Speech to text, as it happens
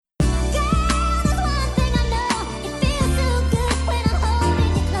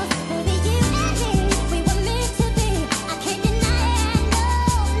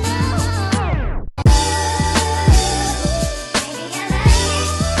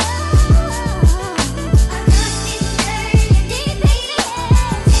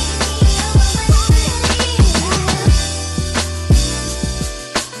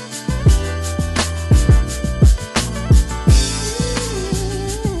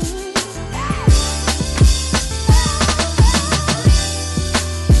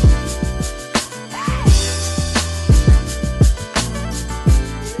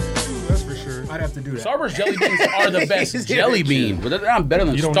Starburst jelly beans are the best jelly bean, but they're not better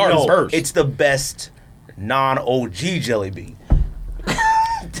than Starburst. It's the best non-OG jelly bean.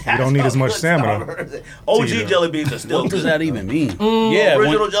 You don't need as much stamina. OG jelly beans are still What does that even mean? Yeah,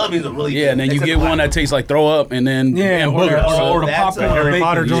 original jelly beans are really good. Yeah, and then you get one that tastes like throw up, and then boogers. Or the popcorn Harry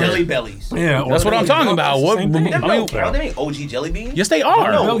Potter joint. Jelly bellies. Yeah, That's what I'm talking about. What? I mean, Are they OG jelly beans? yes, they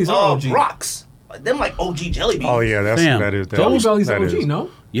are. No, Bellies are OG. rocks. Them like OG jelly beans. Oh yeah, that is. Jelly Bellies are that OG, is. no?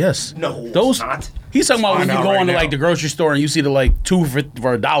 Yes. No, those. it's not. He's talking about when you Find go out right into now. like the grocery store and you see the like two for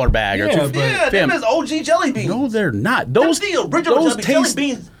 $1 bag or Yeah, two. but- Yeah, Fam, them is OG jelly beans. no, they're not. Those Those the original those jelly taste.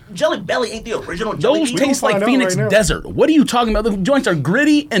 beans. Jelly Belly ain't the original jelly Those bean. taste like find out Phoenix right now. Desert. What are you talking about? The joints are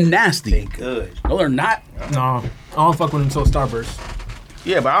gritty and nasty. They good. No, they're not. No, I don't fuck with them so Starburst.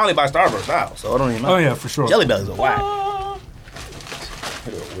 Yeah, but I only buy Starburst now, so I don't even know. Oh yeah, for sure. Jelly Bellies are whack.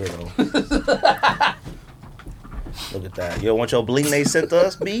 Weirdo. Look at that. You don't want your bling they sent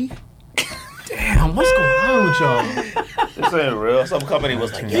us, B? Damn, what's going on with y'all? This ain't real. Some company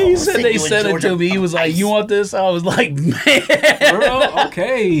was like, yo, He I'll said send they you in sent it Georgia to me. He was like, ice. "You want this?" I was like, "Man, Bro,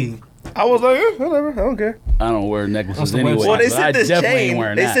 okay. I was like, whatever, I don't care. I don't wear necklaces the anyway." website. Well, they but I sent this definitely ain't chain.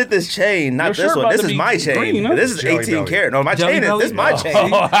 wearing They that. sent this chain, not Your this shirt one. about This to is be my chain. green, huh? This is Jelly 18 belly. karat. No, my Jelly chain is belly? this is my Oh.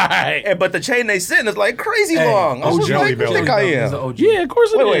 chain. All right. But the chain they sent is like crazy long. I was Jelly like, what belly. think I Bellies are am? OG. Yeah, of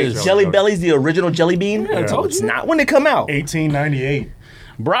course it Wait, is. Jelly Belly's the original jelly bean? I told It's you. not. When did it come out? 1898.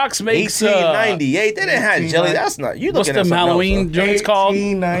 Brock's makes 1898. They didn't have jelly. That's not. You what's looking them at something Halloween else, joints called?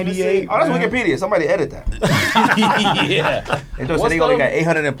 1898. Oh, that's Wikipedia. Somebody edit that. Yeah. They just What's said they only them? got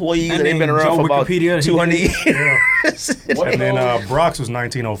 800 employees and, And they've been then around Joe for about Wikipedia, 200 he years. And then Brock's was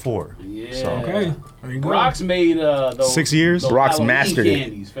 1904. Yeah. So Okay. There you go. Brock's made those 6 years? those Brock's Halloween mastered it.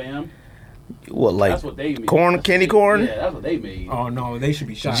 candies, fam. What, like That's what they made. corn, candy corn? Yeah, that's what they made. Oh no, they should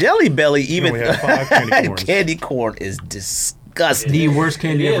be shot. Jelly Belly, even only had 5 candy corns. candy corn is disgusting. The worst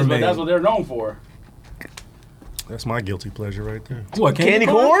candy It ever is, but made. that's what they're known for. that's my guilty pleasure right there. What, Candy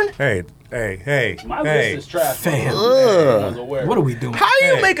corn? Hey. My hey. list is trash. Fam. What What are we doing? How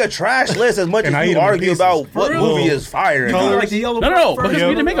you Hey. make a trash list as much And I as eat you them in argue pieces. about For what real. movie is fire? and Colors. all? Like the yellow No, part because first? we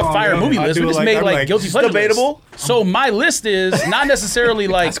didn't make a fire movie I list. do We just like- made I'm like like, guilty it's pleasure debatable. lists. So my list is not necessarily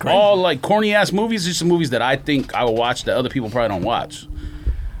like crazy. all like corny ass movies. Just some movies that I think I will watch that other people probably don't watch.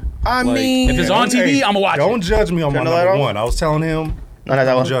 I Like, mean, if it's on TV, I'ma watch Don't it. judge me on my Turn the light number off. one. I was telling him, no, that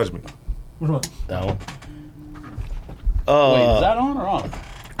don't one. judge me. Which one? That one. Wait, is that on or on?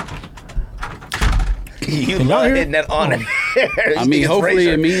 You y'all love hear? hitting that on air. I mean, hopefully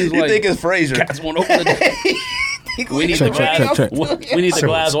it means you like think it's Fraser. cats won't open the door. We need the Check, check, glass. check. We need the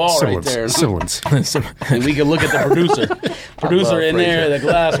glass wall right there. Sibilance. And we can look at the producer in there, the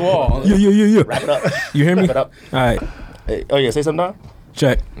glass wall. You. Wrap it up. You hear me? Wrap it up. All right. Hey, oh yeah, say something, Don.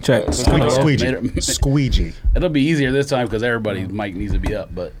 Check. Squeegee. Squeegee. It'll be easier this time because everybody's mic needs to be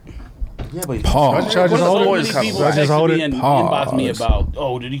up. But Yeah, but Pause. Should I just so hold many it? people Should I just hold texted me it? and inbox me Pause. about,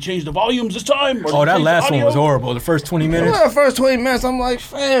 oh, did he change the volumes this time? Or did Oh, he that change the last one audio? was horrible. The first 20 minutes. the first 20 minutes, I'm like,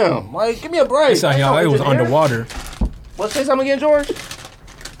 fam, like, give me a break. It's like, y'all, it was Engineer. underwater. What, say something again, George?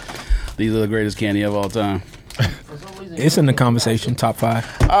 These are the greatest candy of all time. It's in the conversation, top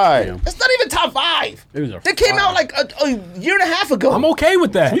 5. All right. Yeah. It's not even top 5. These are They came fire. out like a year and a half ago. I'm okay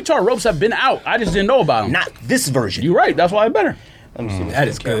with that. Sweet Tar Ropes have been out. I just didn't know about them. Not this version. You're right. That's why it's better. Let me see That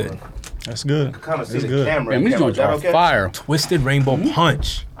is good. That's good. Kind of see That's the good. camera. Man, these Camera, joints is that are okay? fire. Twisted Rainbow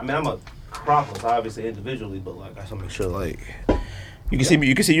Punch. I mean, I'm a crop obviously individually, but like I have to make sure like you can see me.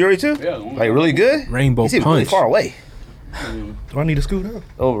 You can see Yuri too. Yeah. Like really good. Rainbow You see me really Punch. far away. Do I need to scoot up?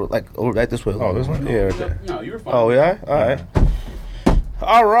 Over right this way. Oh, this way? Yeah, right there. No, you're fine. Oh, yeah. All right.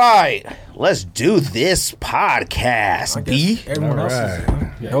 All right. Let's do this podcast, B. Everyone All else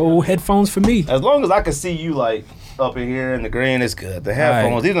right. is. No headphones for me. As long as I can see you like up in here in the green, it's good. The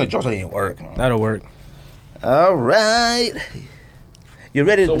headphones, these joints don't even work. That'll work. All right. You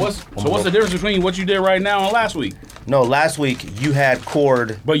ready? So what's the difference between what you did right now and last week? No, last week you had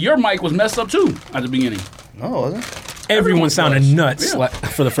cord. But your mic was messed up too at the beginning. No, it wasn't. Everyone sounded was. nuts Yeah. like,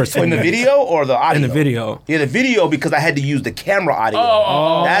 for the first 20 In the minutes. video or the audio? In the video. Yeah, the video because I had to use the camera audio.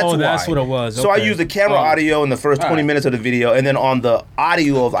 Oh, that's why. what it was. So I Okay. used the camera Oh. audio in the first 20 Alright. minutes of the video, and then on the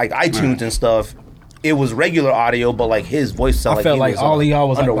audio of like iTunes and stuff, it was regular audio, but like his voice sounded I felt he like was, all of y'all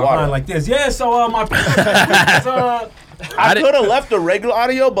was like underwater. behind like this. Yeah, so my I could have left the regular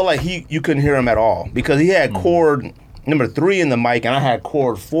audio, but like you couldn't hear him at all because he had cord number 3 in the mic, and I had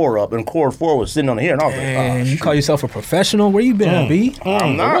cord 4 up, and cord 4 was sitting on here, and I was like, Man, oh, you call yourself a professional? Where you been at, B?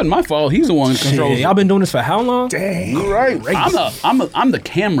 I'm It not. wasn't my fault. He's the one who controls. Shit, y'all been doing this for how long? You're right. I'm the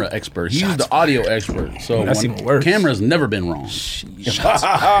camera expert. He's the audio expert. So That's even worse. Camera's never been wrong. Wait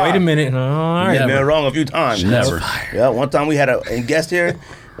a minute. All right. You've Never. been wrong a few times. Never. Yeah, one time we had a guest here.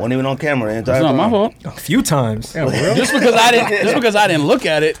 Wasn't even on camera the entire It's not my time. fault. A few times. Yeah, real? Just because I didn't look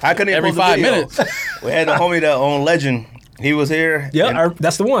at it I couldn't even every post a 5 video. minutes. We had the homie that owned Legend. He was here. Yeah, and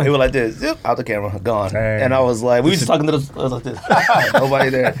that's the one. he was like this, zip, out the camera, gone. Dang. And I was like, we was just talking to I was like this. Nobody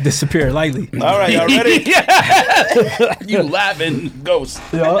there. Disappear lightly. All right, y'all ready? You laughing ghost.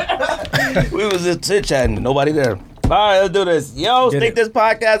 We was just chit-chatting. Nobody there. All right, let's do this. Yo, Get Think it. This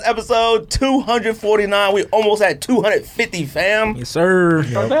Podcast, episode 249. We almost at 250, fam. Yes, sir.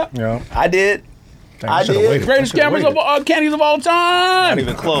 Yeah. I did. Dang, I should've did. waited. Greatest Should've cameras waited. of candies of all time. Not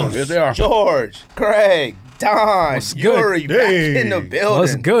even close. Yes, they are. George, Craig, Don, What's good? Yuri back Hey. in the building.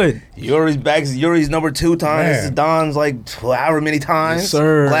 What's good? Yuri's back. Yuri's number 2 time. This Man. is Don's like however many times. Yes,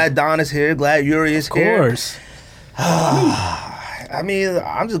 sir. Glad Don is here. Glad Yuri is Of here. course. I mean,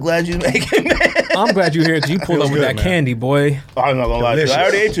 I'm just glad you make it, man. I'm glad you're here because you pulled Feels up with good, that man. candy, boy. I'm not gonna lie to you. Delicious. I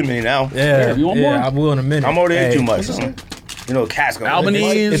already ate too many now. Yeah, you want more? I will in a minute. I'm already ate Hey, too much. You know, Cass gonna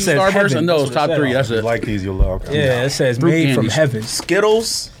Albanese, It says Starburst, heaven. and That's those what it top said. 3. That's If you it. like these, you'll love. Yeah, it says Fruit made from candies. heaven.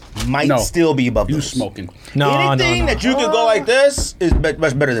 Skittles might No. still be above You those. smoking? No, Anything that you could go like this is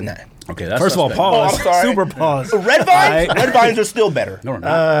much better than that. Okay, that's First of all, suspect. pause. I'm sorry. Super pause. Red vines, Alright. red vines are still better. No, we're not.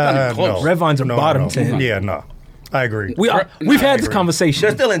 Not even close. No. Red vines are bottom 10. Yeah, no. I agree. We've had this agree. conversation.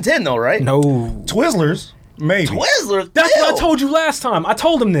 They're still in 10 though, right? No. Twizzlers, maybe. Twizzlers. That's what I ew. told you last time. I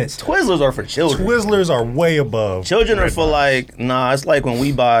told him this. Twizzlers are for children. Twizzlers are way above. Children are Red for Vine. like, nah, it's like when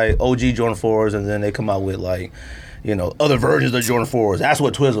we buy OG Jordan 4s and then they come out with like, you know, other versions of Jordan 4s. That's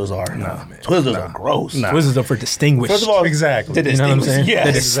what Twizzlers are. Nah, man. Twizzlers are gross. Nah. Twizzlers are for distinguished. First of all, Exactly. to you know what I'm distinguish. saying? Yes.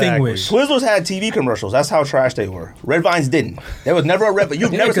 They're distinguished. Twizzlers had TV commercials. That's how trash they were. Red Vines didn't. There was never a Red.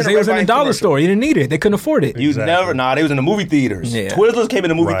 You've Yeah, never because seen they a was Red in the Vines dollar commercial. store. You didn't need it. They couldn't afford it. You Exactly. never. Nah, they was in the movie theaters. Yeah. Twizzlers came in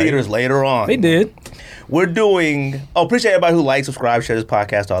the movie Right. theaters later on. They did. We're doing. Oh, appreciate everybody who likes, subscribe, share this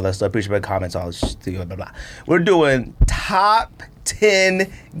podcast, all that stuff. Appreciate everybody comments, all this shit, blah blah blah. We're doing top 10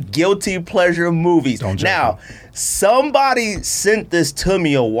 guilty pleasure movies. Don't judge now, somebody sent this to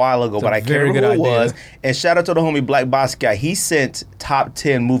me a while ago, but I can't very remember who good it was. idea. And shout out to the homie Black Boss guy. He sent top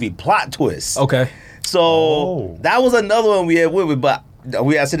 10 movie plot twists. Okay. So Oh. that was another one we had with me, but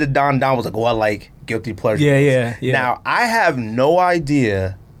I said to Don. Don was like, "Oh, I like guilty pleasure." Yeah. Now I have no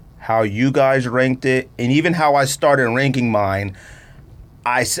idea how you guys ranked it, and even how I started ranking mine.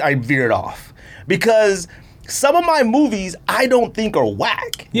 I veered off because some of my movies I don't think are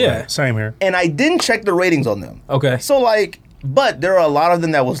whack, Yeah. Same here. and I didn't check the ratings on them. Okay. So like, but there are a lot of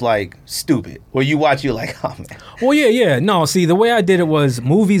them that was like stupid. Where you watch, you're like, oh man. Well, yeah. No, see, the way I did it was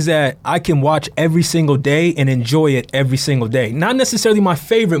movies that I can watch every single day and enjoy it every single day. Not necessarily my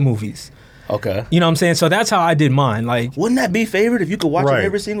favorite movies. Okay. You know what I'm saying? So that's how I did mine. Like, Wouldn't that be favorite if you could watch Right. it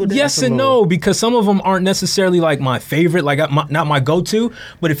every single day? yes and little- no, because some of them aren't necessarily like my favorite, like not my go-to.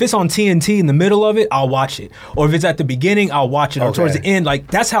 But if it's on TNT in the middle of it, I'll watch it. Or if it's at the beginning, I'll watch it. Or towards Okay. the end, like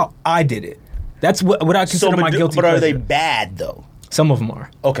that's how I did it. That's what I consider my guilty but are they pleasure. bad though? Some of them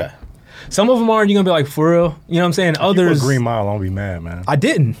are. Okay. Some of them are. You're gonna be like, for real. You know what I'm saying? You put Others, Green Mile, I'll be mad, man. I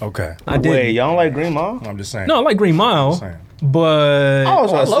didn't. Okay. I didn't. Wait, y'all don't like Green Mile? I'm just saying. No, I like Green Mile, saying. but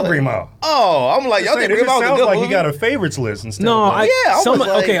Oh, I love Green Mile. Oh, I'm like, y'all think It Green just Mile's a sounds good like movie? you got a favorites list instead. no, of like, Yeah, I some, was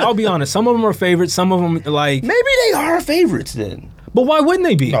like- okay, I'll be honest. Some of them are favorites. Some of them like, Maybe they are favorites then. but why wouldn't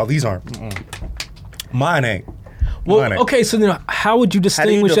they be? no, these aren't. Mine ain't. Well, Mine ain't. okay, so then how would you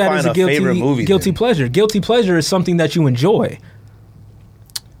distinguish that define as a a favorite movie, guilty then? pleasure? Guilty pleasure is something that you enjoy.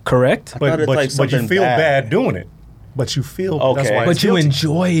 Correct? thought But it's like but you something feel bad. bad doing it. But you feel that's Okay. why But it's you guilty.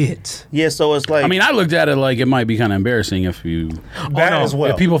 enjoy it. Yeah, so it's like. I mean, I looked at it like it might be kind of embarrassing if that no, as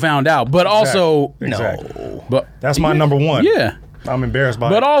well. if people found out, but also, Exactly. no. but That's my number one. yeah, I'm embarrassed by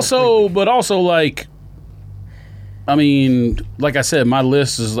it. but also like, I mean, like I said, my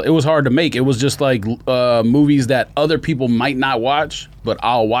list it was hard to make. It was just like movies that other people might not watch, but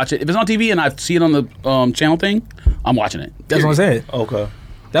I'll watch it if it's on TV and I see it on the channel thing. I'm watching it. That's what I'm saying. Okay.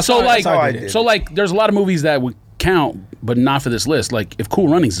 That's So how, like, that's how I I did it. did. so like, there's a lot of movies that would count, but not for this list. Like, if Cool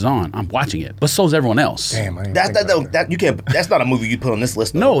Runnings is on, I'm watching it, but so's everyone else. Damn, I didn't That think that about don't that you can't. That's not a movie you put on this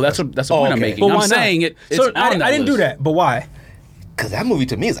list. No, that's a point I'm making. But I'm why not? saying it. It's So on I that didn't do list. that. But why? because that movie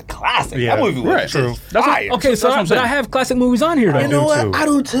to me is a classic. Yeah, that movie was right. True. just That's what- fire. Okay, so what I'm but I saying. have classic movies on here though. You know what? too. I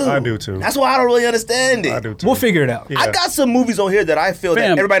do too. I do too. That's why I don't really understand it. I do too. We'll figure it out. Yeah. I got some movies on here that I feel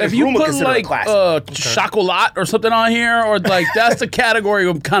Fam, that everybody in if this you room would put consider like a classic. chocolat or something on here, or like that's the category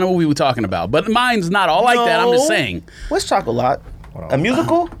of kind of movie we're talking about. But mine's not all like that. I'm just No. saying. What's Chocolat? A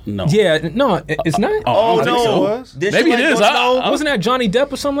musical? No. Yeah, no, it's not. Oh, I don't think no. so. Did Maybe she, it is. go snow? Wasn't that Johnny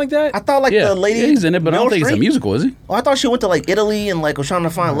Depp or something like that? I thought like Yeah, the lady. he's in it, but I don't Meryl think it's a Streep? musical, is he? Oh, I thought she went to like Italy and like was trying to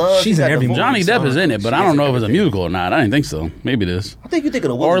find love. She's She in got every divorced. Johnny Depp is in it, but I don't know if it's a everything. musical or not. I didn't think so. Maybe it is. I think you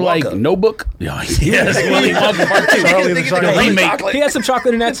thinking of Willy Or like Wonka. Notebook. Yeah, yes, Willy Wonka Part 2. Charlie the Thinking Chocolate of Remake. chocolate. He had some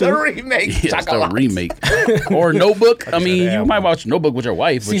chocolate in that The too. remake. Yes, the Chocolate. remake. Or Notebook. I mean, Yeah. you might watch Notebook with your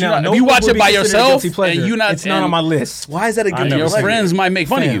wife, but See, you now, if you Notebook watch would it be by considered a yourself guilty pleasure. and you not, it's not on my list. Why is that a guilty never your seen pleasure? friends might make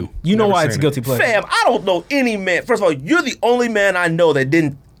fun of you. You know Never why it's a seen it. guilty pleasure. Fam, I don't know any man. First of all, you're the only man I know that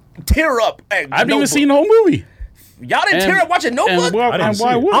didn't tear up. At I haven't even Notebook. seen the whole movie. Y'all didn't And- tear up watching Notebook? And why, I didn't and see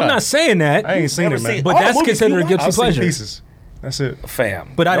why it. would I'm I? not saying that, I ain't seen Never it, man. seen but all that's movies considered you a guilty I've seen pleasure. pieces. That's it.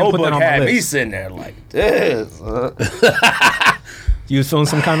 Fam. But I didn't put Notebook that on my had me list. sitting there like this. You was feeling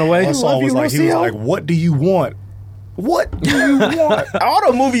some kind of way? My song was like, he was like, "What do you want? What do you want?" All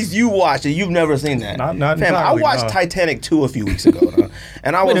the movies you watch and you've never seen that. Not Fam, I entirely, watched no. Titanic 2 a few weeks ago.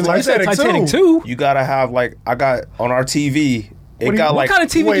 And I Wait was a minute, you like, said Titanic Titanic 2? you gotta have like, I got on our TV, it got What like, kind of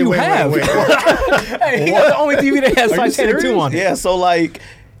TV do you have? Hey, he got the only TV that has Are you Titanic 2 serious? on it. yeah, so like,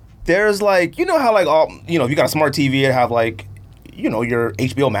 there's like, you know how like, all, you know, if you got a smart TV, it have like, you know, your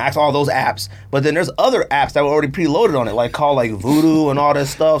HBO Max, all those apps. But then there's other apps that were already preloaded on it, like called like Voodoo and all that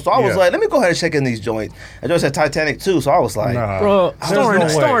stuff. So I was Yeah. like, let me go ahead and check in these joints. I just said Titanic 2, so I was like, Nah. Bro, There's starring, no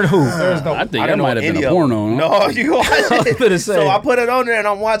way. starring who? There's no. I think I that don't know might have been any a of them. porno. No, you watch it. finna say. So I put it on there and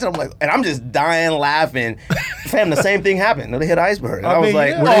I'm watching. I'm like, and I'm just dying laughing. Fam, the same thing happened. They hit iceberg. And I was mean, like,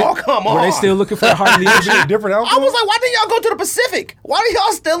 yeah. oh, come on. Were they still looking for a heart in the ocean? different I outcome. was like, why didn't y'all go to the Pacific? Why are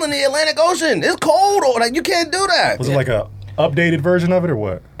y'all still in the Atlantic Ocean? It's cold. Or like, you can't do that. Was it like a updated version of it or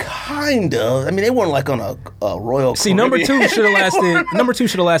what? Kind of. I mean, they weren't like on a Royal See, number Caribbean. 2 should have lasted. Number 2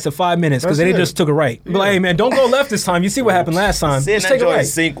 should have lasted 5 minutes because That's they it. just took a right. But like, hey man, don't go left this time. You see what happened last time. Seeing Just that take a joint right,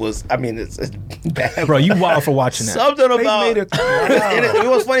 sink was, I mean, it's bad. bro. You wild for watching that. Something about made it- and it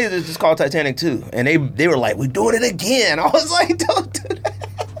was funny. It's just called Titanic 2, and they were like, "We're doing it again." I was like, "Don't do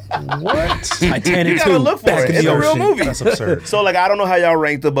that." What? Titanic You gotta 2, look for back it. in It's the a real ocean. movie. That's absurd. So like, I don't know how y'all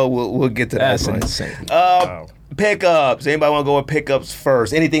ranked it, but we'll get to that. That's point. insane. Wow. Pickups. Anybody want to go with pickups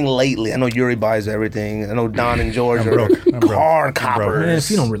first? Anything lately? I know Yuri buys everything. I know Don and George I'm are broke. I'm broke. card I'm broke. coppers. Man,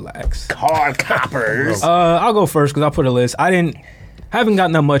 if you don't relax. Card coppers. I'll go first because I put a list. Haven't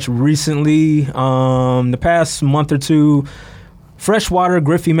gotten that much recently. The past month or two, Freshwater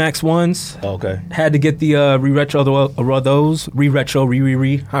Griffey Max ones. Okay. Had to get the re-retro those. Re-retro,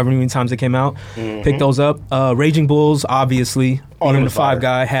 however many times they came out. Pick those up. Raging Bulls, obviously. Oh, Even them the was fire. 5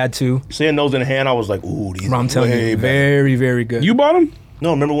 guy had to. Seeing those in the hand, I was like, "Ooh, these." Bro, I'm telling way you, better. very, very good. You bought them? No,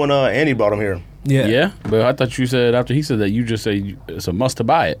 remember when Andy brought them here? Yeah. Yeah, but I thought you said after he said that you just say it's a must to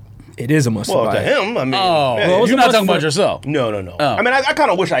buy it. It is a must Well, buy. to him, I mean. Oh, yeah, well, it was you're a not must talking about for- yourself. No. Oh. I mean, I kind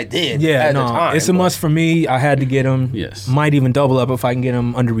of wish I did. Yeah, at no, the time, it's a but- must for me. I had to get them. Yes. Might even double up if I can get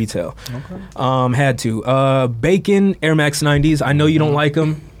them under retail. Okay. Had to. Bacon Air Max 90s. I know you don't like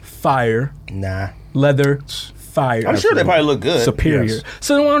them. Fire. Nah. Leather. Fire. I'm sure they probably look good. Superior. Yes.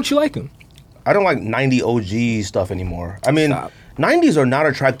 So then why don't you like them? I don't like 90 OG stuff anymore. I mean, Stop. 90s are not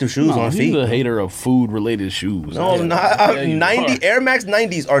attractive shoes No, on he's feet. a hater of food-related shoes. No, Yeah. not Yeah, you 90 are. Air Max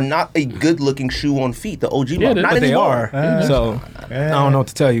 90s are not a good-looking shoe on feet. The OG Yeah, model. Not But they anymore. are. So I don't know what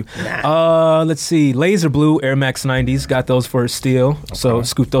to tell you. Let's see. Laser Blue Air Max 90s. Got those for a steal. So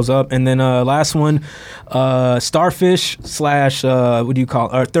scoop those up. And then last one, Starfish / what do you call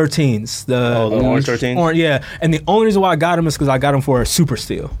it? 13s. The orange 13s? Yeah. And the only reason why I got them is because I got them for a super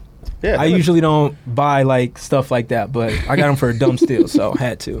steal. Yeah, I usually don't buy like stuff like that, but I got them for a dumb steal, so I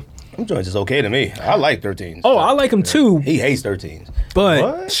had to. Them joints is okay to me. I like 13s. Oh, I like them too, He hates 13s. but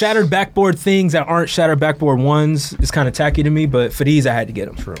What? shattered backboard things that aren't shattered backboard ones is kind of tacky to me. But for these, I had to get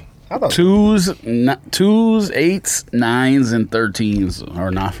them. True. I thought Twos, 8s, 9s, and 13s are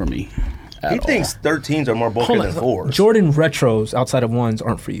not for me. he thinks 13s are more bulky than 4s. Jordan retros outside of ones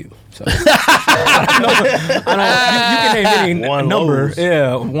aren't for you. So I know you can name any One number. lows.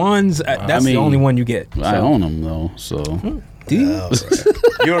 Yeah, ones. That's mean, the only one you get. I So. own them though, so Do you?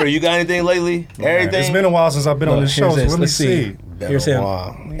 Yuri, you got anything lately? Everything? It's been a while since I've been on Look, this show, here's so this. let me Let's see. see. Here's him.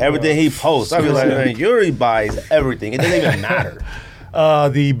 Wow. Everything he posts. I be like, man, Yuri buys everything. It doesn't even matter.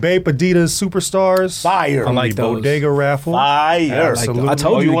 The Bape Adidas Superstars. Fire. From like the those. Bodega raffle. Fire. Absolutely. I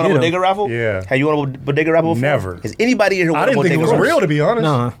told Oh, you you to want a get 'em. bodega raffle? Yeah. Have you won a bodega raffle before? Never. Has anybody in here won I a didn't think bodega it was raffle? real, to be honest.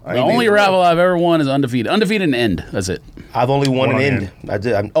 Nah. I the ain't only even- raffle I've ever won is undefeated and end. That's it. I've only won One an on end. end. I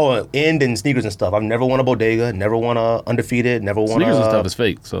did. End and sneakers and stuff. I've never won a bodega. Never won a undefeated. Never won Sneakers a. and stuff is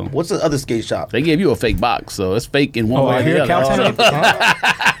fake. So What's the other skate shop? they gave you a fake box, so it's fake in one Oh, way I or hear the other.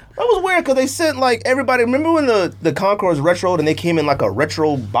 Caltech. That was weird because they sent like everybody. Remember when the Concords retroed and they came in like a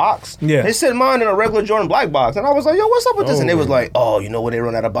retro box? Yeah. They sent mine in a regular Jordan Black box, and I was like, "Yo, what's up with this?" And they was like, "Oh, you know when they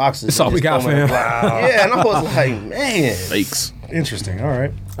run out of boxes, That's all they we just got, throw 'em in fam. a black." Yeah, and I was like, "Man, Fakes. Interesting. All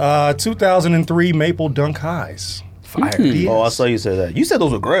right. 2003 Maple Dunk Highs. Fire. oh, I saw you say that. You said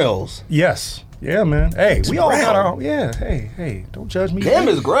those were Grails. Yes. Yeah, man. Hey, we all Grail. got our. Yeah. Hey. Don't judge me. Damn,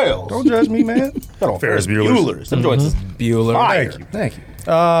 man. it's Grails. Don't judge me, man. Got on Ferris Bueller's. Them joints is Bueller. fire. Thank you.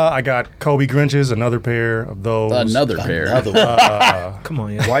 I got Kobe Grinches, another pair of those. Another pair. Another one. Come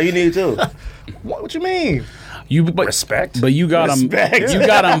on, yeah. Why you need two? What you mean? But, Respect. But you got them. Respect. You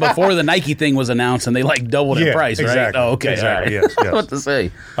got them before the Nike thing was announced, and they like doubled in Yeah, price, right? exactly. Oh, okay. Exactly, All right. yes, yes. What to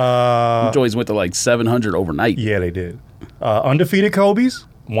say? Joys went to like 700 overnight. Yeah, they did. Undefeated Kobe's.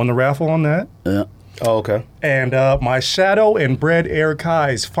 Won the raffle on that. Yeah. Oh, okay. And my Shadow and Bread Air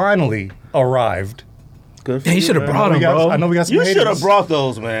Kais finally arrived. Good for He you, should have man. brought them, bro. I know we got some You haters. should have brought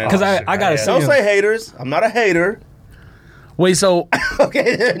those, man. Because I gotta say, Don't say haters. I'm not a hater. Wait, so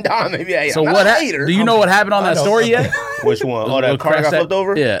Okay, nah, maybe I am. so I'm what? not a hater. Do you know what happened on that story yet? Which one? Oh, that Little car crash got that- flipped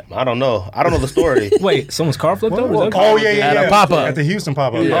over? Yeah. I don't know. I don't know the story. wait, someone's car flipped over? Is that- Oh, yeah. At a pop-up. At the Houston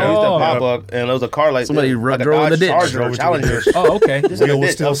pop-up. Yeah, it was Oh. that pop up, and there was a car like Somebody like a drove in the Dodge ditch. Charger Drove or into the Challenger. ditch. Oh, okay. Just in Wheel the was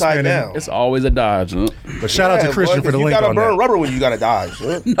ditch, still upside spinning. down. It's always a Dodge. Huh? But shout out to Christian boy, for the you link gotta on burn that. rubber when you got to dodge.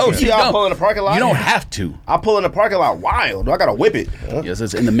 No, you see, I don't. pull in the parking lot. You don't have to. I pull in the parking lot wild. I gotta whip it. Yes,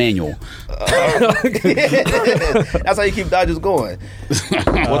 it's in the manual. That's how you keep Dodges going.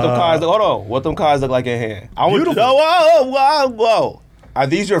 What them cars? Hold on. What them cars look like in hand? I want Beautiful. whoa. Are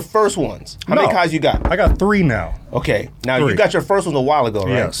these your first ones? How many No. cars you got? I got 3 now. Okay, now Three. you got your first ones a while ago, right?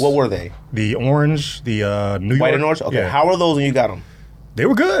 Yes. What were they? The orange, the New York. White and orange. Okay, Yeah. how were those when you got them? They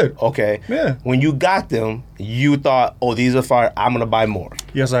were good. Okay. Yeah. When you got them, you thought, "Oh, these are fire. I'm gonna buy more."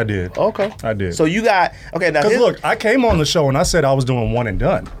 Yes, I did. Okay. I did. So you got okay. Now Because here's- look, I came on the show and I said I was doing one and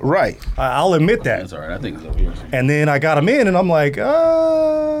done. right. I'll admit that. That's all right. I think it's over here. And then I got them in and I'm like,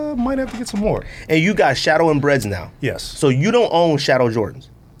 might have to get some more. And you got Shadow and Breads now. Yes. So you don't own Shadow Jordans.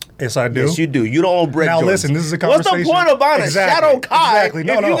 Yes, I do. Yes, you do. You don't own Bread Now Jordans. listen, this is a What's conversation. the point of buying Exactly, a Shadow Kai exactly.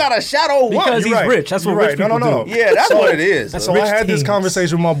 No, if no. you got a Shadow one? Because he's You're right. rich. That's what You're rich right. No, people no, no. do. Yeah, that's what it is. That's So rich I had this teens.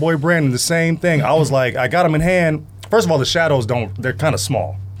 conversation with my boy Brandon, the same thing. I was like, I got them in hand. First of all, the shadows they're kind of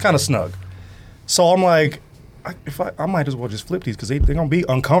small, kind of snug. So I'm like, I might as well just flip these because they're going to be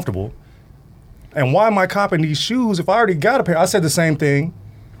uncomfortable. And why am I copping these shoes if I already got a pair? I said the same thing,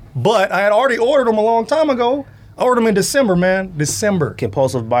 but I had already ordered them a long time ago. I ordered them in December, man. December.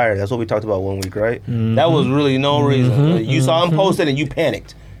 Compulsive buyer. That's what we talked about 1 week, right? That was really no reason. You saw him posted and you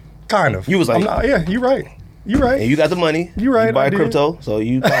panicked. Kind of. You was like- I'm not- yeah, you're right. You're right. And you got the money. You right, You buy I did. crypto, so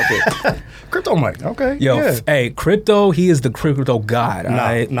you got it. Crypto money. Okay. Yo, yeah. hey, crypto, he is the crypto god. No,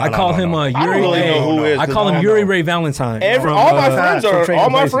 I no, call no, him no. Yuri. I don't really know who is, I call 'cause him I Yuri don't know. Ray Valentine. from, All my friends from are. Trading All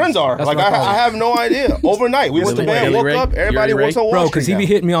my Places. friends are. That's Like what I call I him. have no idea. Overnight, we went to Really? bed, woke Yuri up, Ray? everybody Yuri works on Wall Bro, Street because he now. be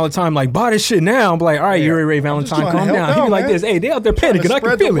hitting me all the time, like, buy this shit now. I'm like, all right, Yuri Ray Valentine, trying to calm help down. He be out, like man. this, hey, they out there Trying to panicking. I can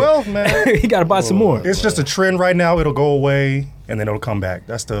spread the feel wealth, it. man. He got to buy some more. It's just a trend right now. It'll go away and then it'll come back.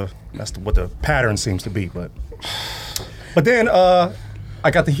 That's what the pattern seems to be. But then I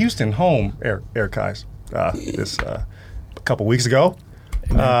got the Houston home air Kais this a couple weeks ago.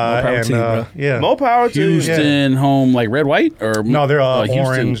 power to you, bro. Yeah. More power to you. Houston home, like red, white, or No, they're Houston-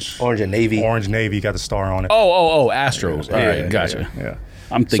 orange, Orange and navy. orange navy. Got the star on it. Oh, Astros. All Yeah, right, gotcha. Yeah.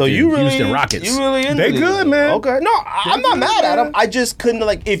 I'm thinking So you really, Houston Rockets. You really into They these. good, man. Okay, no, I'm not good, mad at man. them. I just couldn't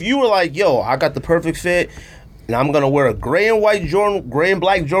like if you were like, yo, I got the perfect fit, and I'm gonna wear a gray and white Jordan, gray and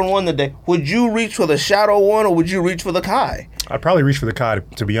black Jordan 1 today. Would you reach for the Shadow 1 or would you reach for the Kai? I'd probably reach for the Kai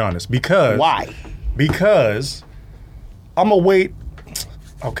to be honest, because Why? Because I'm gonna wait.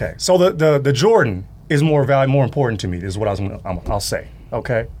 Okay, so the Jordan is more important to me. Is what I'll say.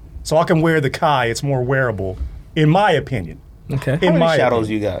 Okay, so I can wear the Kai. It's more wearable, in my opinion. Okay. How In many my shadows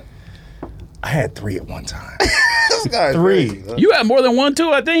opinion. you got? I had 3 at one time, This guy's 3. crazy, huh? You had more than one, too,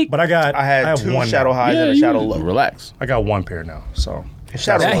 I think. but I I had 2 one shadow now. highs and a you- shadow low. Relax. I got 1 pair now. So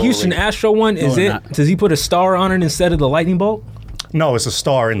Shadow That low Houston rated. Astro one, is No, it? not. Does he put a star on it instead of the lightning bolt? no, it's a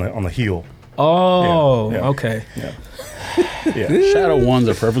star on the heel. Oh, Yeah. okay. Yeah, Shadow ones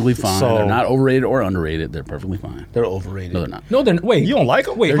are perfectly fine. So- They're not overrated or underrated. They're perfectly fine. They're overrated. No, they're not. No, then wait. you don't like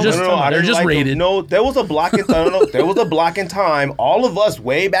them? Wait, They're hold just- on. No, I They're didn't just like them. rated. No, there was a block in no, there was a block in time. All of us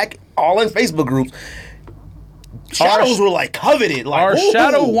way back, all in Facebook groups. Shadows were like coveted. Like Are ooh,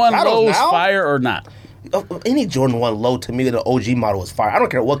 Shadow one shadows lows now? fire or not? Any Jordan 1 low to me, the OG model is fire. I don't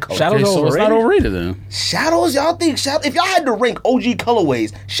care what color. Shadows So it's not overrated then. Shadows, y'all think if y'all had to rank OG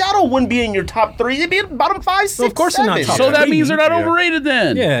colorways, Shadow wouldn't be in your top 3. It'd be in bottom 5, 6, of course they're not 7. top So that three. means they're not Yeah. overrated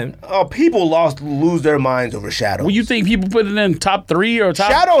then. Yeah. People lose their minds over Shadows. Well, you think people put it in top 3 or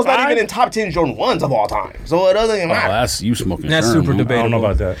top Shadow's 5? not even in top 10 Jordan 1s of all time, so it doesn't even Oh, matter. that's you smoking. That's Sherm, super huh? debatable. I don't know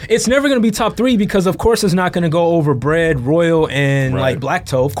about that. It's never going to be top 3 because, of course, it's not going to go over Bread, Royal, and Right. like Black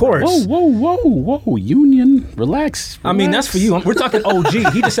Toe. Of course. Whoa, Union, relax. I mean, that's for you. We're talking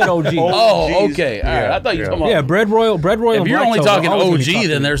OG. He just said OG. Oh, Jeez. okay. All right. Yeah, I thought you were yeah. talking about. Yeah, Bread Royal, If and you're Black only Toe talking are always gonna be OG, top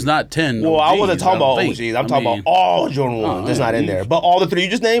then three. there's not 10. Well, I wasn't OGs, talking about don't OGs. think. I'm talking about all Jordan 1s. That's not in there. But all the 3 you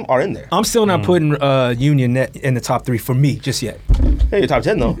just named are in there. I'm still not putting Union in the top 3 for me just yet. Hey, your top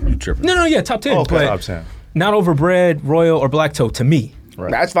 10 though. You tripping. No, yeah, top 10. Okay. But Top 10. not over Bread, Royal, or Black Toe to me. Right.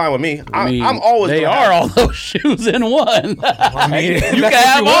 That's fine with me. I mean, I'm always. They gonna are have- all those shoes in one. mean, you can that's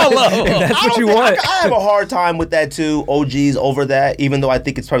have what you all of want. them. That's I what don't you think- want. I have a hard time with that too. OGs over that, even though I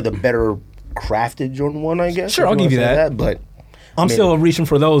think it's probably the better crafted Jordan 1. I guess. Sure, if I'll give you wanna say that. But I'm still reaching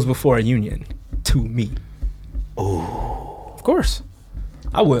for those before a Union. To me. Oh. Of course.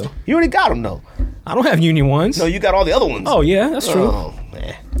 I will. you already got them though. I don't have Union ones. No, you got all the other ones. Oh, yeah, that's true. Oh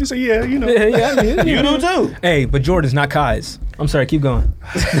man, You say, yeah, you know. Yeah. you do too. Hey, but Jordan's not Kai's. I'm sorry, keep going.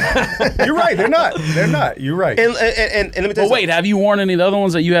 You're right. They're not. They're not. You're right. And let me tell But you. wait, have you worn any of the other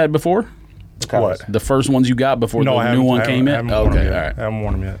ones that you had before? something. What? The first ones you got before No, I the haven't. new one I came haven't- in? I haven't worn Okay, them all yet. right. I haven't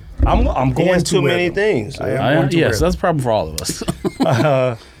worn them yet. I'm He going has to too wear many them. things. I am going to Yes, wear them. that's a problem for all of us.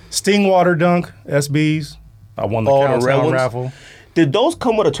 Stingwater Dunk SBs. I won the Oh, the red Cowtown ones? raffle. Did those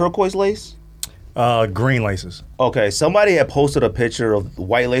come with a turquoise lace? Green laces. Okay, somebody had posted a picture of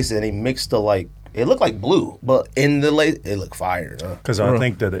white laces and they mixed the like. It looked like blue, but in the lace, it looked fire. Huh? Because I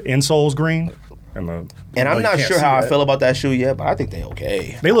think that the insole's green. And I'm you not can't sure see how I that. feel about that shoe yet, but I think they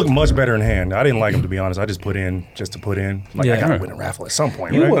okay. They look much better in hand. I didn't like them, to be honest. I just put in just to put in. Like, Yeah. I got to win a raffle at some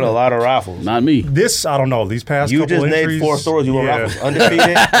point, You right? win a lot of raffles. Not me. This, I don't know. These past You couple just named entries, 4 stores you won yeah.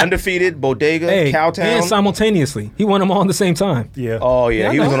 raffles. Undefeated, Bodega, Hey, Cowtown. and simultaneously. He won them all at the same time. Yeah. Oh yeah,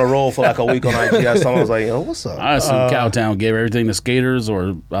 Yeah, he I was know. on a roll for like a week on IG. I saw him, I was like, yo, what's up? I assume Cowtown gave everything to skaters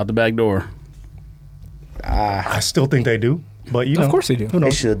or out the back door. I still think they do. But, you know. Of course they do. Who They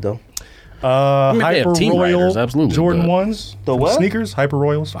knows? should though. mean, they have Hyper team Royal riders, absolutely, Jordan but- 1s. The what? Sneakers, Hyper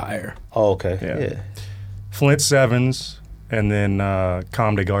Royals. Fire. Oh okay, Yeah. yeah. Flint 7s. And then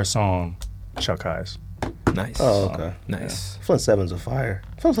Comme des Garçons Chuck Highs. Nice. Oh okay. Nice. Flint 7s are fire.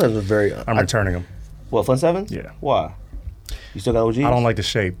 Flint 7s are very. I'm returning them. What Flint 7s? Yeah. Why? You still got OGs? I don't like the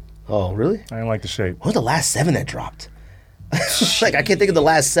shape. Oh really? I don't like the shape. What was the last 7 that dropped? Like I can't think of the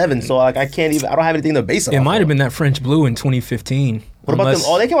last 7, so like I can't even. I don't have anything to base it. It off might of. have been that French blue in 2015. What about Unless-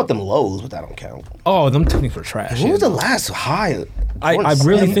 them? Oh, they came out with them lows, but that don't count. Oh, them techniques were trash. What yeah. was the last high? I Jordan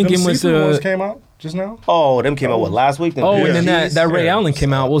really 7? think it Them was see-through ones the. came out just now. Oh, them came out what last week? Them Oh, Beer and then G's? that Ray Yeah. Allen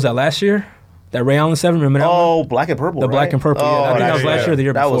came out. What was that last year? That Ray Allen 7, remember that one? Oh, black and purple. The right? black and purple, yeah. Oh, I think that was last year or the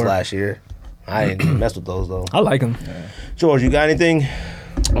year That was before. last year. I didn't mess with those though. I like them. George, you got anything?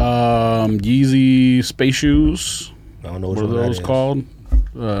 Yeezy space shoes. I don't know What are one that those is. called?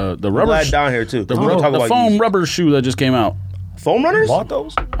 The I'm rubber. glad down here too. The, We're gonna talk the about foam Yeezy. rubber shoe that just came out. Foam runners. Bought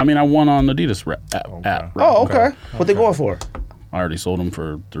those? I mean, I won on Adidas app. Oh, okay. What they going for? I already sold them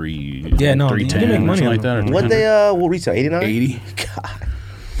for three. Yeah, no, you can 310 make or money something on like that. Or them. What they will retail? 89. 80. God,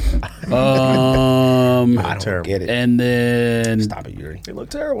 Um, I don't Terrible. get it. and then Stop it, Yuri. They look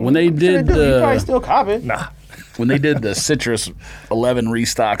terrible. when they Sure did they do. You probably the still copping. Nah. when they did the Citrus 11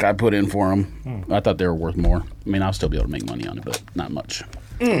 restock, I put in for them. I thought they were worth more. I mean, I'll still be able to make money on it, but not much.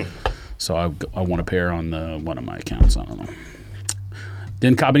 So I want a pair on one of my accounts. I don't know.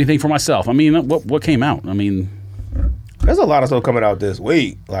 Didn't cop anything for myself. I mean, what came out? I mean, There's a lot of stuff coming out this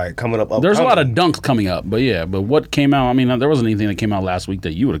week. Like coming up. there's a lot of dunks coming up, but yeah. But what came out? I mean, there wasn't anything that came out last week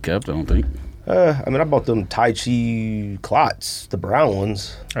that you would have kept. I don't think. I mean, I bought them Tai Chi clots, the brown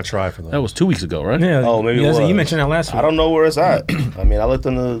ones. I tried for That those. was 2 weeks ago, right? Yeah. Oh, maybe it yeah, was. You mentioned that last week. I don't know where it's at. I mean, I looked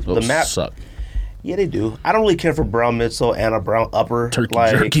on the Those map. suck. Yeah, they do. I don't really care for brown midsole and a brown upper. Turkey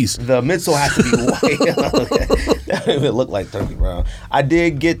like, jerkies. The midsole has to be white. That don't even look like turkey brown. I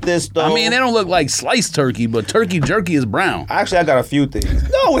did get this though. I mean, they don't look like sliced turkey, but turkey jerky is brown. Actually, I got a few things.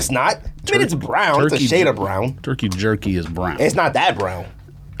 No, it's not. I mean, it's brown. It's a turkey shade of jer- brown. Turkey jerky is brown. It's not that brown.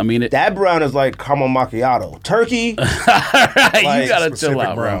 I mean, That brown is like caramel macchiato. Turkey, you gotta chill Specific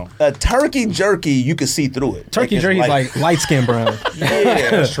out, bro. brown. a turkey jerky, you can see through it. Turkey it's jerky's like light skin brown. yeah,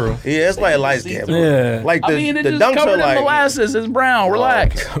 That's true. Yeah, it's like light skin. Yeah. Like the, I mean, it's the just dunks covered are in like molasses. It's brown.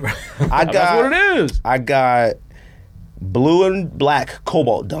 Relax. I That's got what it is. I got blue and black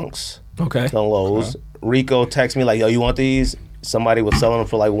cobalt dunks. Okay. On Lowe's. Rico texted me like, "Yo, you want these?" somebody was selling them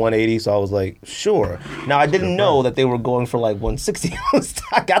for like 180, so I was like, sure. Now I didn't know that they were going for like 160 on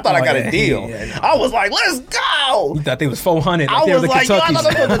stock. I thought I got a deal. I was like, let's go. You thought they was 400. I was like, yo, I Kentuckys.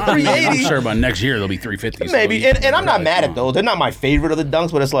 thought they were 380. I'm sure by next year they'll be 350. Maybe, and I'm not mad at those. They're not my favorite of the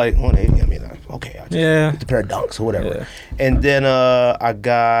dunks, but it's like 180. I mean, okay, I just get a pair of dunks or whatever. Yeah. And then I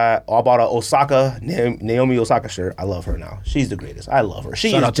bought a Osaka Naomi Osaka shirt. I love her now. She's the greatest. I love her.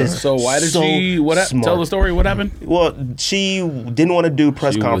 She Shout is out to just her. So why did she? smart. Tell the story. What happened? Well, she didn't want to do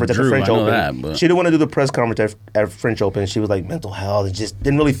press conference at the withdrew, French I know Open. that, but- She didn't want to do the press conference at French Open. She was like mental health and just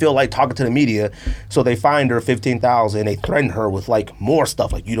didn't really feel like talking to the media. So they fined her $15,000. They threatened her with like more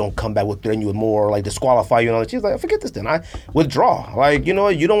stuff, like you don't come back, we'll threaten you with more, like disqualify you and all that. She was like, forget this then. I withdraw. Like, you know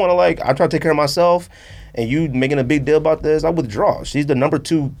what? You don't want to like. I try to take care of myself. And you making a big deal about this, I withdraw. She's the number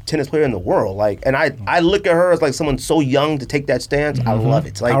 2 tennis player in the world. Like, and I look at her as like someone so young to take that stance. I love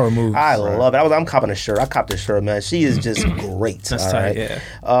it. Like, Power moves. I love it. I'm copping a shirt. I copped a shirt, man. She is just great. That's all tight, right?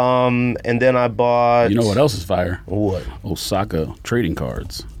 yeah. And then I bought. You know what else is fire? What? Osaka trading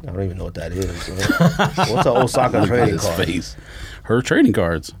cards. I don't even know what that is. What's an Osaka trading His card? face. Her trading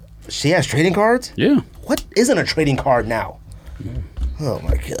cards. She has trading cards? Yeah, What isn't a trading card now? Oh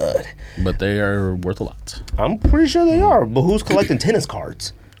my god. but they are worth a lot. I'm pretty sure they are. But who's collecting tennis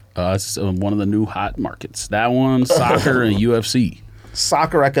cards? It's one of the new hot markets. That one, soccer and UFC.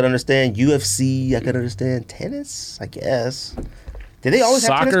 Soccer, I could understand. UFC, I could understand. Tennis, I guess. Did they always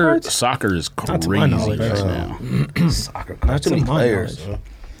have tennis cards? Soccer is Not to my crazy knowledge. right now. Soccer cards. to Too many my players. knowledge.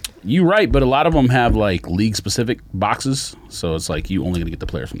 You're right, but a lot of them have like league specific boxes, so it's like you only gonna get the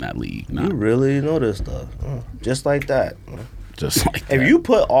players from that league, You not really know this stuff. Just like that. just like If that. you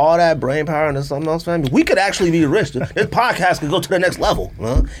put all that brain power into something else, family, we could actually be rich. This podcast could go to the next level.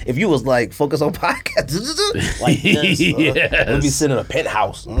 If you was like focus on podcasts like this, Yes. we'd be sitting in a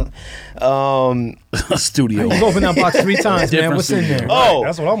penthouse. a studio. You open that box 3 times, man. Different What's in there? studio. Oh,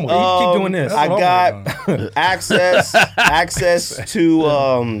 That's what I'm with. Keep doing this. I That's what I'm got access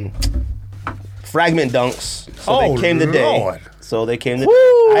to fragment dunks. So Oh, they came today. Lord. So they came today.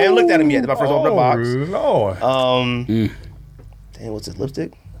 I haven't looked at them yet. My first open the box. Lord. Damn, what's this,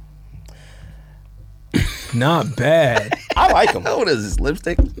 lipstick? Not bad. I like them. What is this,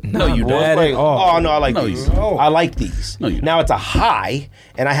 lipstick? No, Not you bad don't. at all. Oh no, I like No, these. you don't. I like these. No, you don't. Now it's a high,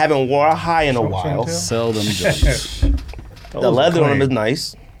 and I haven't worn a high in a while. Sell them joints. The leather on them is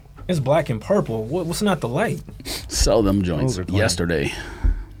nice. It's black and purple. What's not the light? Sell them joints. Those are clean. Yesterday.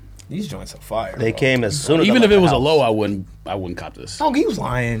 These joints are fire. They came as soon as Even I if left it the was a house. low, I wouldn't cop this. Oh, he was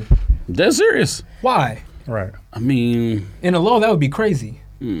lying. Dead serious. Why? Right. I mean, In a low, that would be crazy.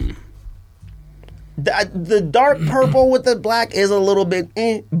 The dark purple with the black is a little bit,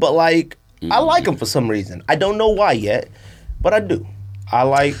 but like I like them for some reason. I don't know why yet, but I do. I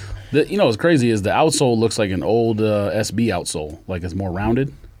like. you know what's crazy is the outsole looks like an old SB outsole, like it's more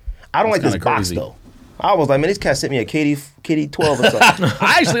rounded. I don't like It's this kinda box crazy. though. I was like, man, these cats sent me a KD 12 or something.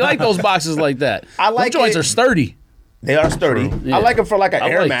 I actually like those boxes like that. I like Those joints it. are sturdy. They are sturdy. Yeah. I like them for like an I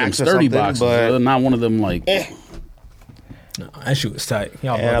Air like Max them or sturdy something, boxes, but not one of them like. No, that shoe was tight.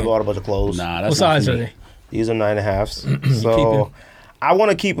 Y'all and I bugging. bought a bunch of clothes. Nah, What that's not size for are me. they? These are 9.5s. keep So 'em? I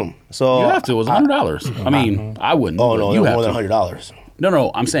want to keep them. So You have to. It was $100. I mean, I wouldn't. Oh but no, you they're have more to. than $100.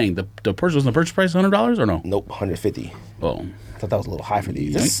 No. I'm saying the purchase price $100 or no? Nope, 150. Oh, I thought that was a little high for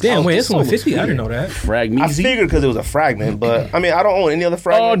these. This Damn, wait, it's sole looks 150. I weird. didn't know that. frag I Yeezy. figured because it was a fragment, but I mean, I don't own any other Oh,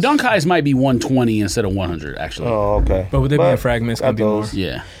 fragments. Dunk Highs might be 120 instead of 100 actually. Oh, okay. But with it being fragments, got gonna be more. those.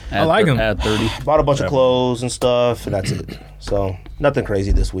 Yeah, I like 'em. Add 30. Bought a bunch of clothes and stuff, and that's it. So nothing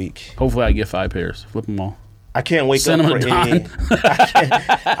crazy this week. Hopefully, I get 5 pairs. Flip them all. I can't wake Send up 'em for to any.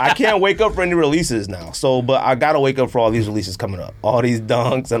 I can't wake up for any releases now. So, but I gotta wake up for all these releases coming up. All these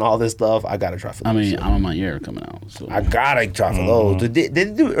dunks and all this stuff. I gotta try for. I those. mean, I'm on my year coming out, so I gotta try for those. Did they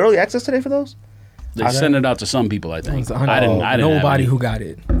do early access today for those? they send it out to some people. I think It's I didn't. I didn't. have Nobody any. who got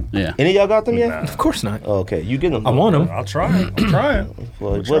it. Yeah. Any of y'all got them yet? Nah. Of course not. Oh, okay, you get them. I want them. I'll try it. I'm trying.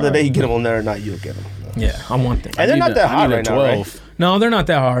 Well, whether they get them on there or not, you'll get them. Yeah, I want them. And they're I not need that a- I hot need a right now, right? 12. No, they're not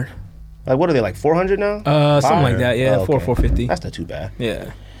that hard. Like, what are they, like 400 now? Something like that. Yeah, Oh, four, okay. 450. That's not too bad.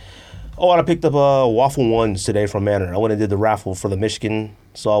 Yeah. Oh, and I picked up waffle ones today from Manor. I went and did the raffle for the Michigan,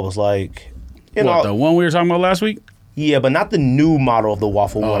 so I was like, you What, know, the one we were talking about last week? yeah, but not the new model of the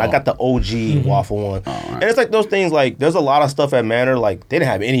waffle one. I got the OG Mm-hmm. waffle one, right. and it's like those things. Like, there's a lot of stuff at Manor. Like, they didn't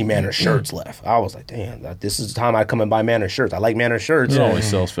have any Manor shirts left. I was like, damn, this is the time I come and buy Manor shirts. I like Manor shirts. It always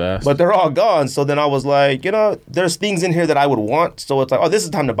sells fast. But they're all gone. So then I was like, you know, there's things in here that I would want. So it's like, oh, this is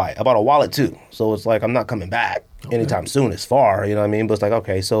time to buy it. I bought a wallet too. So it's like, I'm not coming back anytime soon. It's far, you know what I mean? But it's like,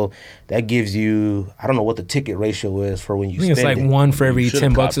 okay, so that gives you, I don't know what the ticket ratio is for when you I think spend it's like it. one for every should've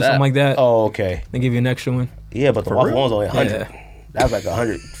 10 bucks or copped something that. like that. Oh, okay. They give you an extra one. Yeah, but the Waffle One's only 100. Yeah. That's like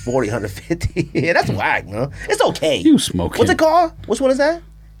 140, 150. Yeah, that's whack, man. It's okay. You smoking. What's it called? Which one is that?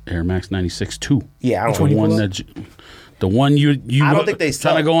 Air Max 96-2. Yeah, I don't The know. one that the one you I don't think they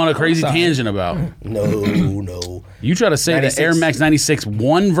trying to sell. go on a crazy tangent about. No. You try to say 96. the Air Max 96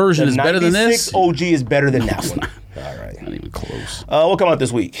 one version is better than this? 96 OG is better than that one. All right. Not even close. What come out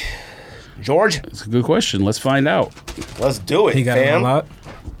this week? George? It's a good question. Let's find out. Let's do it, He got it on fam. lock.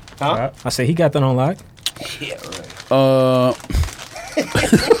 Huh? I say he got that on lock. Yeah, right.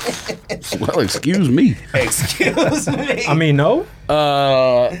 Well, excuse me. Excuse me. I mean, no.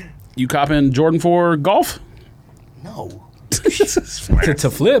 You copping Jordan 4 golf? No. To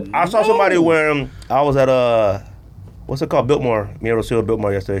flip. I saw somebody wearing. I was at what's it called? Biltmore. Me and Rocio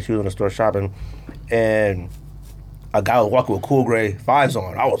Biltmore yesterday. She was in the store shopping, and a guy was walking with cool gray 5s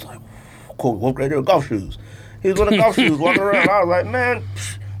on. I was like, cool, what gray? They were golf shoes. He was wearing golf shoes walking around. I was like, man,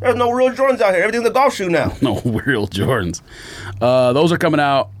 there's no real Jordans out here. Everything's a golf shoe now. No real Jordans. Those are coming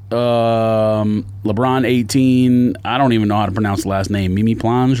out. LeBron 18. I don't even know how to pronounce the last name. Mimi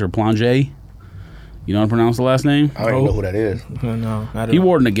Plange or Plange? You know how to pronounce the last name? I don't even know who that is. No, not at He all.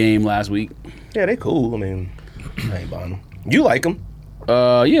 wore it in the game last week. Yeah, they cool. I mean, I ain't buying them. You like them?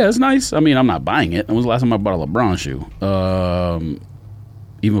 Yeah, it's nice. I mean, I'm not buying it. When was the last time I bought a LeBron shoe?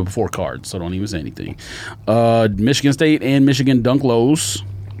 Even before cards, so don't even say anything. Michigan State and Michigan Dunk Lows.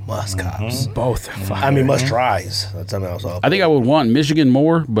 Must cops. Both. I mean, must tries. That's something else. I think I would want Michigan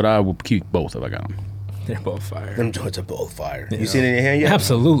more, but I would keep both if I got them. They're both fire. Them joints are both fire. You seen it in your hand yet?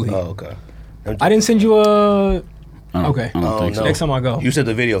 Absolutely. Oh, okay. I didn't send you a. I don't- Okay. I don't think so. Next time I go. You sent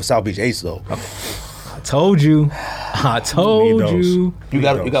the video of South Beach Ace though. I told you. I told those. you. You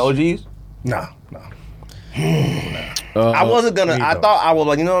got OGs? Nah. I wasn't gonna. need I those. thought I was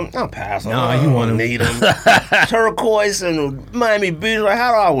like, you know, I'll pass. Nah, you want 'em. Need them. Turquoise and Miami Beach. Like,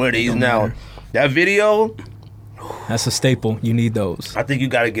 how do I wear these now? matter. That video, That's a staple. You need those. I think you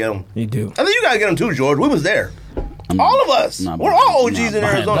got to get them. You do. I think you got to get them too, George. We was there. I'm All of us. not We're buying- all I'm OGs not in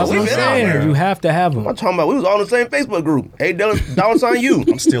buying Arizona. That's what We've I'm been out saying. there. You have to have them. I'm talking about we was all in the same Facebook group. Hey, dollar you.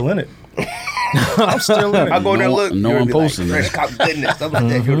 I'm still in it. I'm still in it. I go in there and No- look. no you'll one be like, posting Fresh that. cop goodness. Stuff like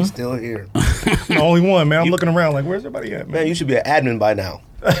that. You're still here. I'm the only one, man. I'm looking around like, where's everybody at, man? Man, you should be an admin by now.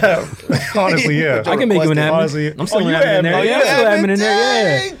 Honestly, yeah. I can make you an admin. Honestly, I'm still you an admin in there. admin. Yeah, I'm still admin in there.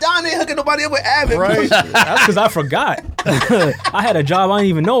 Yeah. Dang, Don ain't hooking nobody up with admin. Right. That's because I forgot. I had a job I didn't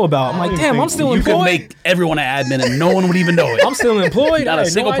even know about. I'm like, damn, I'm still You could employed. make everyone an admin and no one would even know it. I'm still employed. Not I a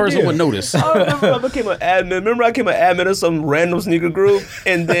had single no person idea. would notice. I remember I became an admin. Remember I became an admin of some random sneaker group,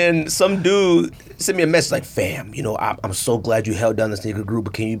 and then some dude sent me a message like, "Fam, you know, I'm so glad you held down the sneaker group,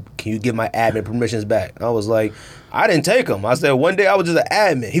 but can you give my admin permissions back?" I was like, I didn't take them. I said one day I was just an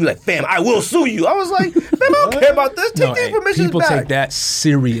admin. He was like, "Fam, I will sue you." I was like, "Fam, I don't care about this. Take No, these hey, permissions people back." take that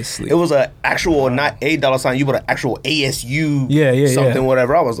seriously. It was an actual, not $8 you, but an actual ASU something, yeah.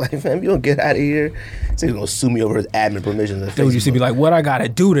 whatever. I was like, "Fam, you don't get out of here." So he's gonna sue me over his admin permissions. on Dude used to be Facebook. like, "What I gotta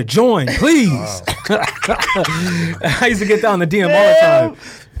do to join, please?" I used to get down the DM all the time.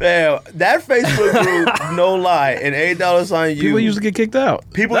 Fam, that Facebook group, no lie, and $8 you. People used to get kicked out.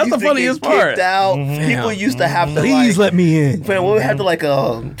 People That's used the to funniest get part. kicked out. People used to have to Please like, let me in. Man, we would have to like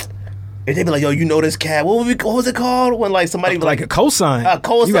if they'd be like, "Yo, you know this cat? What was it called?" When like somebody was Like a cosign. a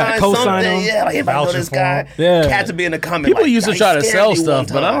cosign, You got a cosign something. on? Yeah, like if I know Voucher this for guy, him. Yeah. cats would be in the comment. People like, used to "He try to scared sell me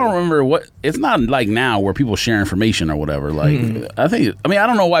stuff, one but I time." don't remember what. It's not like now where people share information or whatever. Like I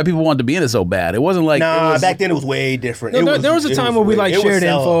don't know why people wanted to be in it so bad. It wasn't like Nah, it was, back then it was way different. No, It there was a it time where we way- like it was shared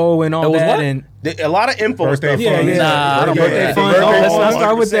selling. info and all It was that, what? and A lot of info Birthday stuff. Yeah, fund. yeah. Nah, I don't birthday know. fund. Birthday Oh, let's not fund.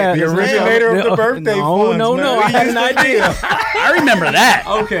 start with that. The originator of the birthday No, funds, no, man. no. I had an idea. I remember that.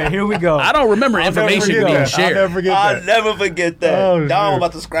 Okay, here we go. I don't remember information Forget being that. I'll shared. never forget I'll that. never forget that. Oh, Don was shit.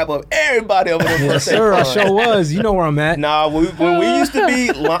 about to scrap up everybody over there. Yes, sir. I sure was. You know where I'm at. Nah, when we used to be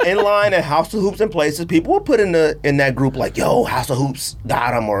in line at House of Hoops and places, people would put in that group like, "Yo, House of Hoops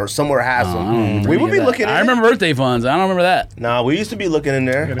got them," or somewhere has I don't them. remember We any would of be that. looking. I remember birthday funds. I don't remember that. Nah, we used to be looking in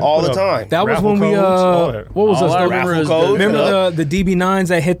there Yeah, all the put up time. That was Raffle when we codes, all that. what was All us? I the- remember is codes, the, Remember the DB9s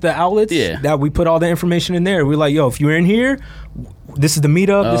that hit the outlets? Yeah. That we put all the information in there. We're like, yo, if you're in here, this is the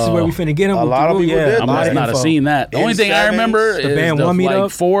meetup. This is where we finna get them. A lot of people did I a lot must of not have info. seen that. The In only thing I sevens, remember the is band the one like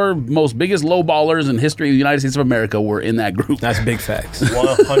meetup. 4 most biggest low ballers in history of the United States of America were in that group. That's big facts.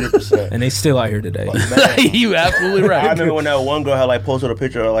 100%. And they still out here today. You absolutely I right. remember when that one girl had like posted a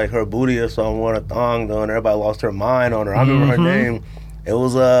picture of like her booty or something, wearing a thong though, and everybody lost her mind on her. I remember her name. It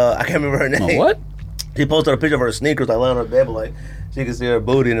was I can't remember her name. What? She posted a picture of her sneakers like laying on her bed, but like she could see her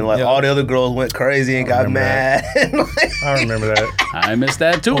booty, and then like Yeah. all the other girls went crazy and got remember mad. I remember that. I missed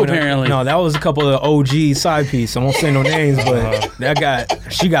that too, apparently. No, that was a couple of OG side piece. I won't say no names, but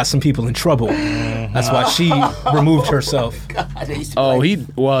she got some people in trouble. That's why she removed herself. Oh,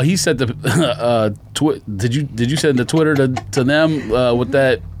 he said the did you send the Twitter to them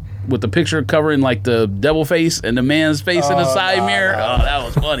with the picture covering like the devil face and the man's face in the side mirror? Oh, that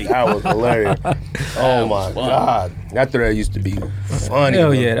was funny. That was hilarious. Oh my God, that thread used to be funny.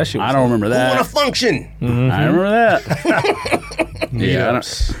 Hell yeah, that shit was I don't remember Who that. want a function? I remember that. Yeah, I don't,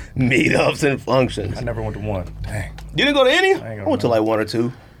 Meetups and functions. I never went to one. Dang. You didn't go to any? ain't I go went to like one or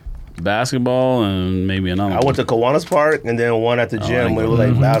two. basketball and maybe another. I went to Kiwanis Park and then one at the gym where it was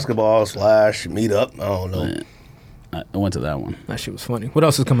like basketball / meetup. I don't know. I went to that one. That shit was funny. What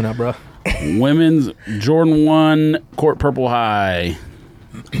else is coming out, bro? Women's Jordan 1 Court Purple High.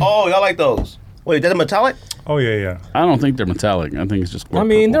 Oh, y'all like those? Wait, that's a metallic? Oh yeah. I don't think they're metallic. I think it's just Court I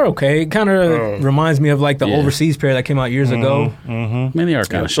mean, Purple. they're okay. It kind of reminds me of like the Yeah. overseas pair that came out years ago. I mean, they are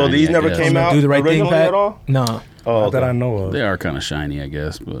kind of So shiny. these I never guess. came out Do the right thing, originally Pat? at all? No. Oh, Not that okay. I know of. They are kind of shiny, I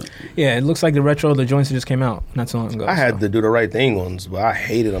guess, but Yeah, it looks like the retro, the joints that just came out not so long ago. I had so. to do the right thing ones, but I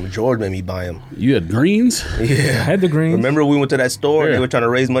hated them. George made me buy them. you had greens I had the greens. Remember we went to that store? Yeah. They were trying to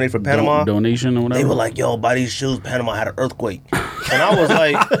raise money for Panama. donation or whatever. They were like, "Yo, buy these shoes. Panama had an earthquake," and I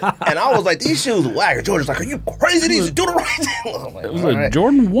was like, "These shoes whack." And George was like, "Are you crazy? These do the right thing." I'm like, it was "All a right."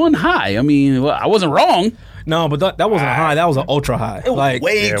 Jordan 1 high. I mean, well, I wasn't wrong. No, but that wasn't a high. That was an ultra high. It was Like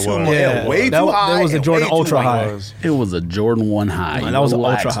way Yeah, it too was. much. Yeah. Way That- too high. that was a and Jordan way too ultra much. high. It was a Jordan 1 high. that was an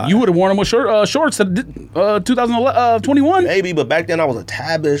Relax. ultra high. You would have worn them with shorts that 2021. Maybe, but back then I was a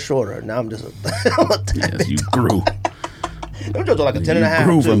tad bit shorter. Now I'm just a tad Yes, you grew. Them joints are like a 10 and a half. You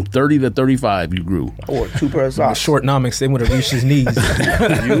grew too. from 30 to 35. You grew. I wore 2 pair of the socks. shortnomics, they would have reached his knees.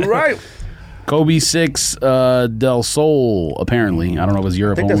 You right. Kobe 6 Del Sol, apparently. I don't know if it was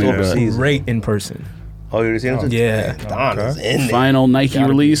Europe think that's only, but overseas. Great in person. Oh, you seen it? Yeah. Don is in there. final Nike Gotta be.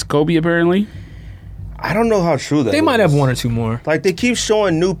 release, Kobe apparently. I don't know how true that They is. might have one or two more. Like they keep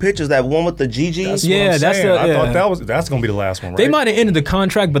showing new pictures. That one with the GG. That's Yeah, what I'm that's saying. the- I yeah. thought that's gonna be the last one, right? They might have ended the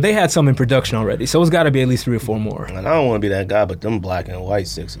contract, but they had some in production already. So it's got to be at least 3 or 4 more. And I don't want to be that guy, but them black and white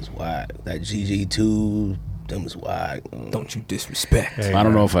 6 is whack. That GG2, them is whack. Don't you disrespect. Hey, I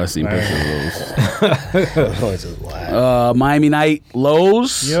don't man. know if I've seen pictures of those. Those is whack. Miami Night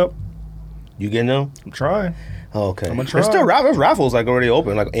Lows. Yep. You getting them? I'm trying. Oh, okay. I'ma There's try. still raffles. Raffles like already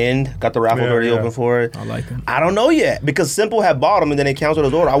open. Like got the raffles Yeah, already yeah. open for it. I like them. I don't know yet because Simple had bought them and then they canceled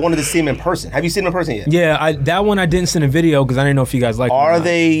his order. I wanted to see him in person. Have you seen him in person yet? Yeah, that one I didn't send a video because I didn't know if you guys like them or Are not.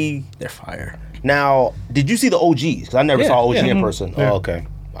 they They're fire. now? Did you see the OGs? Because I never Yeah, saw OG yeah. in person. Yeah. Oh, okay.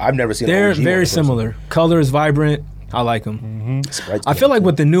 I've never seen. They're OG one in very person. similar. Color is vibrant. I like them. Sprite's I feel like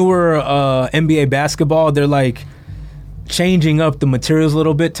with the newer NBA basketball, they're like changing up the materials a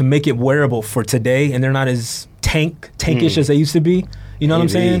little bit to make it wearable for today, and they're not as tankish as they used to be. You know what I'm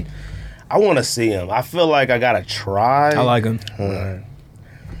saying? I want to see him. I feel like I gotta try. I like them.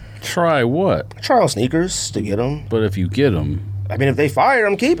 Try what? Try on sneakers to get them. But if you get them, I mean, if they fire,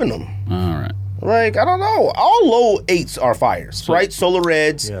 I'm keeping them. all right. Like, I don't know. All low 8s are fires, right? Solar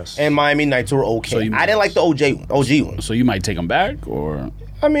Reds Yes. and Miami Nights were okay. So you- I didn't like the OG ones. So you might take them back, or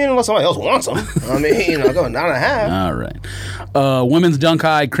I mean, unless somebody else wants them. I mean, I'll go 9.5. all right. Women's Dunk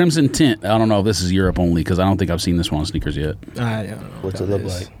High Crimson Tint. I don't know if this is Europe only because I don't think I've seen this one on sneakers yet. I don't know. What's what it look that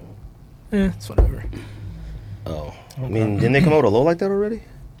is. like? It's whatever. Oh. I mean, didn't they come out with a low like that already?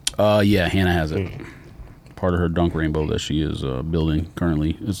 Yeah, Hannah has it. Part of her dunk rainbow that she is building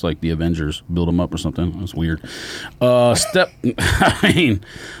currently. It's like the Avengers build them up or something. It's weird.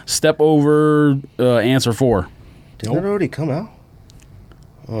 Step over answer 4. Didn't it already come out?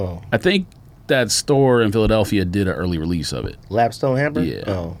 Oh. I think that store in Philadelphia did an early release of it. Lapstone Hamper? Yeah.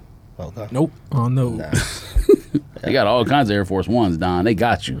 Oh. Okay. Nope. Oh no. Nah. They got all kinds of Air Force Ones, Don. They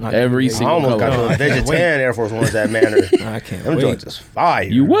got you. Every I single almost color. got those Vegetan Air Force Ones that manner. I can't Them wait. joints is fire.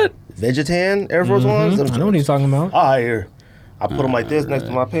 You what? Vegetan Air Force Ones? Them I know what he's joints talking about. fire. I put them like this next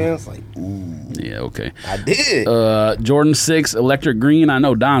to my pants. Like, ooh. Yeah, okay. I did. Jordan 6 Electric Green. I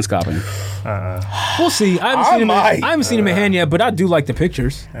know Don's copying. We'll see. I haven't seen him in hand yet, but I do like the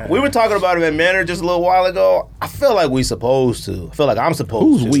pictures. We were talking about him at Manor just a little while ago. I feel like we supposed to. I feel like I'm supposed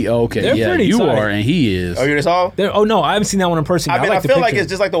Who's to. we? Oh, okay, They're yeah, pretty you tight. are, and he is. Oh, you just saw? Oh no, I haven't seen that one in person. I mean, I like the feel like picture. it's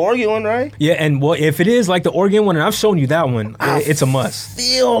just like the Oregon one, right? Yeah, and well, if it is like the Oregon one, and I've shown you that one, it's a must.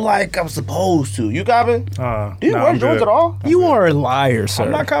 Feel like I'm supposed to. You copping? Do you nah, wear I'm joints good. at all? You are a liar, sir.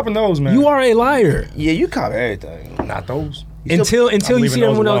 I'm not copping those, man. You are a liar. Yeah, you cop everything. not those. Until I'm you leaving see those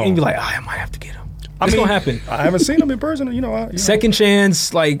everyone else alone. and you be like, I might have to get them. It's gonna happen. I haven't seen them in person. You know, Second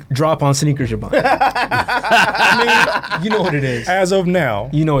chance, like drop on sneakers you're buying. I mean, you know what it is. as of now,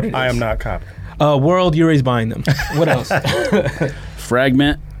 You know what it is. I am not copying. World, Yuri's buying them. What else?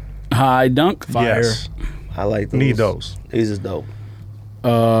 Fragment High Dunk. Fire. Yes, I like those. need those. These is dope.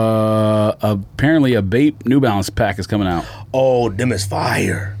 Apparently, a Bape New Balance pack is coming out. Oh, them is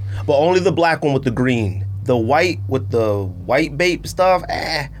fire. But only the black one with the green. The white with the white Bape stuff,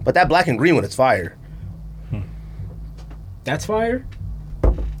 But that black and green one is fire. That's fire?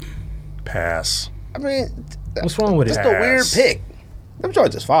 Pass. I mean, What's wrong with it? just a weird pick. Them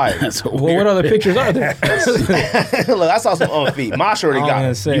joints is fire. That's a Well, weird what other pick. pictures are there? Look, I saw some on feet. Mosh already I was got gonna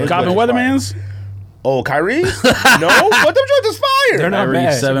it. say. You copping Weathermans? Oh, Kyrie? No, but them joints is fire. They're not Kyrie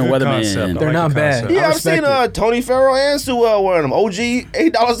bad. 7 Good Weatherman. concept. I They're like not the bad. concept. Yeah, I I've seen respect Tony Farrell and Sewell wearing them. OG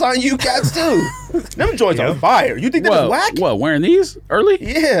 $8 sign you cats too. Them joints are fire. You think them is whack? What, wearing these early?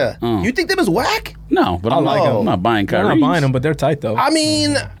 Yeah. You think them is whack? No, but I'm like 'em. I'm not buying They're Kyrie. not buying them, but they're tight though. I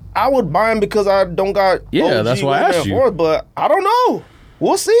mean, I would buy them because I don't got Yeah, OG that's why I Weatherman asked you. for it, but I don't know.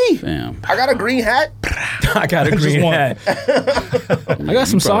 We'll see. Damn. I got a green hat. I got a green one. hat. I got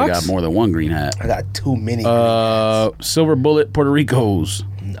some Probably socks. got more than one green hat. I got too many. Silver Bullet Puerto Ricos.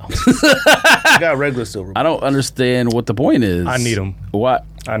 No. I got regular silver. I don't understand what the point is. I need 'em. What?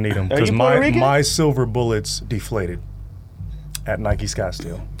 I need them Are because you Puerto my Rican? silver bullets deflated at Nike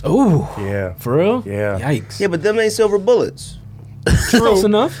Scottsdale. Ooh, Yeah. for real? Yeah. Yikes. Yeah, but them ain't silver bullets. Close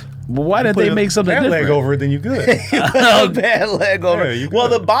enough. Well, why did Put they a make something bad different? leg over it, then you good. A bad leg over. Yeah, you Well,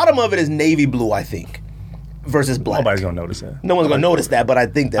 good. the bottom of it is navy blue, I think, versus black. Nobody's gonna notice that. No one's gonna notice that, but I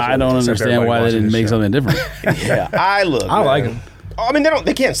think that's. I what don't it is. understand everybody why they watching didn't this make show. something different. Yeah, I look. I like man. 'em. I mean,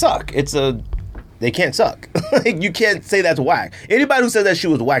 they can't suck. They can't suck. Like, you can't say that's whack. Anybody who says that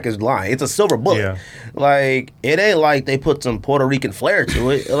shoe was whack is lying. It's a silver bullet. Yeah. Like, it ain't like they put some Puerto Rican flair to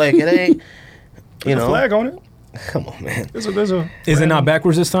it. Like, it ain't. You know, Flag on it. come on, man. There's a Is it not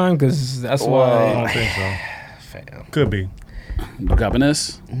backwards this time? Because that's I why. don't think so. Fam. Could be. You copping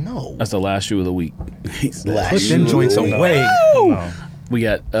this? No. That's the last shoe of the week. Last Put them shoe. joints away. No. We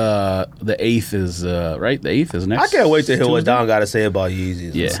got the 8th is right. The 8th is next. I can't wait to hear what Tuesday? Don got to say about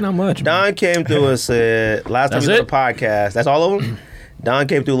Yeezys. Yeah. It's not much. Don came through and said, last time That's we did it? the podcast, that's all of them? Don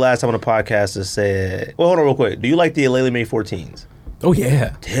came through last time on the podcast and said, well, hold on real quick. Do you like the Aleali May 14s? Oh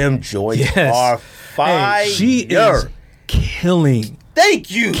yeah. Them joints Yes. are fire. Hey, she is killing.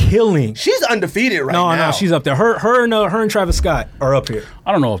 Thank you. Killing. She's undefeated right now. No, she's up there. Her and Travis Scott are up here.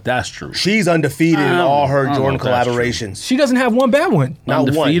 I don't know if that's true. She's undefeated in all her I don't Jordan know if that's collaborations. She doesn't have one bad one. Not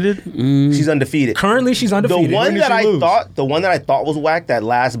Undefeated? one. She's undefeated. Currently, she's undefeated. The one When did that she lose? the one that I thought was whack, that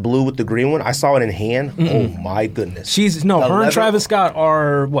last blue with the green one, I saw it in hand. Oh my goodness. She's her and 11? Travis Scott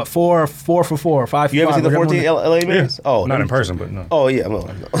are what 4 for 4, 5 for You ever 5, seen the whatever 14 one. LA Yeah. Mays? Oh, Not them- in person, but no. Oh yeah. Well,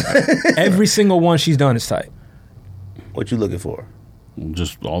 Every single one she's done is tight. what you looking for?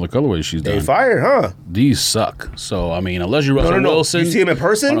 Just all the colorways she's They done. fired, huh? These suck. So I mean, unless you're Russell No. Wilson, You see him in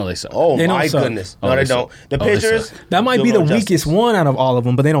person? Oh, no, they suck. Oh They don't my suck. goodness. Oh, No, they they don't. suck. The Oh, they pictures. suck. That might do be them the no weakest justice. one out of all of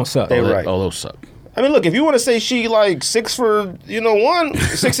them, but they don't suck. They right. Oh, those suck. I mean, look, if you want to say she like 6 for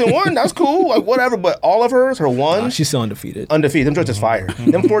 6 and 1, that's cool. Like whatever. But all of hers, her ones, She's still undefeated. undefeated. Them joints is fire.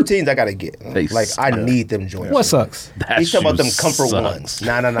 Them 14s, I gotta get. They Like I suck. need them joints. What sucks? That He's talking about them shoe comfort sucks. ones.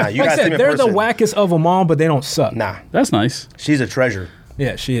 Nah. You Like I gotta see them said, in they're the person. wackest of them all, but they don't suck. Nah, That's nice. she's a treasure.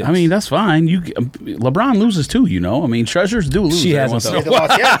 Yeah, she is. I mean, that's fine. LeBron loses too. You know. I mean, treasures do lose. She every hasn't, once in She a ain't while.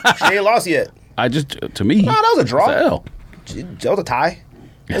 lost yet. She ain't lost yet. I just to me. No, that was a draw. It's a L. That was a tie.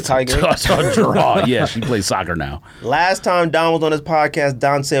 It's a tie game. That's a draw. Yeah, she plays soccer now. Last time Don was on his podcast,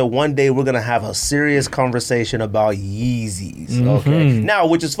 Don said one day we're gonna have a serious conversation about Yeezys. Okay. Now,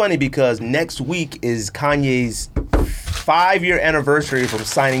 which is funny because next week is Kanye's 5-year anniversary from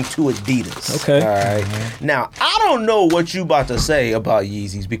signing to Adidas. Okay. All right. Now, I don't know what you about to say about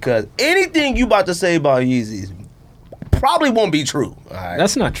Yeezys because anything you about to say about Yeezys probably won't be true. All right.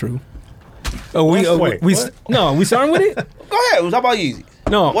 That's not true. Oh, Wait, we what? no, we starting with it? Go ahead. Let's talk about Yeezys.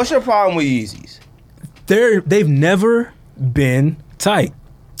 No. What's your problem with Yeezys? They've never been tight.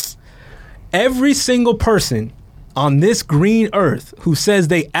 Every single person on this green earth who says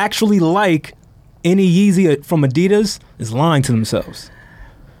they actually like any Yeezy from Adidas is lying to themselves.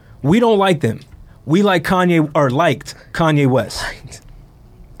 We don't like them. We like Kanye or liked Kanye West.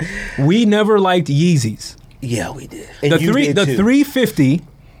 We never liked Yeezys. Yeah, we did. And The you did too. 350.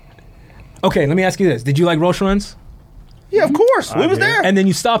 Okay, let me ask you this: did you like Roche runs? Yeah, of course. We was did. there. And then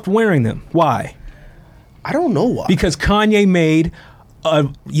you stopped wearing them. Why? I don't know why. Because Kanye made a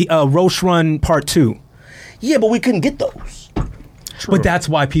Roche Run Part 2. Yeah, but we couldn't get those. But that's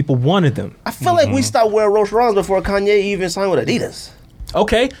why people wanted them. I feel like we stopped wearing Roche Runs before Kanye even signed with Adidas.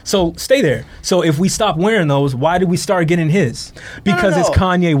 Okay, so stay there. So if we stop wearing those, why did we start getting his? Because No. it's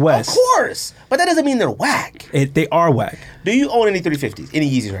Kanye West. Of course. But that doesn't mean they're whack. They are whack. Do you own any 350s? Any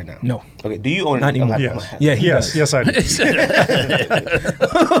Yeezys right now? No. Okay, do you own Not any? anymore. Yes. Yeah, he Yes, does. yes, I do.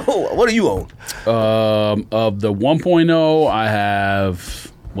 What do you own? Of the 1.0, I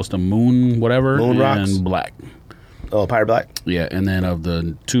have what's the moon whatever Moon rocks? and black. Oh, Pirate Black. Yeah, and then of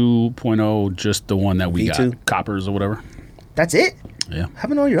the 2.0, just the one that we V2? got, coppers or whatever. That's it? Yeah,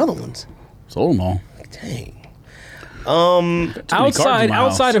 Having all your other ones. sold them all. Dang.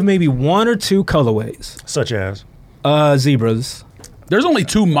 Outside of maybe one or two colorways, Such as zebras, There's only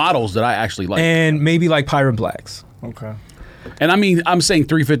 2 models that I actually like. and maybe like pirate blacks. okay. And I mean, I'm saying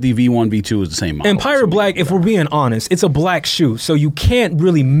 350 V1, V2 is the same model. And pirate black, if we're being honest, it's a black shoe, so you can't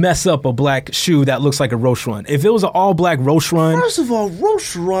really mess up a black shoe that looks like a Roche Run. If it was an all black Roche Run, First of all,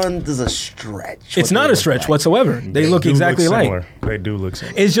 Roche Run is a stretch. it's what not they a look stretch like. whatsoever. They look Do exactly similar. alike. They do look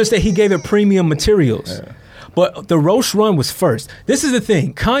similar. It's just that he gave it premium materials. But the Roche Run was first. This is the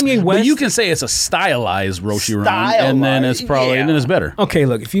thing. Kanye West. But you can say it's a stylized Roshi Run, and then it's probably and then it's better. Okay,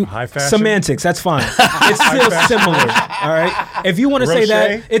 look, if you High fashion? semantics, that's fine. It's still similar. All right. If you want to say that,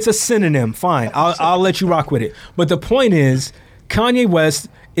 Roche? it's a synonym. Fine, I'll let you rock with it. But the point is, Kanye West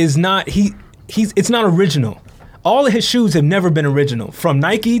is not it's not original. All of his shoes have never been original, from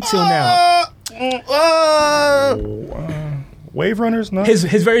Nike till now. Wave runners, no. His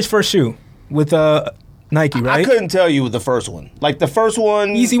very first shoe with Nike, I right? couldn't tell you the first one. Like the first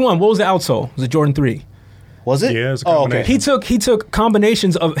one. Easy one. What was the outsole? Was it Jordan 3? Was it? Yeah, it was a Oh, okay. combination. He took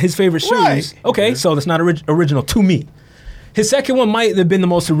combinations of his favorite shoes. Right. Okay, so that's not original to me. His second one might have been the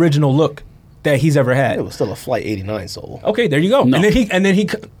most original look that he's ever had. It was still a Flight 89 sole. Okay, there you go. No. And then he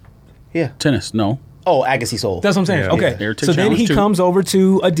Yeah. Tennis, no. Oh, Agassi sole. that's what I'm saying. Yeah. Okay. Air Tick So then he Challenge 2. comes over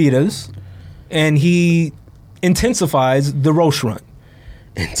to Adidas and he intensifies the Roche Run.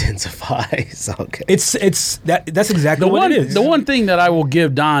 Intensifies. Okay. That's exactly what it is. The one thing that I will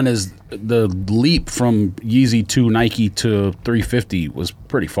give Don is the leap from Yeezy to Nike to 350 was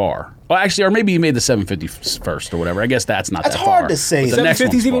pretty far. Well, actually, or maybe he made the 750 first or whatever. I guess that's not That's that hard far. to say. But the next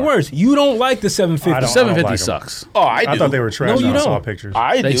 750 is one's even far. worse. You don't like the I 750. don't. 750 like 'em. sucks. Oh, I I do. thought they were trash. No, you when I saw don't. pictures.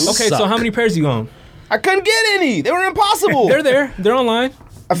 I They do. suck. Okay, so how many pairs do you own? I couldn't get any. They were impossible. They're there. They're online.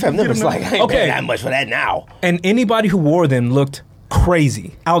 I felt them was like, I ain't Okay. paying that much for that now. And anybody who wore them looked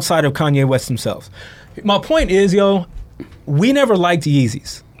crazy outside of Kanye West himself. My point is, we never liked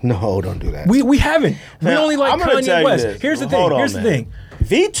Yeezys. No, don't do that. We haven't. We Now, only like I'm gonna tell Kanye you West. this. Here's the Hold thing. on, Here's the man.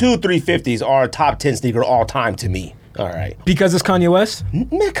 thing. V2 350s are a top 10 sneaker all time to me. All right. Because it's Kanye West?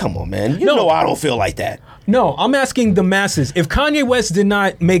 Man, come on, man. You No. know I don't feel like that. No, I'm asking the masses. If Kanye West did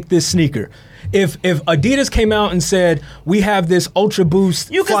not make this sneaker, if Adidas came out and said, we have this Ultra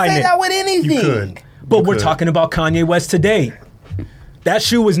Boost You can Flyknit, say that with anything. You could. but You we're could. talking about Kanye West today. That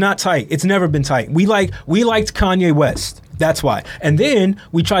shoe was not tight. It's never been tight. We liked Kanye West. That's why. And then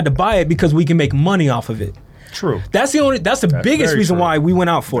we tried to buy it because we can make money off of it. True. That's the biggest very reason true. why we went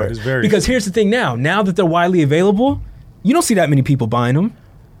out for That it. is very Because true. here's the thing now that they're widely available, you don't see that many people buying them.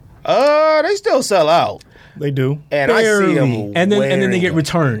 They still sell out. They do. And I see them And then they get wearing-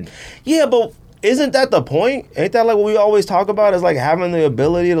 returned. Yeah, but isn't that the point? Ain't that like what we always talk about? Is like having the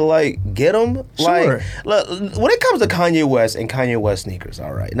ability to like get them. Sure. Like, look, when it comes to Kanye West and Kanye West sneakers,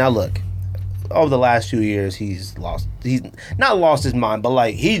 all right. Now look, over the last few years, he's not lost his mind, but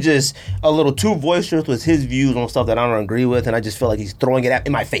like he just a little too boisterous with his views on stuff that I don't agree with, and I just feel like he's throwing it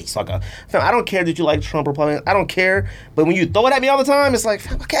in my face. Like, fam, I don't care that you like Trump or Republican. I don't care, but when you throw it at me all the time, it's like,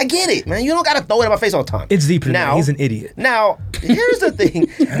 fam, okay, I get it, man. You don't got to throw it in my face all the time. It's deeper than that. He's an idiot. Now, here's the thing.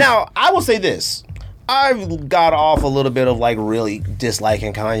 Now, I will say this. I've got off a little bit of like really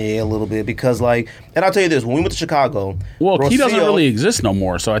disliking Kanye a little bit because like, and I'll tell you this: when we went to Chicago, Well, he doesn't Rocio- really exist no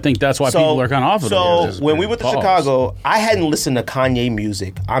more, so I think that's why people are kind of off of it. So when we went to Chicago, I hadn't listened to Kanye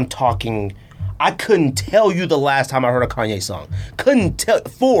music. I'm talking. I couldn't tell you the last time I heard a Kanye song. Couldn't tell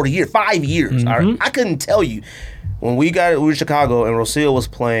 5 years. All right? I couldn't tell you. When we were in Chicago and Rocio was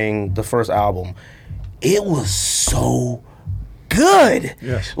playing the first album, it was so good.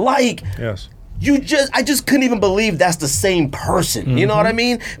 Yes. Like. Yes. I just couldn't even believe that's the same person. You know what I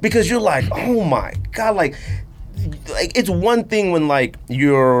mean? Because you're like, oh my God, like it's one thing when like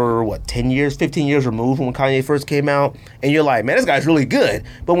you're 10 years, 15 years removed from when Kanye first came out, and you're like, man, this guy's really good.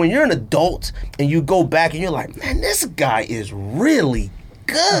 But when you're an adult and you go back and you're like, man, this guy is really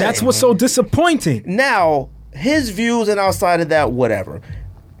good. That's what's so disappointing. Now, his views and outside of that, whatever.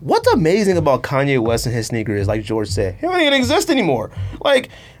 What's amazing about Kanye West and his sneaker is, like George said, he don't even exist anymore. Like,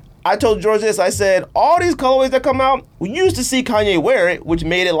 I told George this, I said, all these colorways that come out, we used to see Kanye wear it, which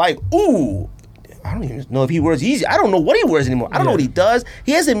made it like, ooh, I don't even know if he wears Yeezy. I don't know what he wears anymore. I don't know what he does.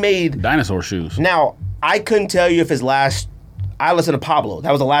 He hasn't made... Dinosaur shoes. Now, I couldn't tell you if his last... I listened to Pablo. That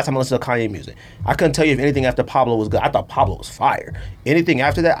was the last time I listened to Kanye music. I couldn't tell you if anything after Pablo was good. I thought Pablo was fire. Anything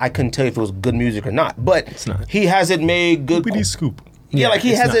after that, I couldn't tell you if it was good music or not. But not. he hasn't made good... Scoopity scoop. Yeah, like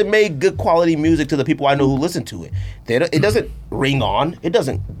he it's hasn't not. made good quality music to the people I know who listen to it. It doesn't ring on. It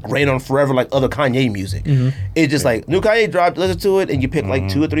doesn't rain on forever like other Kanye music. It's just like new Kanye dropped, listen to it, and you pick like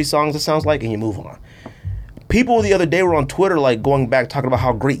 2 or 3 songs it sounds like, and you move on. People the other day were on Twitter like going back talking about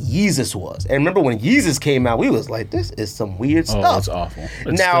how great Yeezus was. And remember when Yeezus came out, we was like, this is some weird stuff. Oh, it's awful.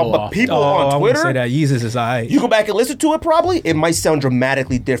 It's now, still but awful. people I on wouldn't Twitter, say that Yeezus is alright. you go back and listen to it probably, it might sound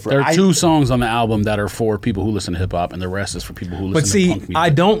dramatically different. There are 2 songs on the album that are for people who listen to hip hop, and the rest is for people who listen But to see, punk music. I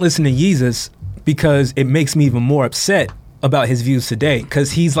don't listen to Yeezus because it makes me even more upset about his views today.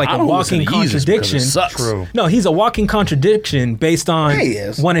 Because he's like I a don't listen walking to Yeezus because contradiction. it sucks. True. No, he's a walking contradiction based on Yeah, he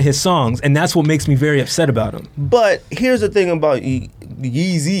is. one of his songs, and that's what makes me very upset about him. But here's the thing about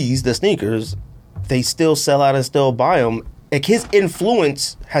Yeezys, the sneakers, they still sell out and still buy them. Like his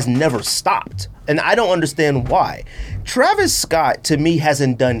influence has never stopped, and I don't understand why. Travis Scott to me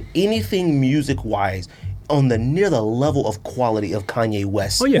hasn't done anything music-wise on the near the level of quality of Kanye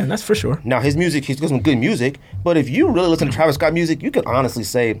West. Oh yeah, that's for sure. Now his music, he's got some good music, but if you really listen to Travis Scott music, you can honestly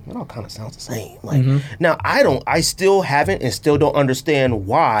say it all kind of sounds the same. Like now, I still haven't and still don't understand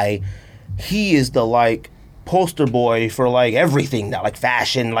why he is the like poster boy for like everything now, like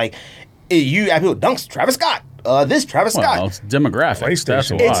fashion, like you have people dunks Travis Scott, this Travis Well, Scott. it's demographics. That's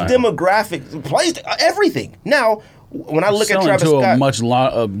PlayStation. why. It's demographic, plays everything. Now, when I look at Selling Travis to Scott, a much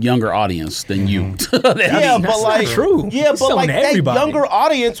younger audience than you. yeah, but that's like not true. Yeah, He's but selling like to that everybody. younger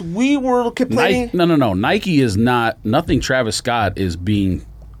audience, we were complaining. No. Nike is not. Nothing Travis Scott is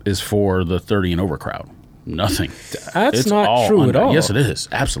for the 30 and over crowd. Nothing. That's It's not all true at all. Yes, it is.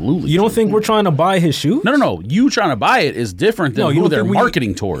 Absolutely. You don't think we're trying to buy his shoes? No. You trying to buy it is different than you who don't they're think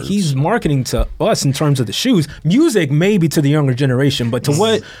marketing towards. He's marketing to us in terms of the shoes. Music maybe to the younger generation, but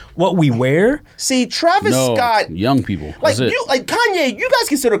to what we wear. See, Travis no, Scott, young people. like That's it. you, like Kanye. You guys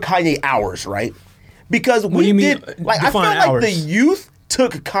consider Kanye ours, right? Because do we you mean, did. Like I feel define like ours? the youth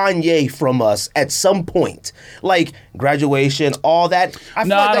took Kanye from us at some point, like graduation, all that. I feel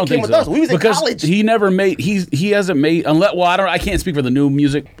No, like I that don't came think with so. us. We was because in college. he never made. He hasn't made. Unless I can't speak for the new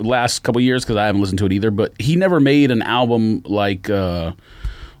music the last couple years because I haven't listened to it either. But he never made an album like.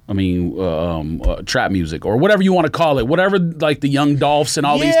 Trap music or whatever you want to call it, whatever like the Young Dolphs and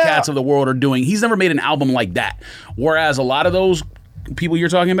all these Yeah. cats of the world are doing. He's never made an album like that. Whereas a lot of those people you're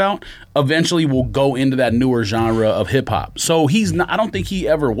talking about eventually will go into that newer genre of hip hop. So he's not. I don't think he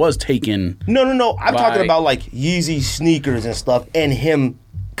ever was taken. No. I'm talking By- about like Yeezy sneakers and stuff, and him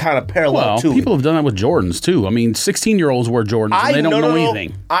kind of parallel Well, to people it. have done that with Jordans too. I mean, 16-year-olds wear Jordans and they don't know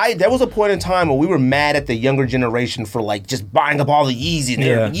anything. There was a point in time where we were mad at the younger generation for like just buying up all the Yeezys. And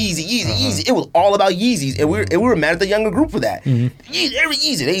Yeah. Yeezy. It was all about Yeezys, and we were mad at the younger group for that. Every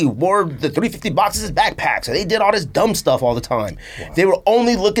Yeezy, they wore the 350 boxes as backpacks, and they did all this dumb stuff all the time. They were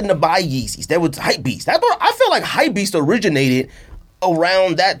only looking to buy Yeezys. That was Hypebeast. That's where I feel like Hypebeast originated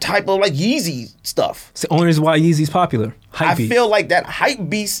around that type of like Yeezy stuff. It's the only reason why Yeezy's popular. I Hypebeast. feel like that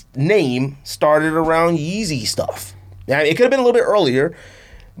Hypebeast name started around Yeezy stuff. Now, it could have been a little bit earlier,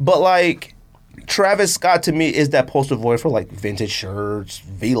 but like Travis Scott to me is that poster boy for like vintage shirts,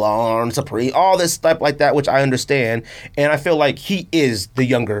 Velon, Supreme, all this stuff like that, which I understand. And I feel like he is the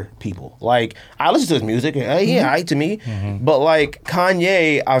younger people. Like I listen to his music, and yeah, to me. But like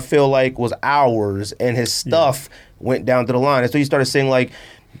Kanye, I feel like was ours, and his stuff went down to the line. And so he started saying like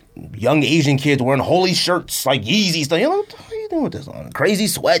young Asian kids wearing holy shirts, like Yeezy stuff. You know, what are you doing with this on? Crazy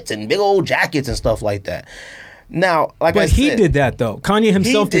sweats and big old jackets and stuff like that. Now, like I But said, he did that though. Kanye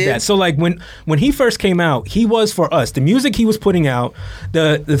himself He did did. that. So like when he first came out, he was for us. The music he was putting out,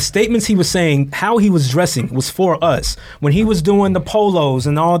 the statements he was saying, how he was dressing was for us. When he was doing the polos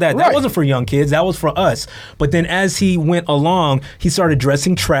and all that, that Right. wasn't for young kids. That was for us. But then as he went along, he started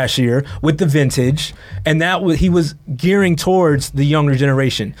dressing trashier with the vintage, and he was gearing towards the younger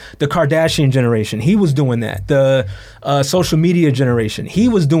generation, the Kardashian generation. He was doing that. The social media generation. He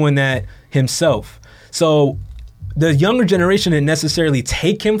was doing that himself. So the younger generation didn't necessarily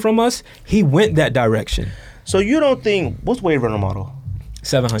take him from us. He went that direction. So you don't think what's Wave Runner model?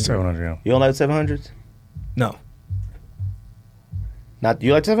 700. 700, yeah. You don't like 700s? No. Not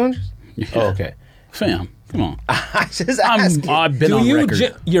you like 700s? Yeah. Oh, okay. Fam, come on. I just asked. I've been Do on you,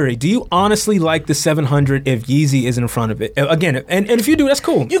 record. Yuri, do you honestly like the 700 if Yeezy is in front of it? Again, and if you do, that's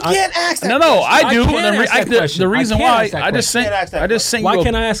cool. You can't ask that. No, question. I do. I can't And ask that the question. the reason I can't why ask that I just question. Can't ask sent that I just sent Why you a-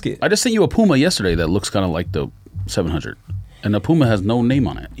 can't I ask it? I just sent you a Puma yesterday that looks kind of like the 700, and the Puma has no name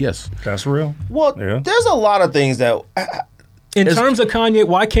on it. Yes, That's real. Well, Yeah. there's a lot of things that In terms of Kanye,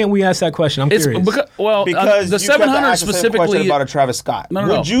 why can't we ask that question? I'm it's curious. because because the you kept 700 asking the same question specifically. about a Travis Scott. No.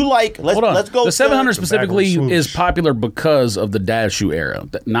 Would you like? Hold on. Let's go. The 700 to- specifically backward swoosh. is popular because of the dad shoe era,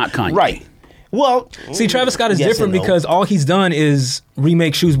 not Kanye. Right. Well, See, Travis Scott is yes different and no. because all he's done is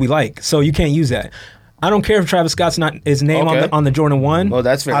remake shoes we like. So you can't use that. I don't care if Travis Scott's not his name Okay. on the Jordan 1. Well,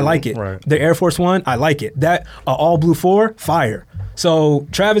 that's fair. I like it. Right. The Air Force 1, I like it. That all blue 4, fire. So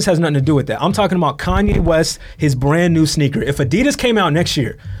Travis has nothing to do with that. I'm talking about Kanye West, his brand new sneaker. If Adidas came out next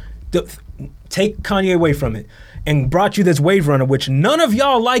year, take Kanye away from it, and brought you this Wave Runner, which none of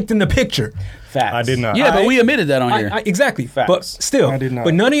y'all liked in the picture. Facts. I did not. Yeah, but we admitted that on here. Exactly. Facts. But still, I did not.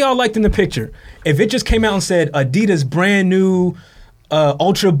 but none of y'all liked in the picture. If it just came out and said Adidas brand new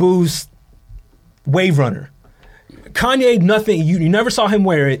Ultra Boost Wave Runner, Kanye, nothing, you never saw him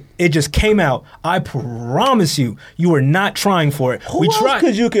wear it. It just came out. I promise you, you were not trying for it. Who else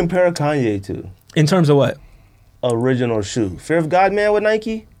could you compare Kanye to? In terms of what? Original shoe. Fear of God Man with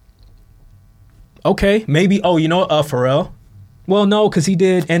Nike? Okay, maybe. Oh, Pharrell. Well, no, because he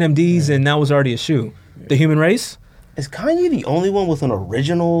did NMDs and that was already a shoe. The Human Race. Is Kanye the only one with an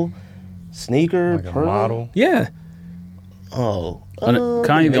original sneaker? Like a model. Yeah. Oh.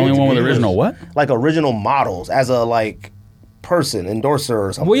 Kanye, the only one with original what? Like original models as a person, endorser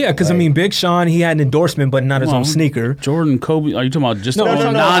or something. Well, yeah, because Big Sean, he had an endorsement, but not his own sneaker. Jordan, Kobe. Are you talking about just No,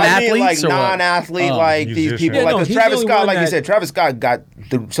 non-athletes I mean like or what? non-athlete, like these musician. people. Yeah, like no, 'cause he's Travis the only Scott, one like you that- said, Travis Scott got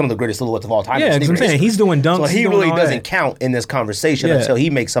some of the greatest silhouettes of all time. Yeah, in because I'm sneaker saying history. he's doing dunks. So he he's doing really all doesn't that. count in this conversation Yeah. until he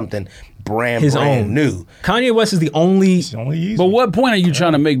makes something brand His own. new. Kanye West is the only. It's only easy. But what point are you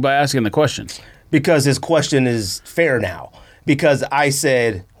trying to make by asking the questions? Because his question is fair now. Because I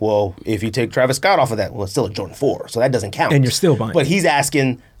said, well, if you take Travis Scott off of that, well, it's still a Jordan 4, so that doesn't count. And you're still buying. But he's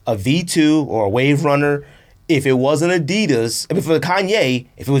asking a V2 or a Wave Runner. If it was an Adidas, if it was Kanye,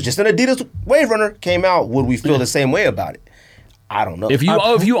 if it was just an Adidas Wave Runner came out, would we feel the same way about it? I don't know. If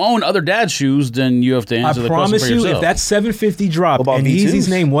you own other dad's shoes, then you have to I answer the question promise for you, yourself. if that 750 dropped What about and V2s? Yeezy's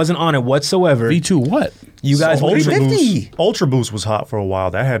name wasn't on it whatsoever, V2 what? you guys So would Ultra even. Boost. 50. Ultra Boost was hot for a while.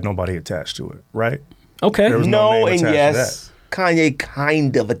 That had nobody attached to it, right? Okay. There was no no, name and attached to yes, Kanye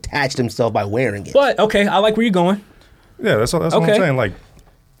kind of attached himself by wearing it. But, okay, I like where you're going. Yeah, that's what Okay. I'm saying. Like,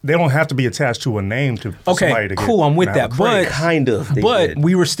 they don't have to be attached to a name for somebody Okay, to cool, get I'm with now that. credit. But, Kind of. they did.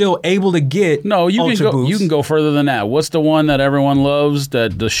 we were still able to get No, you Ultra can go. Boost. You can go further than that. What's the one that everyone loves?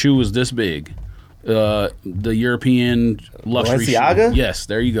 That the shoe is this big. The European luxury shoe. Balenciaga? Yes,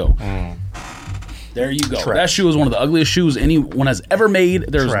 there you go. There you go. Trash. That shoe is one of the ugliest shoes anyone has ever made.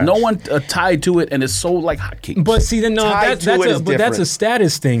 There's Trash. no one tied to it, and it's sold like hotcakes. But see, then no, Tied to that's it is but that's a different.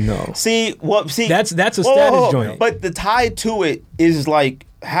 status thing, though. See, That's a Whoa, status whoa, whoa. joint. But the tie to it is like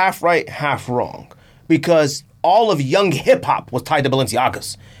half right, half wrong. Because all of young hip hop was tied to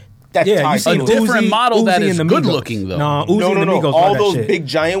Balenciagas. That's Yeah, tied you see to a it. different model that Uzi is and the good Migos. looking, though. Nah, Uzi and the Migos wear All that those shit. big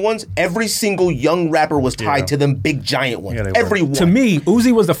giant ones, every single young rapper was tied Yeah. to them big giant ones. Yeah, they were. Everyone. To me,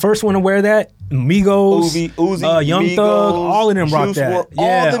 Uzi was the first one to wear that. Migos, Uzi, Young Migos, Thug, all of them rock Juice that. WRLD, Yeah,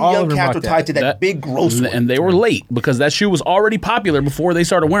 all them all young of them cats rock were tied to that big gross one. and they were late because that shoe was already popular before they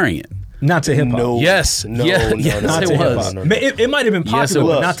started wearing it. Not to hip hop. No. Yes. No, Yeah, no, yes, no, Not it to no, hip was. hop. no, no. It might have been Yes, it popular,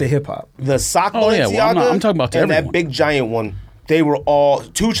 but was. not to hip hop. The sock Oh, yeah, well, I'm talking about to and everyone. that big giant one. They were all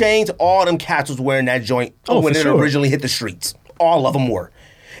 2 Chainz. All them cats was wearing that joint when for it sure. originally hit the streets. All of them were,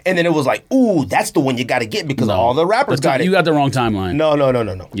 and then it was like, ooh, that's the one you got to get because all the rappers got it. You got the wrong timeline. No.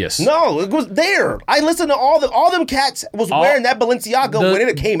 Yes. No, it was there. I listened to all them cats was wearing that Balenciaga when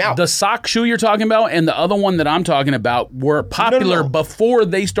it came out. The sock shoe you're talking about and the other one that I'm talking about were popular No. before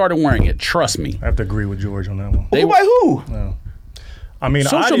they started wearing it. Trust me. I have to agree with George on that one. Who by who? I mean, I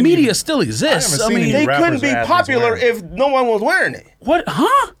Social didn't media even- still exists. I I haven't seen mean, any They rappers couldn't be or athletes popular wearing it. if no one was wearing it. what?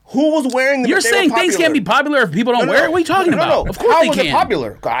 Huh? Who was wearing them? You're if they were saying things popular? can't be popular if people don't wear it? What are you talking about? Of course How they was can. it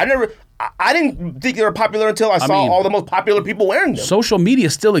popular? I didn't think they were popular until I saw mean, all the most popular people wearing them. Social media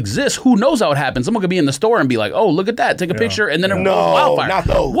still exists. Who knows how it happens? Someone could be in the store and be like, "Oh, look at that! Take a picture," and then it No, wildfire. not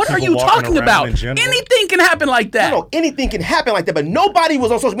those. What are People you walking talking around about? in general. Anything can happen like that. No, anything can happen like that, but nobody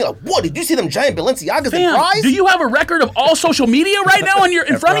was on social media like, what, did you see them giant Balenciagas and Fam, fries? do you have a record of all social media right now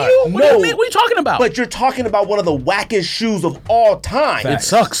in front of you? What, do you mean? What are you talking about? But you're talking about one of the wackest shoes of all time. it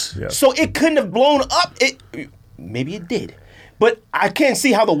sucks. Yeah. So it couldn't have blown up. Maybe it did. But I can't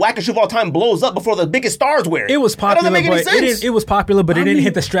see how the wackest shoe of all time blows up before the biggest stars wear it. It was That popular, doesn't make any but sense. it was popular, but it didn't mean,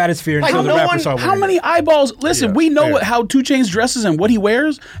 hit the stratosphere like, until the no rappers one- started How wearing many it. eyeballs? Listen, Yeah, we know fair. how 2 Chainz dresses and what he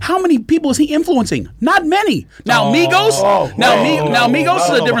wears. How many people is he influencing? Not many. Now Migos. Now Migos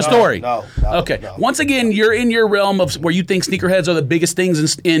is a different story. no, okay. no. Once again, you're in your realm of where you think sneakerheads are the biggest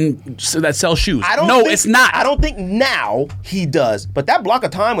things that sell shoes. It's not. I don't think now he does. But that block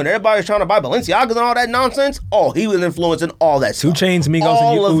of time when everybody was trying to buy Balenciagas and all that nonsense, he was influencing all that that 2 stuff. Chainz, Migos,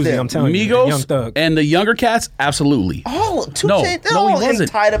 All and of Uzi. them. I'm telling you, Young Migos Thug. and the younger cats, absolutely. All 2 No, Chainz, they're no, he all wasn't.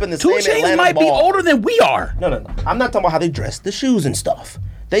 tied up in the 2 same Chainz Atlanta might be ball. older than we are. No. I'm not talking about how they dress, the shoes and stuff.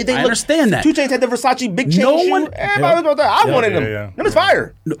 They I understand that. 2 Chainz had the Versace big chain No shoe. one- Everybody was about that. I wanted them. yeah. Them is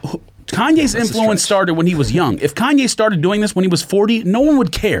fire. Kanye's influence started when he was young. If Kanye started doing this when he was 40, no one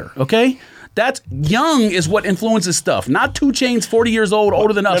would care, okay? That's young is what influences stuff. Not 2 Chainz, 40 years old,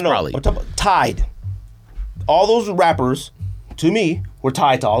 older than us, probably. I'm talking about tied. All those rappers, to me, were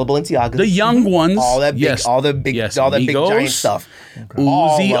tied to all the Balenciagas. The young ones, all that big, yes, all the big, yes, all that big Migos, giant stuff.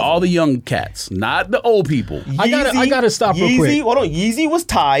 Uzi, of all them. the young cats, not the old people. I gotta stop real Yeezy, quick. Hold on, Yeezy was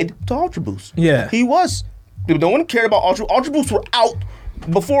tied to Ultra Boost. Yeah. he was. No one cared about Ultra Boost were out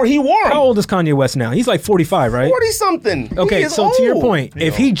before he wore them. How old is Kanye West now? He's like 45, right? 40 something. Okay, so to your point,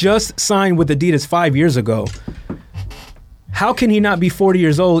 if he just signed with Adidas 5 years ago, how can he not be 40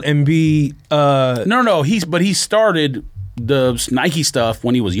 years old and be No, he started the Nike stuff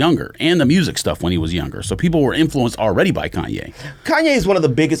when he was younger and the music stuff when he was younger. So people were influenced already by Kanye. Kanye is one of the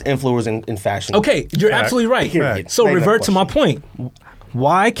biggest influencers in fashion. Okay, you're absolutely right. Period. So Make that revert to my point.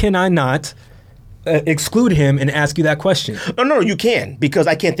 Why can I not exclude him and ask you that question? No, you can, because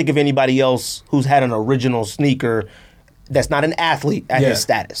I can't think of anybody else who's had an original sneaker that's not an athlete at Yeah. his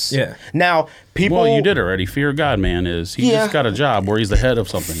status. Yeah. Now, people. Well, you did already. Fear of God, man, he Yeah. just got a job where he's the head of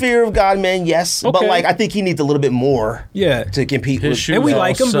something. Fear of God, man, yes. But, Okay. like, I think he needs a little bit more Yeah. to compete His with. shoes And we all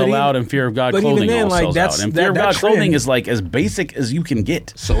like him, but sell he- out, and Fear of God but even clothing then, all like, sells that's- out. And that- Fear of that God clothing trend- is like as basic as you can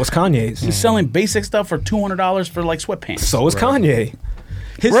get. So is Kanye's. He's selling basic stuff for $200 for like sweatpants. So is Kanye.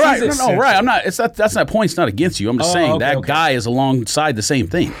 His Right, season- right. I'm not. That's not point's not against you. I'm just saying okay, that okay. guy is alongside the same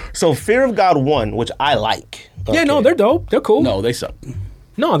thing. So, Fear of God 1, which I like. Yeah, no, Okay. they're dope. They're cool. No, they suck.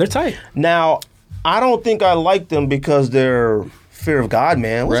 No, they're tight. Now, I don't think I like them because they're Fear of God,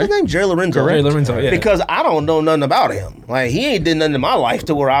 man. What's his Right. name? Jerry Lorenzo. Jerry Lorenzo, yeah. Because I don't know nothing about him. Like, he ain't did nothing in my life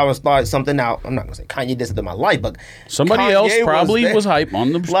to where I was thought something out. I'm not going to say Kanye did something in my life, but Somebody Kanye else probably there. was hype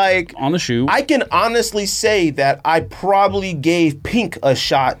on the Like, on the shoe. I can honestly say that I probably gave Pink a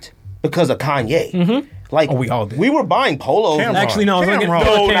shot because of Kanye. Mm-hmm. Like, Oh, we all did. We were buying polos. Cameron. Actually, no. I was gonna get- Cameron.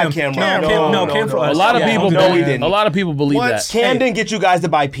 No, Cam. not Cameron. Cam for us. a lot of Yeah, people no, believe he didn't. a lot of people believe What? that. Cam didn't get you guys to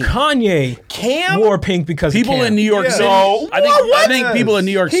buy Pink. Kanye Cam wore pink because People of Cam. in New York Yeah. City. No. I think people in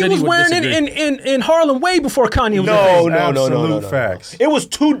New York He City was would wearing it disagree. in Harlem way before Kanye was No, a thing. Absolute facts. It was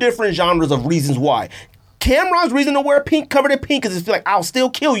two different genres of reasons why. Cameron's reason to wear pink, covered in pink, is like, I'll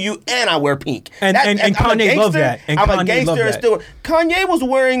still kill you and I wear pink. And I'm a Kanye loved gangster, that. And I'm a Kanye gangster loved and that. still. Kanye was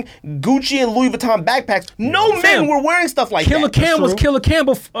wearing Gucci and Louis Vuitton backpacks. No men Fam, were wearing stuff like Killer that. Cam was Killer Cam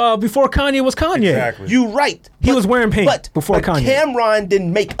before Kanye was Kanye. Exactly. You right. He was wearing pink before Kanye. Cameron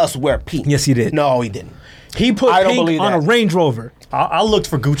didn't make us wear pink. Yes, he did. No, he didn't. He put I don't pink believe on a that. Range Rover. I looked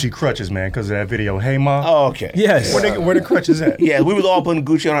for Gucci crutches, man, because of that video. Hey, Ma. Oh, okay. Yes. Where the crutches at? Yeah, we was all putting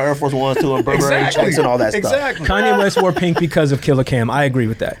Gucci on our Air Force Ones too, and Burberry checks and all that stuff. Exactly. Kanye West wore pink because of Killer Cam. I agree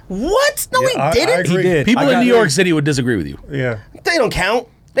with that. What? No, Yeah, he I didn't. agree. He did. People I in got- New York City would disagree with you. Yeah. They don't count.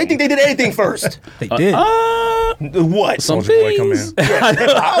 They think they did anything first. They did. What? Some Soulja Boy come things. in.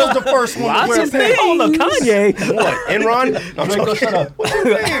 I was the first one to Lots wear of pink. things. Look, Kanye. What? Enron? No, I'm joking. Shut up.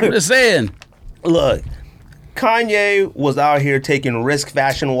 I'm just saying. Look, Kanye was out here taking risk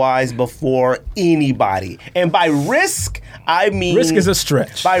fashion-wise before anybody. And by risk, I mean... Risk is a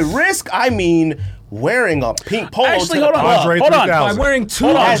stretch. By risk, I mean wearing a pink polo Actually, to hold the on. club. Andre Hold on. 3000. By wearing two.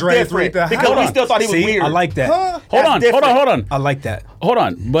 That's Andre different. 3000. Because Hold we on. still thought he was See, weird. I like that. Hold That's on. different. Hold on. I like that. Hold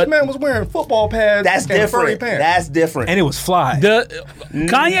on. But Man was wearing football pads That's and furry different. pants. That's different. And it was fly. the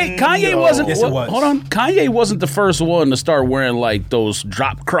Kanye No. wasn't. Yes, it was. Hold on. Kanye wasn't the first one to start wearing like those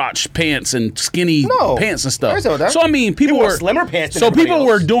drop crotch pants and skinny No. pants and stuff. I saw that. So I mean, people He wore were slimmer pants than So everybody people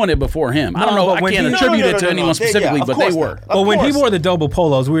were else. doing it before him. I don't No, know. but I when can't he- attribute No, it to anyone yeah, specifically, of but they course were. not. Of But when he course. wore the double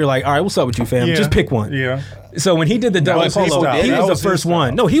polos, we were like, all right, what's up with you, fam? Yeah. Just pick one. Yeah. So when he did the double was his polo, style. he That was was the his first style.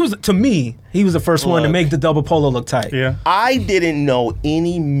 one. No, he was, to me, he was the first one to Look. make the double polo look tight. Yeah. I didn't know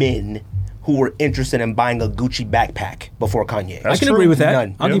any men who were interested in buying a Gucci backpack before Kanye. I can agree with that.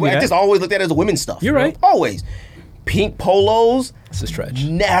 None. I'll give you I that. just always looked at it as women's stuff. You're right. Always. Pink polos, It's a stretch.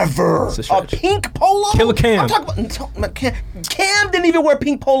 never. It's a A stretch. pink polo? Killer Cam. I'm talking about Cam didn't even wear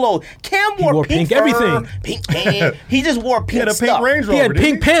pink polo. Cam wore pink fur, everything. Pink pants. He just wore pink He had a stuff. pink Range Rover. He had didn't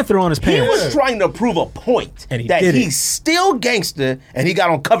Pink Panther on his He pants. was trying to prove a point And he that did it. he's still gangster, and he got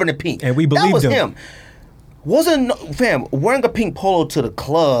on covered in pink. And we that believed was him. Wasn't fam wearing a pink polo to the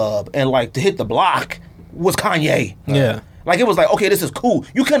club and like to hit the block was Kanye. Yeah. Like it was like, okay, this is cool.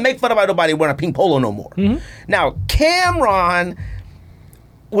 You couldn't make fun about nobody wearing a pink polo no more. Mm-hmm. Now Cameron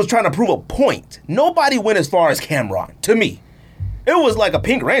was trying to prove a point. Nobody went as far as Cameron to me. It was like a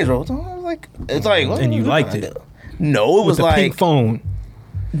pink Range Rover. I was like, it's like, And you liked it. No, it was with the like pink phone.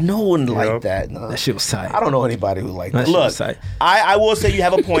 no one liked that. No. That shit was tight. I don't know anybody who liked That that. shit Look, was tight. I will say you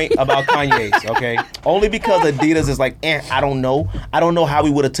have a point about Kanye's, okay? Only because Adidas is like, I don't know. I don't know how we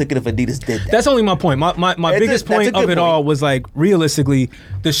would have took it if Adidas did that. That's only my point. My biggest that's a point of good it point. all was like, realistically,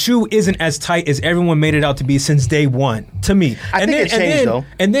 the shoe isn't as tight as everyone made it out to be since day one, to me. I think it changed, though.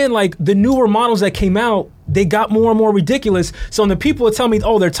 And then, like, the newer models that came out, they got more and more ridiculous. So when the people tell me,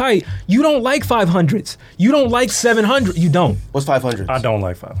 oh, they're tight, you don't like 500s. You don't like 700. You don't. What's 500? I don't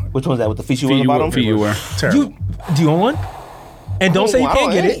like 500. Which one's that with the feet you wear on the bottom? Feet you wear. Terrible. Do you own one? And don't say you I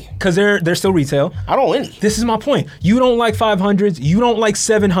can't don't get any. it because they're still retail. I don't any. This is my point. You don't like 500s. You don't like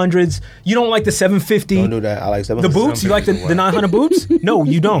 700s. You don't like the 750. Don't do that. I like 700. The boots? You like the 900 boots? No,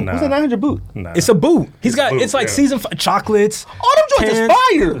 you don't. What's a 900 boot? Nah. It's a boot. He's got. boot, It's like yeah. chocolates. All them joints is pants.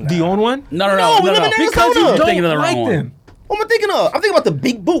 fire. Do you own one? No. we live in Because you Arizona. don't thinking of the wrong like one. them. What am I thinking of? I'm thinking about the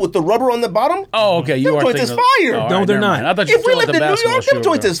big boot with the rubber on the bottom. Oh, okay. You Them are joints thinking is fire. all No, right, they're never not. mind. I thought you If we still lived had in the New basketball York, them shoe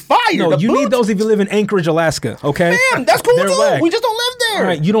joints on. is fire. No, The you need boots? those if you live in Anchorage, Alaska. Okay. Damn, that's cool They're too. whack. We just don't live there. All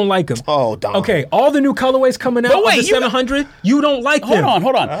right, you don't like them. Oh, Don. Okay, all the new colorways coming out But wait, of the you- 700, you don't like them.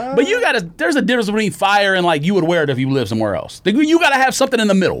 Hold on. But you gotta. There's a difference between fire and like you would wear it if you live somewhere else. You gotta have something in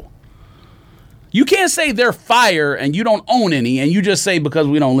the middle. You can't say they're fire and you don't own any, and you just say because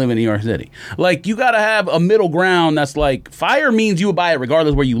we don't live in New York City. Like you gotta have a middle ground that's like fire means you would buy it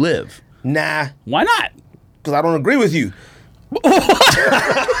regardless where you live. Nah, Why not? because I don't agree with you.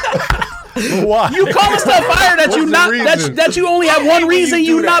 Why? You calling stuff fire that you What's the not reason? that you only have I one hate when reason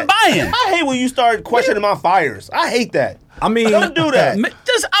you you do not that. buying. I hate when you start questioning my fires. I hate that. I mean, Don't do that.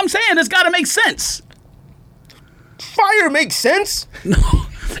 Just I'm saying it's got to make sense. Fire makes sense.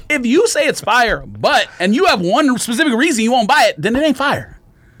 If you say it's fire, and you have one specific reason you won't buy it, then it ain't fire.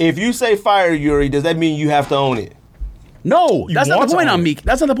 If you say fire, Yuri, does that mean you have to own it? No, that's not want the to point own I'm it. making.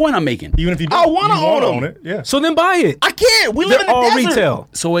 That's not the point I'm making. Even if you I don't, wanna you own 'em. own it. Yeah. so then buy it. I can't. We live They're in the all desert. retail.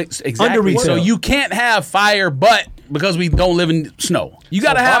 So it's exactly Under retail. so you can't have fire, but because we don't live in snow, you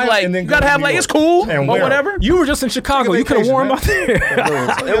gotta buy have it like and then you go gotta to have New like York it's cool and or wear 'em. whatever. You were just in Chicago. You could have vacation, worn them man.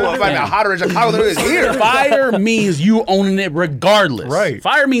 out there. It will find out hotter in Chicago than it is here. Fire means you owning it regardless. Right.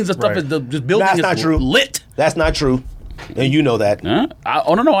 Fire means the stuff Right. is the just building That's is not true. lit. That's not true. And you know that. Huh?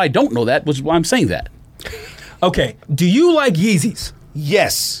 No, I don't know that, which is why I'm saying that. Okay. Do you like Yeezys?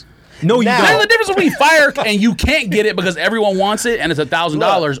 Yes. No, you Now- There's a don't. difference between fire and you can't get it because everyone wants it and it's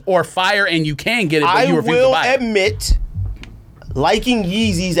 $1,000, or fire and you can get it but I you refuse to will buy it. admit, liking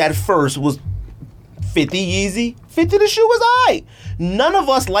Yeezys at first was 50 Yeezy. 50 the shoe was aight. None of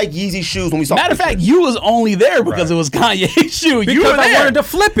us like Yeezy shoes when we saw Matter of fact, pictures. you was only there because it was Kanye's shoe. You Because were I there. wanted to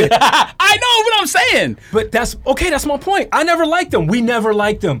flip it. I know what I'm saying. But that's okay. That's my point. I never liked them. We never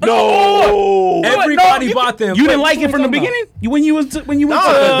liked them. No. Everybody you- bought them. You didn't But like what it from are the you talking beginning? When you went Nah, to the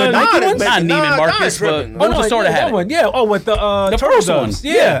Nike Nike ones? ones. Not Nah, Neiman Marcus, but tripping. what was the store that had that it? one? Yeah. Oh, with the turtle first one. doves.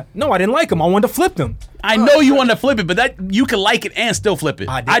 Yeah. Yeah. No, I didn't like them. I wanted to flip them. I know you wanted to flip it, but that you can like it and still flip it.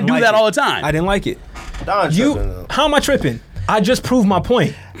 I I didn't do like that it. all the time. I didn't like it. Don You? tripping, though. How am I tripping? I just proved my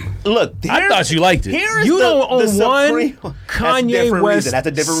point. Look, I thought you liked it. Here is You the, don't own the one supreme- Kanye That's a different West reason. That's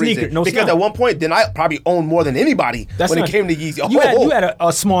a different sneaker. reason. No, it's because not. at one point, then I probably owned more than anybody That's when not- it came to Yeezy. You had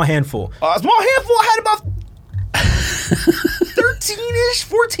a small handful. a small handful. I had about 13-ish,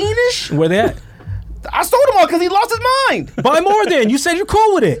 14-ish. Where they at? I sold them all because he lost his mind. Buy more then. You said you're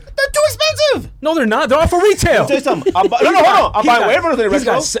cool with it. They're too expensive. No, they're not. They're all for retail. Tell you something. No, hold on. I'm buying wave runners in the he's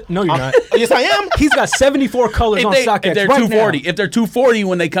got retro. no, you're not. Yes, I am. He's got 74 colors on If StockX they're right 240, now. if they're 240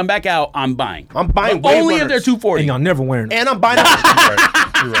 when they come back out, I'm buying. I'm buying But wave only if runners. they're 240. And y'all never wearing them. And I'm buying.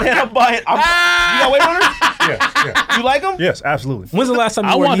 You're right. And I'm buying. You got wave runners? Yeah. You like them? Yes, absolutely. When's the last time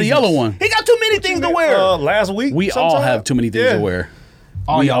you I wore want the Yeezys? yellow one. He got too many things to wear. Last week. We all sometime? have too many things Yeah. to wear.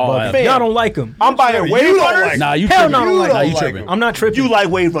 All We y'all all bugging. have. Y'all don't like them. I'm buying You wave don't runners. like Nah, you Hell tripping. no, I don't like Nah, you them. tripping. I'm not tripping. You like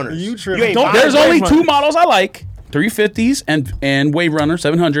wave runners. You tripping. You ain't Don't- buying There's wave only runners. two models I like. 350s and Wave Runner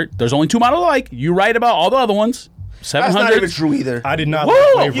 700. There's only two models I like. You right about all the other ones. That's not 700. even true either. I did not Whoa,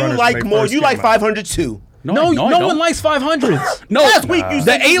 like wave You runners like when they more. first You like came out. 500 too. No, I no don't. one likes 500s. No, Last week you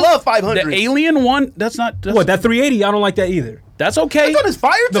said you love 500. The Alien one. That's not. That's, What, that 380? I don't like that either. That's okay. That joint is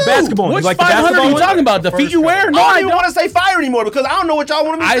fire too. The basketball one. Which You like the 500 are basketball you one? talking about? The feet you wear? No, I I don't even don't. want to say fire anymore because I don't know what y'all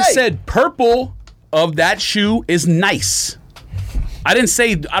want me to I say. said purple of that shoe is nice. I didn't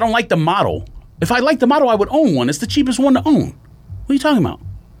say I don't like the model. If I liked the model, I would own one. It's the cheapest one to own. What are you talking about?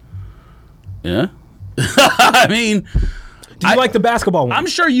 Yeah. I mean, Do you like the basketball one? I'm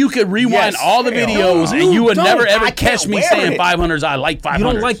sure you could rewind Yes. all the Hell videos no. and you would don't. never ever I catch can't me wear saying it. 500s. I like 500s. You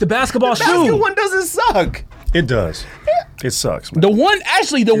don't like the basketball Basket shoe. one doesn't suck. It does. It sucks, man. The one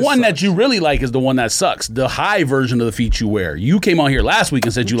sucks. that you really like is the one that sucks. The high version of the feet you wear. You came on here last week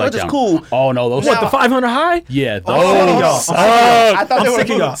and said you like Which that. is cool. Oh no, those What, the 500 high? Yeah, Oh, those suck. I thought I'm they were sick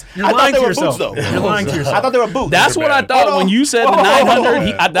of y'all. boots. You're I thought lying they to were yourself. boots, though. You're lying to yourself. I thought they were boots. That's what I thought when you said the Hold on,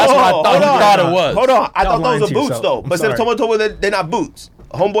 900. That's what I thought you thought it was. Hold on. I Y'all thought lying those to were boots, yourself. though. I'm But sorry. someone told me that they're not boots.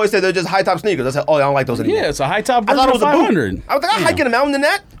 Homeboy said they're just high top sneakers. I said, oh, I don't like those anymore. Yeah, it's a high top I version thought it of was a 500. boot. I was like, I'm hiking a mountain in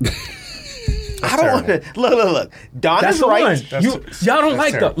that. I don't want to. Look. Don That's is the right. one. Y'all don't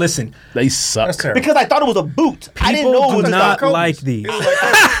like terrible. the. Listen, They suck. That's terrible. Because I thought it was a boot. I didn't people know it do was not a like these.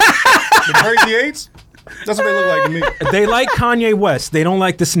 The Crazy Eights? That's what they look like to me. They like Kanye West. They don't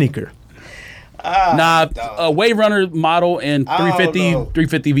like the sneaker. Nah, a Wave Runner model and I don't 350 know.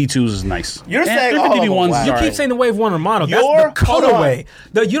 350 V2s is nice. You're And saying 350 all of them V1s whack. is You alright. keep saying the Wave Runner model. That's Your- the hold on. colorway.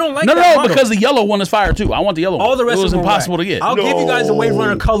 You don't like No, that model. because the yellow one is fire too. I want the yellow one. all the rest it was of them impossible were to get. I'll give you guys the Wave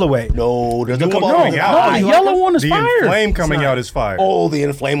Runner colorway. No, there's a couple one of coming them. out. No, I the like yellow one is The fire. Inflame coming out is fire. Oh, the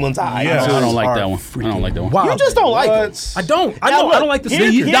inflamed one's eye. Yeah. I don't like are that one. I don't like that one. Wow. You just don't like them. What? I don't. I Now, don't. look, I don't like the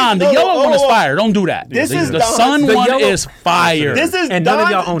here's- sneaker. Don, the No, yellow no, one is no. fire. Don't do that. This is the Don's- sun the one yellow- is fire. This is And none of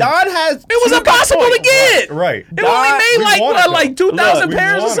y'all own it. Don has. It was two impossible to points. get. Right. It only made we like want what, it, like though. 2,000 Look,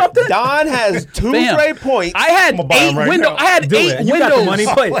 pairs or we want it. something. Don has two Fam, straight points. I had I'ma buy 'em eight right windows. now. I had Do 8 it. You windows. got the money.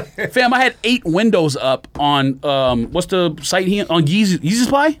 Play. Fam, I had 8 windows up on what's the site here on Yeezy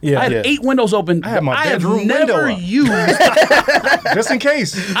Supply? Yeah. I had Yeah. 8 windows open. I had my have bedroom never window up. used. Just in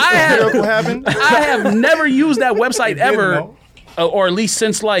case. I have- Miracle happened. I have never used that website ever, know. or at least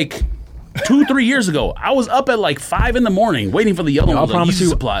since like 2-3 years ago. I was up at like 5 in the morning waiting for the yellow I'll ones on promise Yeezy you,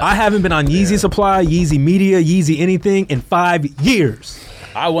 Supply. I haven't been on Yeezy Supply, Yeezy Media, Yeezy anything in 5 years.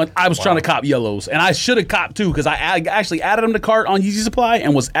 I was trying to cop yellows, and I should have copped too because I actually added them to cart on Yeezy Supply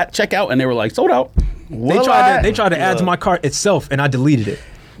and was at checkout, and they were like sold out. They tried to add to my cart itself, and I deleted it.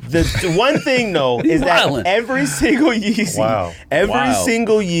 The one thing though is that Wildin'. every single Yeezy, Wow. Wow.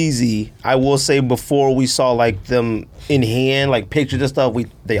 single Yeezy, I will say before we saw like them in hand, like pictures and stuff,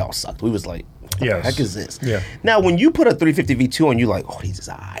 they all sucked. We was like, what the Yes. heck is this? Yeah. Now when you put a 350 V2 on, you like, oh, these is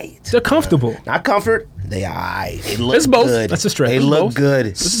aight. They're comfortable. Not comfort, they aight. They look It's both. good. That's a stretch. They It's look both. good.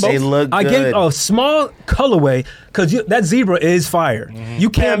 It's They both. look good. I gave a small colorway because that zebra is fire. You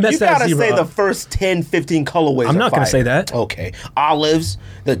can't Damn, mess you that gotta zebra say the up. first 10, 15 colorways. I'm are not gonna fire. say that. Okay, olives,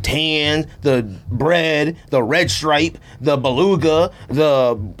 the tan, the bread, the red stripe, the beluga,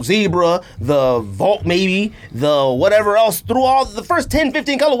 the zebra, the vault, maybe the whatever else. Through all the first 10,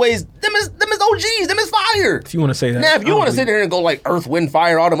 15 colorways, them is OGs. Them is fire. If you want to say that. Now, if you I want to don't sit there and go like Earth, Wind,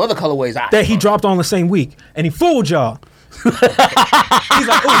 Fire, all them other colorways, that he dropped on the same week, and he fooled y'all. He's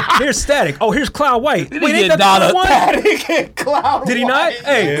like, oh, here's Static. Oh, here's Cloud White. Wait, get ain't that the Donna other one? Cloud Did he not? White.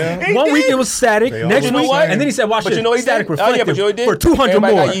 Hey, Yeah. one He week did. it was Static, They next all week, the same. and then he said, watch But it. you know what he Static did? Oh, yeah, Reflective but you know what he did? for 200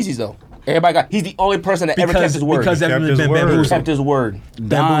 Everybody more. got Yeezys though. Everybody got. He's the only person that ever kept his word. Because He everyone's his been word. bamboozled. kept his word.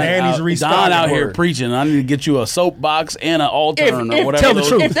 Don, And he's Don restocking out here word. preaching. I need to get you a soapbox and an altar or whatever. tell the those-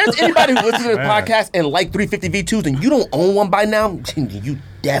 truth. If there's anybody who listens to this Man. podcast and like 350 V2s and you don't own one by now, you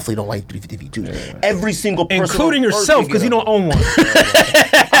definitely don't like 350 V2s. Every single person, Including on Earth yourself, can because get you don't them. own one.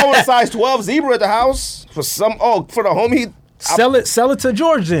 I own a size 12 zebra at the house for for the homie. Sell it to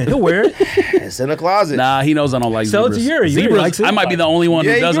George then. He'll wear it. It's in the closet. Nah, he knows I don't like Sell it zebras. to Yuri. Yuri Zebras, likes it. I might be the only one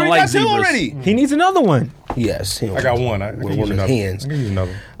yeah, who you doesn't already like got two zebras. already. He needs another one. Yes, I got one. I can With use one of another. his hands. I can use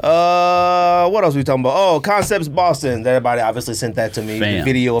another. What else we talking about? Oh, Concepts Boston. Everybody obviously sent that to me. The Fam.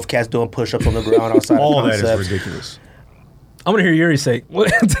 video of cats doing push-ups on the ground outside All of that is Concepts. ridiculous. I want to hear Yuri say.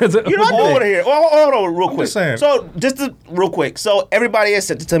 What? You know, I want to hear. Hold on, real quick. just saying. So, real quick. So, everybody has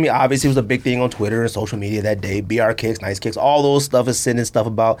sent it to me. Obviously, it was a big thing on Twitter and social media that day. BR Kicks, Nice Kicks, all those stuff is sending stuff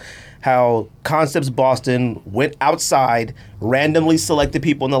about how Concepts Boston went outside, randomly selected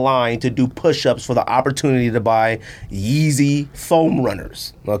people in the line to do push-ups for the opportunity to buy Yeezy foam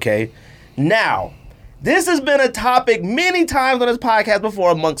runners. Okay, now. This has been a topic many times on this podcast before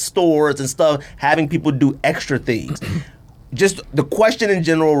amongst stores and stuff, having people do extra things. Just the question in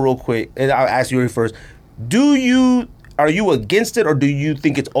general, real quick, and I'll ask you first. Are you against it, or do you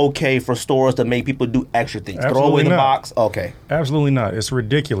think it's okay for stores to make people do extra things? Throw away Absolutely the not. box? Okay. Absolutely not. It's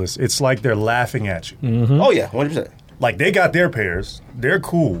ridiculous. It's like they're laughing at you. Oh, yeah, 100%. Like they got their pairs. They're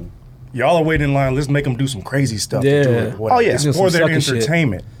cool. Y'all are waiting in line. Let's make them do some crazy stuff. Yeah. To do it. Whatever. Oh, yeah. It's Do for some their sucker shit.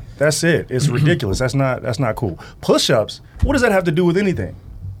 entertainment. That's it. It's ridiculous. That's not cool. Push-ups. What does that have to do with anything?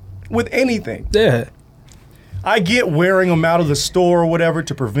 With anything. Yeah. I get wearing them out of the store or whatever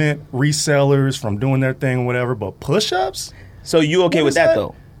to prevent resellers from doing their thing or whatever, but push-ups? So you okay What with is that,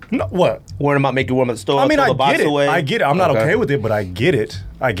 though? No, what? Wear them out, make you warm at the store, I mean, throw I the box get it. away? I get it. I'm not Okay. okay with it, but I get it.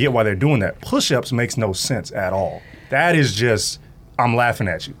 I get why they're doing that. Push-ups makes no sense at all. That is just, I'm laughing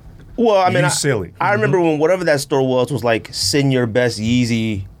at you. Well, I mean, silly. I remember when whatever that store was like send your best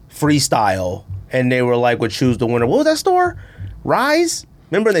Yeezy freestyle, and they were like would choose the winner. What was that store? Rise.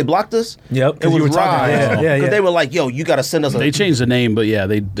 Remember they blocked us? Yep. It was Rise. Yeah. Because they were like, yo, you got to send us They changed the name, but yeah,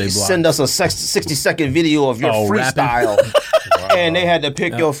 they blocked. send us a 60-second video of your freestyle. And they had to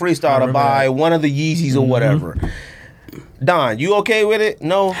pick your freestyle to buy one of the Yeezys or whatever. Don, you okay with it?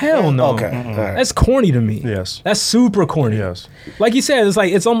 No? Hell no. Okay. All right. That's corny to me. Yes. That's super corny. Yes. Like you said,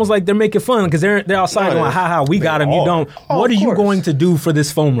 it's almost like they're making fun because they're outside going, ha, we got him, you don't. What are you going to do for this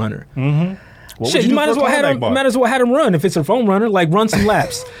foam runner? Shit, you might as well have him run if it's a foam runner. Like run some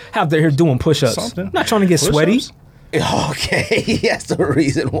laps. Have they're here doing push-ups. Something. Not trying to get sweaty. Okay, that's the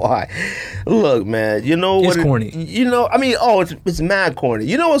reason why. Look, man, you know what? It's corny. It's mad corny.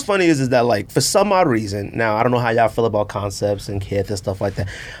 You know what's funny is that like for some odd reason, now I don't know how y'all feel about concepts and kith and stuff like that.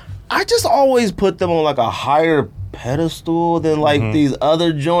 I just always put them on like a higher pedestal than like these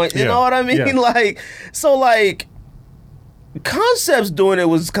other joints. You know what I mean? Yeah. Concepts doing it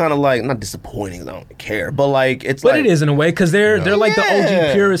was kind of like not disappointing. I don't care, but like it's. But it is in a way because they're like the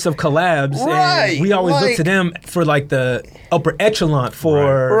OG purists of collabs, right? And we always look to them for like the upper echelon for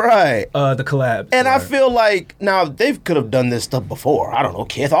the collabs. And I feel like now they could have done this stuff before. I don't know,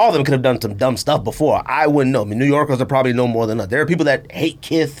 Kith. All of them could have done some dumb stuff before. I wouldn't know. I mean, New Yorkers are probably know more than us. There are people that hate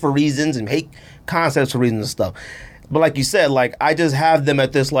Kith for reasons and hate concepts for reasons and stuff. But like you said, like I just have them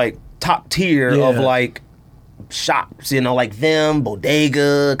at this like top tier of like shops, like them,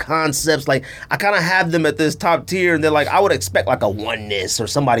 Bodega, Concepts. Like I kind of have them at this top tier, and they're like I would expect like a Oneness or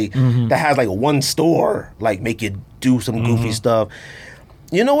somebody that has like one store like make you do some goofy stuff.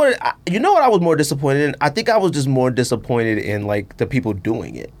 You know what I was more disappointed in? I think I was just more disappointed in like the people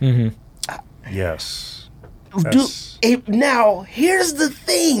doing it. Yes. Now here's the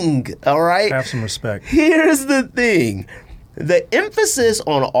thing. All right, Have some respect. Here's the thing. The emphasis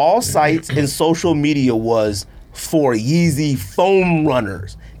on all sites and social media was for Yeezy foam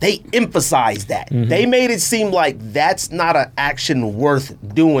runners. They emphasized that. They made it seem like that's not an action worth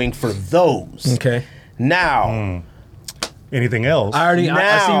doing for those. Okay. Now, Anything else? I see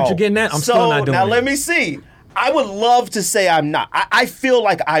what you're getting at. I'm still not doing it. Now let me see. I would love to say I'm not. I feel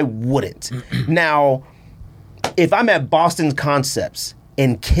like I wouldn't. Now, if I'm at Boston Concepts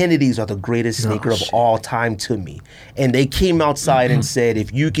and Kennedy's are the greatest sneaker of all time to me, and they came outside and said,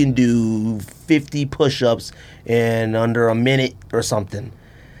 if you can do 50 push-ups in under a minute or something,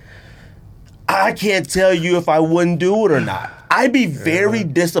 I can't tell you if I wouldn't do it or not. I'd be very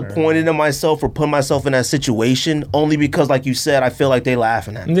disappointed in myself for putting myself in that situation, only because, like you said, I feel like they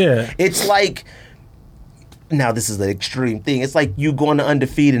laughing at me. Yeah. It's like, now this is the extreme thing, it's like you going to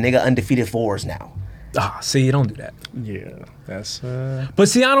undefeated and they got undefeated fours now. See, you don't do that. Yeah, that's. But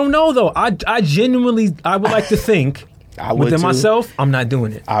see, I don't know though. I genuinely, I would like to think I would within too. myself, I'm not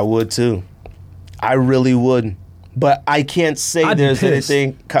doing it. I would too. I really would. But I can't say I'd be there's pissed.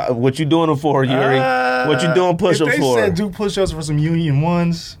 anything. What you doing it for, Yuri? What you doing push-ups If they for? said do push-ups for some Union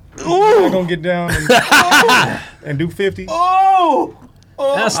ones, I'm gonna get down and do 50. Oh!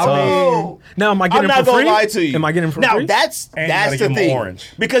 That's I tough. mean, Now, am I I'm getting not it for gonna free? lie to you. Am I getting it for now, free? that's And you the gotta give 'em thing.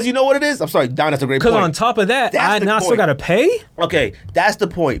 orange. Because you know what it is? I'm sorry, Don, that's a great point. Because on top of that, That's I the now still point. got to pay? Okay, that's the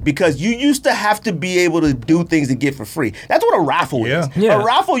point. Because you used to have to be able to do things to get for free. That's what a raffle is. Yeah. A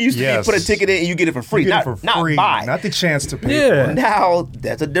raffle used to be Yes. put a ticket in and you get it for free. You get not it for free, buy. not the chance to pay. Yeah. For it. Now,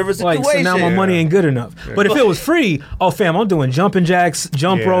 that's a different situation. Like, so now my money ain't good enough. But if it was free, oh, fam, I'm doing jumping jacks,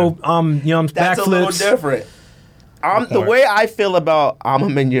 jump Yeah. rope, That's a little backflips. different. The way I feel about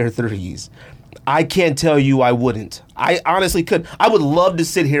I'm in your threes, I can't tell you I wouldn't. I honestly could. I would love to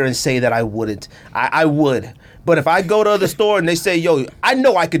sit here and say that I wouldn't. I would. But if I go to the store and they say, yo, I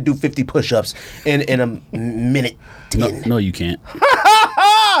know I could do 50 push-ups in a minute 10. No, you can't.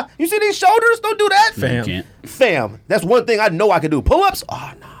 You see these shoulders? Don't do that. No, you can't. Fam, that's one thing I know I could do. Pull-ups?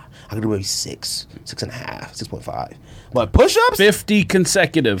 Oh, nah. I could do maybe 6.5, 6.5. But push-ups? 50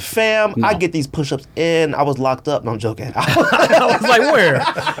 consecutive. Fam, No. I get these push-ups in. I was locked up. No, I'm joking. I was like, where?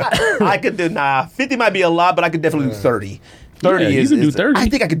 I could do 50 might be a lot, but I could definitely do 30. 30 Yeah, you is can do is- 30. I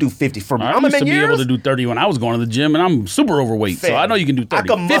think I could do 50 for me. I I'm used a to be years. able to do 30 when I was going to the gym, and I'm super overweight, so Fam, I know you can do 30.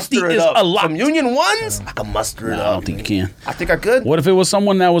 I can 50 muster it is up. a lot. From Union Ones, I can muster it No, up. I don't think you can. I think I could. What if it was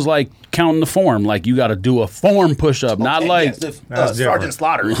someone that was like counting the form? Like you got to do a form push-up, not Okay, like. yes, if, That's Sergeant different.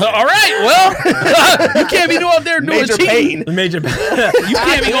 Slaughter. All right, well, you can't be out there doing Major cheating. pain. Major. You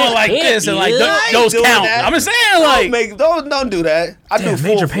can't be going like this and like I ain't those doing count. that. I'm just saying like Don't do that. I do Damn,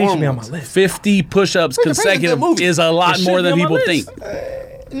 full Major Pain should be on form. my list. 50 push-ups Major Pain's a good consecutive movie. is a lot It more should than be on my people list.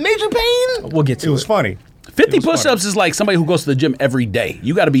 think. Major Pain? We'll get It to was it. funny. 50 was funny. push-ups is like somebody who goes to the gym every day.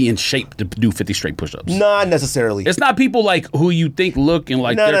 You got to be in shape to do 50 straight push-ups. Not necessarily. It's not people like who you think look and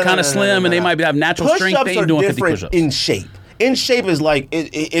like they're kind of slim and they might have natural strength. Push-ups They ain't are doing 50 different push-ups. in shape. In shape is like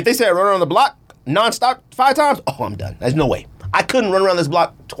if they say run around the block nonstop 5 times. Oh, I'm done. There's no way. I couldn't run around this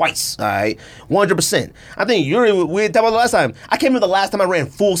block twice. All right, 100%. I think Yuri, we talked about the last time. I can't remember the last time I ran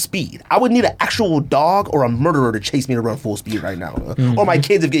full speed. I would need an actual dog or a murderer to chase me to run full speed right now, or my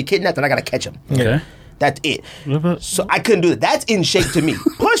kids if get kidnapped and I gotta catch them. Okay. That's it. So I couldn't do that. That's in shape to me.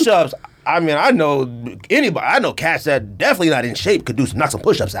 Push-ups. I mean, I know anybody. I know cats that definitely not in shape could knock some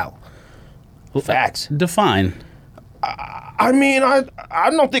push-ups out. Facts. Define. I mean, I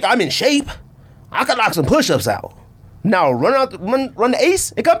don't think I'm in shape. I could knock some push-ups out. Now run the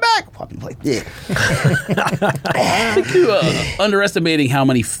ace and come back. Probably like yeah. I think you underestimating how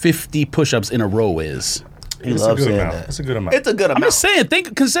many 50 push-ups in a row is. You It's love a good saying amount. that. It's a good amount. It's a good amount. I'm just saying,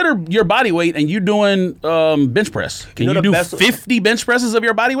 consider your body weight and you doing bench press. Can know you the do best- 50 bench presses of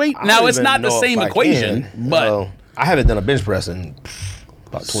your body weight? I Now, don't it's even not the know if same I equation, can. but No, I haven't done a bench press in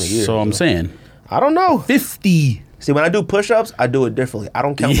about 20 years. so I'm saying I don't know. 50. See, when I do push-ups, I do it differently. I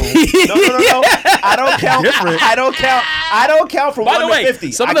don't count from no. I don't count. I don't count from By 1 the way, to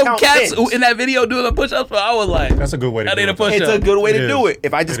 50. some I of them count cats tens. who in that video doing the push-ups, I was like, That's a good way to that do ain't a it. push-up. It's a good way to It do is. it.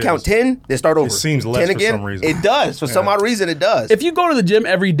 If I just It count is. 10, then start over. seems less 10 for again. some reason. It does. For some odd reason, it does. If you go to the gym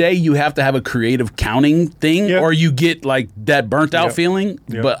every day, you have to have a creative counting thing, Yep. or you get like that burnt out Yep. feeling.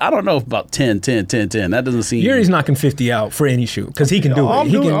 Yep. But I don't know about 10. That doesn't seem. Yuri's knocking 50 out for any shoot because he can do I'm it.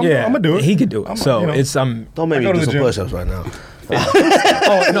 He doing- can, I'm- yeah, I'ma do it. He can do it. I'm- So you know. it's Don't make I me go to do the some gym. push-ups right now.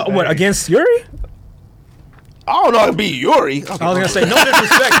 oh no, what against Yuri? I don't know how to beat Yuri. I was gonna say no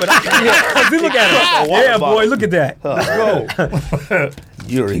disrespect, but look at him. Yeah, boy, look at that. Let's go.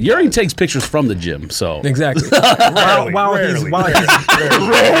 Yuri. Yuri takes pictures from the gym, so Exactly. Rarely. while Rarely. he's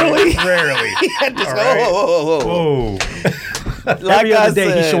Rarely. Rarely. Just All go, right. whoa. Whoa. Like every I other day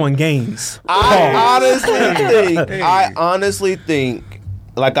he's said, showing gains. I honestly think,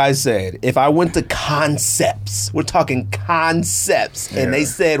 like I said, if I went to Concepts, we're talking Concepts, and they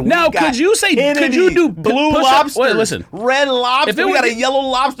said we Now, got could you say- Kennedy, could you do blue push-up- lobster? Wait, listen. Red lobster. If it We got was- a yellow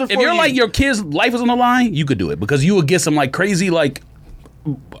lobster for if you're you. like your kid's life is on the line, you could do it because you would get some like crazy like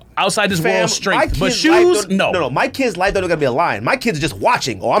outside this Fam, world my strength. But kid's life shoes, don't- no. No, my kid's life don't gotta be a line. My kid's just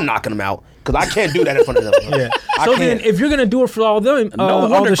watching. Oh, I'm knocking them out because I can't do that in front of them. Yeah. I So can't. then, if you're gonna do it for all them, No all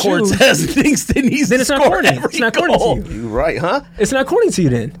wonder the Court shoes, says things that needs then to it's not score corny. every It's not corny goal. to you. You right, huh? It's not corny to you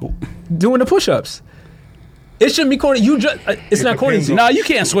then. Doing the push-ups. It shouldn't be corny. You just it's not corny to you. No, you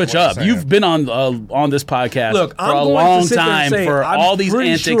can't switch up. saying. You've been on this podcast Look, for I'm a going to long sit there and time. say, For I'm all these pretty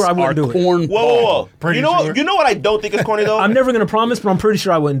antics sure I are wouldn't do it. corn. Whoa. Pretty You know sure. what I don't think is corny though? I'm never gonna promise, but I'm pretty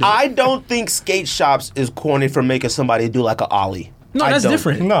sure I wouldn't do it. I don't think skate shops is corny for making somebody do like an ollie. No, I that's don't.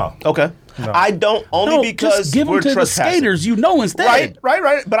 different. No. Okay. No. I don't only No, because just give we're them to the trespassing. skaters. You know instead.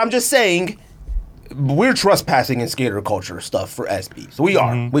 Right. But I'm just saying we're trespassing in skater culture stuff for SBs. We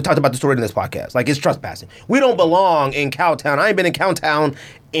are. Mm-hmm. We talked about the story in this podcast. Like, it's trespassing. We don't belong in Cowtown. I ain't been in Cowtown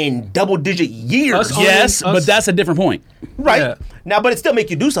in double-digit years. Us Yes, owning- but that's a different point. right. Yeah. Now, but it still make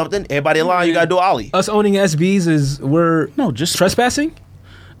you do something. Everybody in line, you got to do an ollie. Us owning SBs is we're No, just trespassing.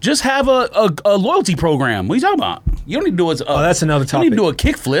 Just have a loyalty program. What are you talking about? You don't need to do it. that's another You need to do a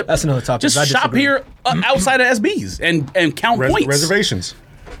topic. kickflip. That's another topic. Just I shop disagree. here outside of SBs and count points. Reservations.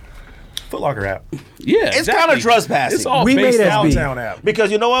 Foot Locker app. Yeah, It's exactly. kind of trespassing. It's all We based made on SB. Downtown app.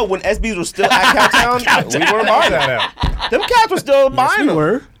 Because you know what? When SBs were still at Cowtown, we weren't buying That them. app. Them cats were still buying we them.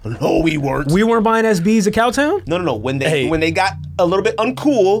 were. No, we weren't. We weren't buying SBs at Cowtown. No. When they got a little bit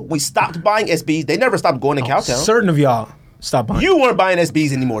uncool, we stopped buying SBs. They never stopped going to Cowtown. Certain of y'all stop buying. You weren't buying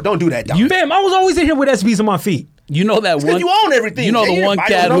SBs anymore. Don't do that, Dom. Fam, I was always in here with SBs on my feet. You know that Because one. you own everything. You know the They one didn't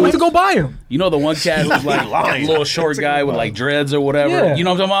buy cat those I who- went to go buy them. You know the one cat who's like lying. a little short guy with like dreads or whatever. Yeah. You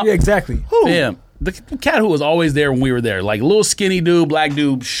know what I'm talking Yeah, about? exactly. Yeah. The cat who was always there when we were there, like little skinny dude, black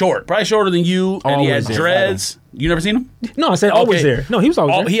dude, short, probably shorter than you, and he had Always there. dreads. You never seen him? No, I said always Okay. there. No, he was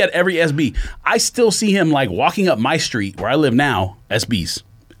always there. He had every SB. I still see him like walking up my street where I live now, SBs.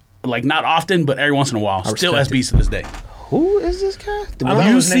 Like not often, but every once in a while. Still respect SBs to this day. Who is this cat? I don't know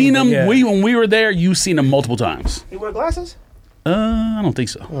You his name, seen but him? yeah. When we were there, you seen him multiple times. He wear glasses? I don't think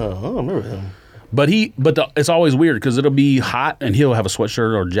so. Oh, I don't remember him. But it's always weird because it'll be hot and he'll have a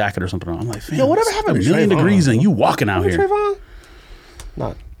sweatshirt or jacket or something on. I'm like, fam, Yo, whatever it's happened to 1,000,000 Trayvon? degrees and you walking out here. Trayvon?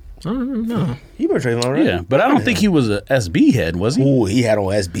 Not. No. He wear Trayvon, right? Yeah, but I don't think he was a SB head, was he? Ooh, he had on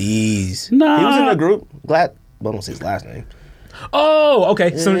SBs. Nah. He was in the group. Glad. Well, I don't say his last name. Oh,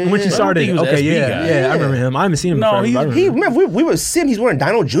 okay. So when she started, think he was okay, SB yeah, guy. yeah, I remember him. I haven't seen him. No, in forever, but I He remember. remember we were seeing he's wearing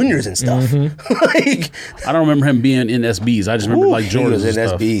Dino Juniors and stuff. Like, I don't remember him being in SBs. I just remember like he Jordans was in and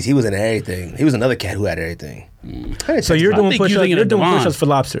stuff. SBs. He was in everything. He was another cat who had everything. So you're I doing think push-ups. you're thinking You're of doing Devon. push-ups for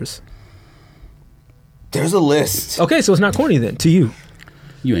lobsters. There's a list. Okay, so it's not corny then to you.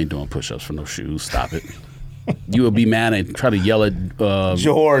 You ain't doing push-ups for no shoes. Stop it. You would be mad and try to yell at.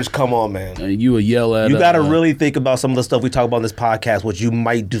 George, come on, man. You would yell at. You got to really think about some of the stuff we talk about in this podcast, what you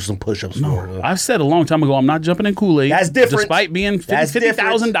might do some push-ups for. I've said a long time ago, I'm not jumping in Kool-Aid. That's different. Despite being That's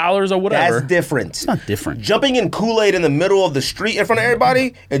 $50,000 or whatever. That's different. It's not different. Jumping in Kool-Aid in the middle of the street in front of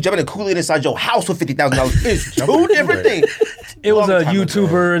everybody and jumping in Kool-Aid inside your house with $50,000 is two different things. It was Long a time ago.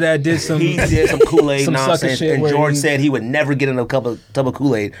 YouTuber that did some. He did some Kool-Aid some sucker nonsense, shit and where George he- said he would never get in a tub of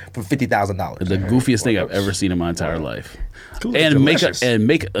Kool-Aid for $50,000. The goofiest thing I've ever seen in my entire life. Kool-Aid's And delicious.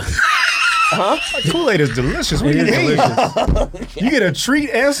 make Kool-Aid is delicious. What do you It is mean? delicious. You get a treat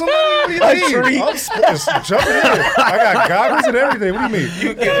and something? What do you mean? treat? I'm just jumping in. I got goggles and everything. What do you mean?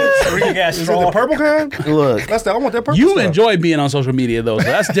 You get a treat. Is it the purple kind? Look, That's I want that purple You stuff. enjoy being on social media though, so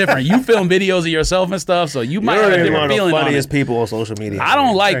that's different. You film videos of yourself and stuff, so you might have a you're one different of the feeling on funniest it. people on social media. I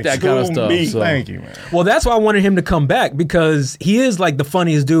don't like that Thanks. kind of To stuff. me. So. Thank you, man. Well, that's why I wanted him to come back because he is like the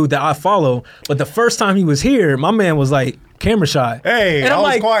funniest dude that I follow. But the first time he was here, my man was like camera shy. Hey, and I'm I was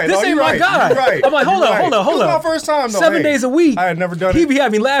like, quiet. this No, ain't you're my right. guy. You're right. I'm like, hold You're on, right. hold on, hold It was on. my first time, though. 7 Hey, days a week. I had never done He it. be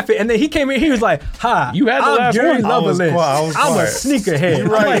having me laughing, and then he came in. He was like, "Hi, You had the I'm last Gary one. I was Loveless. quiet. I was I'm a quiet. sneakerhead." You're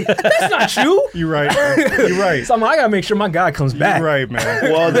I'm right. like, that's not you. You're right. You're right. So I'm like, I gotta make sure my guy comes back. You're right,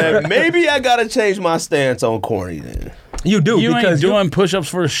 man. Well, then maybe I gotta change my stance on corny. Then You do You ain't because doing push-ups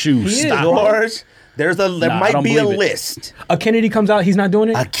for shoes. He is. Stop. George, there Nah, I might don't be a believe it. list. a Kennedy comes out, he's not doing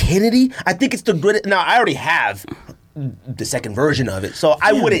it. A Kennedy? I think it's the greatest. Now I already have the second version of it, so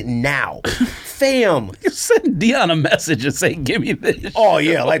I wouldn't now. Fam. Send Dion a message and say, "Give me this." Oh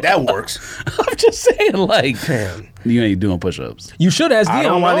yeah, like that works. I'm just saying, like, Fam. you ain't doing push-ups. You should ask I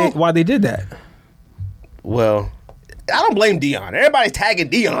Dion don't know. why they did that. Well, I don't blame Dion. Everybody's tagging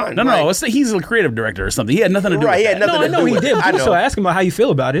Dion. No, Like, he's a creative director or something. He had nothing to do Right, with he had that. nothing No, I to know do he with did. it. I But so know. ask him about how you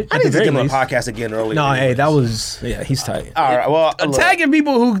feel about it. I at need the to very give him a least. podcast again earlier. No, hey, anyways. that was he's tight. All right. Well, look. Tagging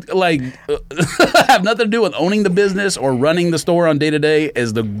people who like have nothing to do with owning the business or running the store on day to day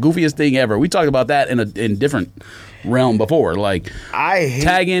is the goofiest thing ever. We talked about that in different realm before. Like I hate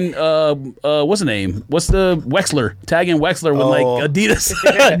tagging what's the name? What's the Wexler? Tagging Wexler with like Oh.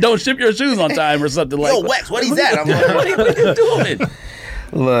 Adidas. Don't ship your shoes on time or something like. Yo, Wex, what is that? I'm like, What are you doing?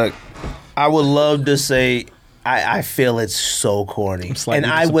 look, I would love to say I feel it's so corny, slightly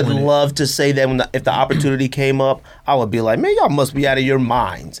and I would disappointed. love to say that if the opportunity came up, I would be like, man, y'all must be out of your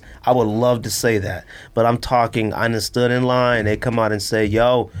minds. I would love to say that, but I'm talking. I done stood in line. They come out and say,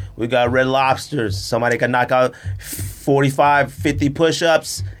 yo, we got Red Lobsters. Somebody can knock out 45, 50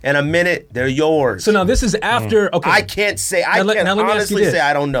 push-ups in a minute. They're yours. So now this is after. Okay, I can't say. I Now let- can now let me ask you honestly this. say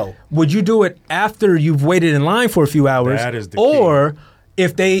I don't know. would you do it after you've waited in line for a few hours, That is the key. or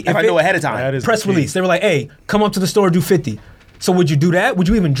if I know ahead of time. That is press the key. release? They were like, "Hey, come up to the store, do 50." So would you do that? Would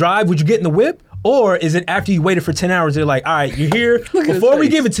you even drive? Would you get in the whip? Or is it after you waited for 10 hours? They're like, "All right, you're here. Look at his Before we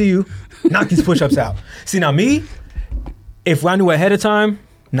face. give it to you, knock these push-ups out." See, now me, if I knew ahead of time,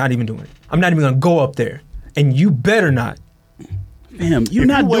 not even doing it. I'm not even gonna go up there, and you better not. Damn, you're If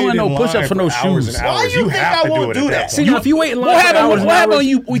not you wait doing in no line push-ups for no hours shoes. and hours, Why you think have I to won't do it do at that? that See, point. now if you wait in line What for happened? hours What and happened hours,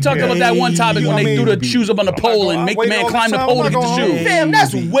 when we talked about that one topic when they threw the shoes up on the pole and make the man climb the pole to get the shoe? Fam,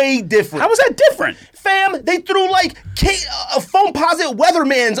 that's way different. How was that different? Fam, they threw like foam posit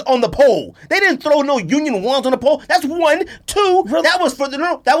weathermans on the pole. They didn't throw no Union ones on the pole. That's one. Two, that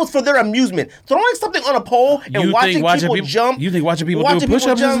was for their amusement. Throwing something on a pole and You watching think watching people people- jump. you think watching people do watching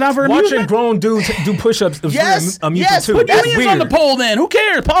push-ups is jump- not for watching amusement? grown dudes do push-ups is Yes, for amusement yes, too. put That's Unions weird. on the pole then. Who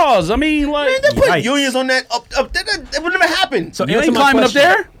cares? Pause. I mean, like, Man, they put Yikes. Unions on that up. That would never happen. So you answer ain't my climbing up question.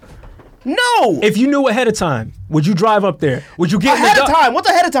 there? No. If you knew ahead of time, would you drive up there? Would you get ahead in of the time. What's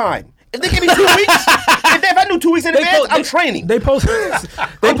ahead of time? If they give me 2 weeks, if I knew 2 weeks in advance, I'm training. They posted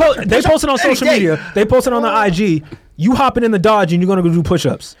on social Any day. media. They posted on the IG. You hopping in the Dodge and you're gonna go do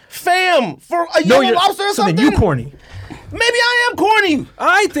push-ups. Fam, for a yellow lobster or so something. then you corny. Maybe I am corny. All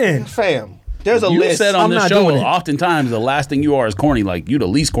right then. Fam, there's a You list. said on I'm this not show, doing it. oftentimes the last thing you are is corny. Like, you the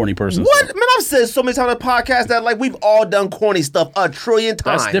least corny person. What? Man, I've said so many times on the podcast that like we've all done corny stuff a trillion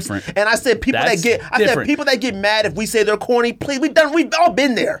times. That's different. And I said people that get mad if we say they're corny. Please, we've all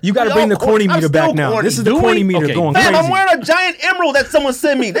been there. You got to bring the corny meter back now. Corny. This is the corny meter going Fam, crazy. I'm wearing a giant emerald that someone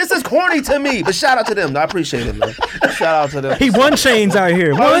sent me. This is corny to me. But shout out to them. I appreciate it, man. Shout out to them. He won chains out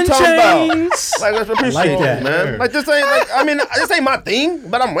here. One chains. Like, let's appreciate that. it, man. Like, this ain't like, I mean, this ain't my thing,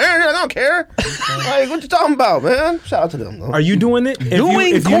 but I'm wearing it. I don't care. Like, what you talking about, man? Shout out to them, though. Are you doing it?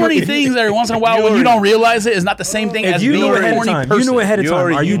 Doing corny things every once in a while when you don't realize it is not the same thing as being a corny person. You knew ahead of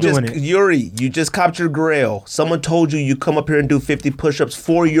time. Are you doing it? Yuri, you just copped your grill. Someone told you come up here and do 50 push-ups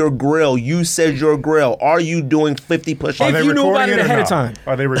for your grill. You said your grill. Are you doing 50 push-ups? If you knew about it ahead of time.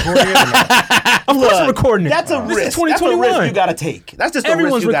 Are they recording it or not? Of course I'm recording it. That's a risk. That's a risk you got to take. That's just a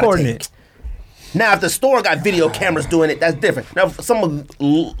Everyone's risk you got to take. recording it. Now, if the store got video cameras doing it, that's different. Now, if someone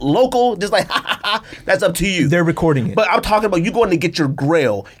local, just like, that's up to you. They're recording it. But I'm talking about you going to get your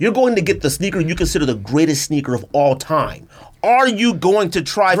grail. You're going to get the sneaker you consider the greatest sneaker of all time. Are you going to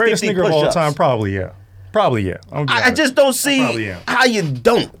try Greatest 50 sneaker of all push-ups? time? Probably, yeah. Probably, yeah. I just don't see how you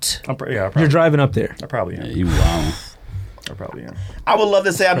don't. You're driving up there. I probably am. You wow. I probably am. I would love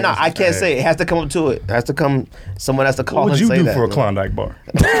to say I'm not. I can't say it. It has to come up to it. It has to come. Someone has to call What would and you say do that. for a Klondike bar?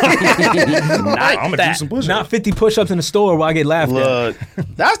 I'm gonna do some push-ups. Not 50 push-ups in the store while I get laughed at. Look,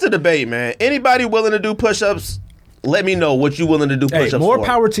 that's the debate, man. Anybody willing to do push-ups? Let me know what you willing to do push-ups more for.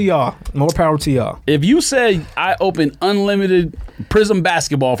 power to y'all. More power to y'all. If you said I open unlimited Prism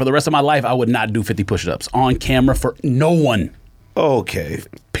basketball for the rest of my life, I would not do 50 push-ups on camera for no one. Okay.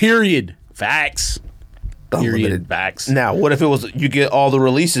 Period. Facts. Period. Unlimited. Facts. Now, what if it was you get all the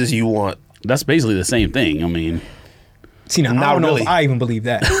releases you want? That's basically the same thing. I mean, See, now, I Not don't know really. if I even believe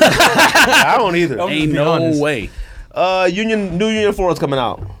that. I don't either. ain't be no honest. way. New Union 4 is coming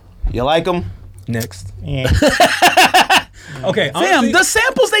out. You like them? Next. Yeah. Okay, Fam, honestly, the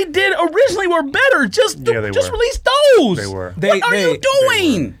samples they did originally were better. Just Yeah, they were. release those. They were. What are you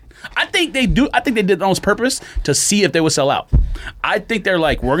doing? I think they do. I think they did it on purpose to see if they would sell out. I think they're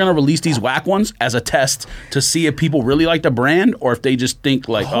like, we're gonna release these whack ones as a test to see if people really like the brand or if they just think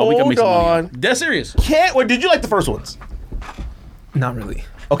like, oh, we can make some money. Hold on. Dead serious. Or did you like the first ones? not really.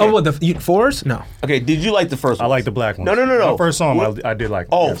 Okay. Oh, what, the fours? No. Okay, did you like the first I ones? like the black one. No. My first song, I did like.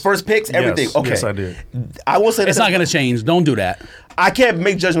 Oh, yes. first picks, everything. Yes. Okay. Yes, I did. I will say It's not gonna change. Don't do that. I can't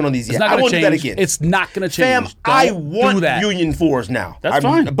make judgment on these yet. It's not I gonna won't change. do that again. It's not gonna change. Fam, Don't I do want that. Union 4s now. That's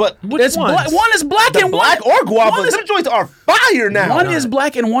fine. But It's ones? one is black the and black one, or guava, one is, them joints are fire now. one is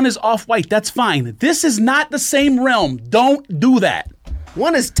black and one is off white. That's fine. This is not the same realm. Don't do that.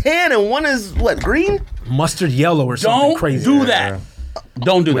 One is tan and one is what, green? Mustard yellow or something Don't crazy. do that.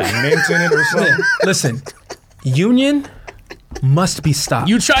 Don't do that. Mint in it or something. Listen, Union must be stopped.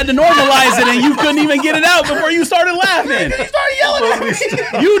 You tried to normalize it and you couldn't even get it out before you started laughing. You started yelling at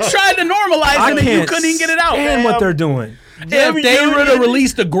me. You tried to normalize I it and you can't couldn't even get it out. stand what they're doing. If they would have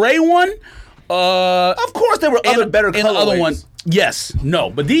released the gray one, Of course, there were other better and the other one, colorways. yes, no,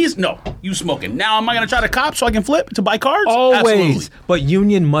 but these, no, you smoking. Now, am I gonna try to cop so I can flip to buy cards? Always. Absolutely. But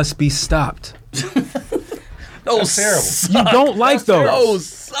Union must be stopped. Those terrible. suck. You don't like those. Those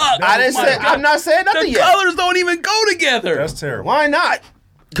suck. I didn't Oh my say. God. I'm not saying nothing The yet. colors don't even go together. That's terrible. Why not?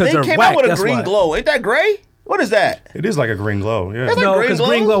 Because They they're came whack. out with a That's green why. glow. Ain't that gray? What is that? It is like a green glow. Yeah. That's like No, green because glow?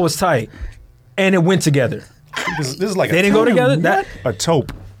 green glow was tight, and it went together. This is like They a didn't go taupe. together. That A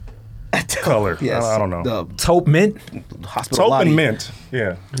taupe color. Yes. I don't know. The taupe mint. hospital Taupe lobby. and mint.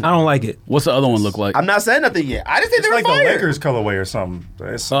 Yeah. I don't like it. What's the other one look like? I'm not saying nothing yet. I just think It's they were like fire. the Lakers colorway or something.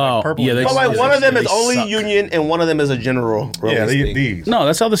 It's Oh, like purple. yeah, and they- But gold. like one of them is They only suck. Union and one of them is a general. Yeah, release thing. these. No,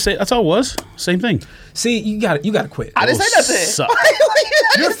 that's how it was. Same thing. See, you got to quit. I didn't say Those nothing. suck.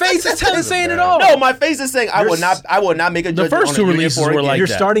 Your face is saying it all. No, my face is saying I would not make a judgment. first on two a Union releases 4 were again. like You're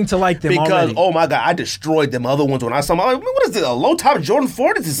that. starting to like them Because already. oh my god, I destroyed them other ones when I saw them. I'm like, what is it? A low top Jordan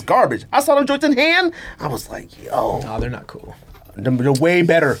 4? This is garbage. I saw them joints in hand. I was like, yo, No, they're not cool. they're way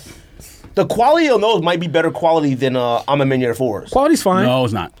better. The quality on those might be better quality than I'm a Minier 4s. Quality's fine. No,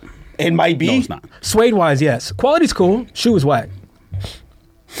 it's not. It might be. No, it's not. Suede wise, yes. Quality's cool. Shoe is whack.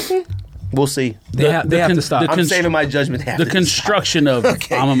 We'll see. They have to stop. I'm saving my judgment. The construction of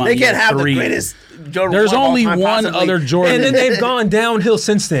I'm a They can't have three. the greatest Jordan There's 1 of all only time, one possibly. other Jordan. And then they've gone downhill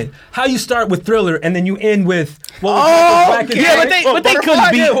since then. How you start with Thriller and then you end with what was Black and yeah, White? but they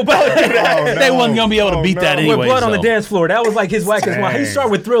couldn't beat. They wasn't gonna be able to beat that no. anyway. with Blood on the so. Dance Floor. That was like his whackest one. How you start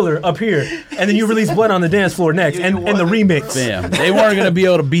with Thriller up here and then you release Blood on the Dance Floor next and the remix. Damn, they weren't gonna be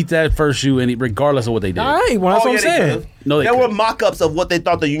able to beat that first shoe, regardless of what they did. All right, well, that's what I'm they saying. could've. No, they there were couldn't. mock-ups of what they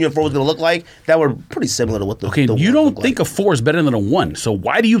thought the Union 4 was going to look like that were pretty similar to what the Okay, the you one don't looked think like. a 4 is better than a 1, so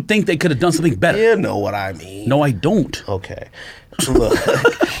why do you think they could have done something better? You know what I mean. No, I don't. Okay. look,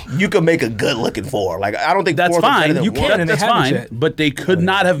 you could make a good looking 4. Like I don't think That's 4's better fine. than You 1. can, and they That's haven't fine. yet. But they could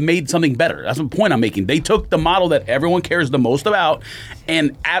not have made something better. That's the point I'm making. They took the model that everyone cares the most about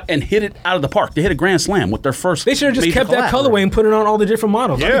and hit it out of the park. They hit a grand slam with their first. They should have just major kept that collab. colorway and put it on all the different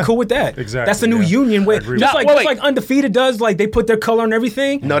models. I'd Yeah. be cool with that. Exactly, That's the new yeah. union way. I agree Just with like, that. just like Undefeated does, like they put their color on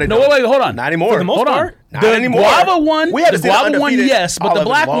everything. No, they No, don't. wait, hold on. Not anymore. For the most Hold on. part. Not The anymore. guava one, We haven't the seen guava one, undefeated yes, but the olive in a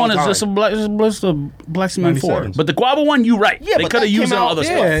black long one is time. just a black cement 4. 97s. But the guava one, you right. Yeah, they but could that have used came it on out- other Yeah,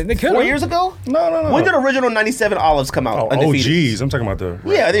 stuff. they could 4 have. years ago? No. When did original 97 olives come out? Oh, undefeated? OGs. I'm talking about the.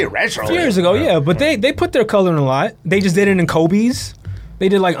 Yeah, they retro. A few years ago, yeah, but they put their color in a lot. They just did it in Kobe's. They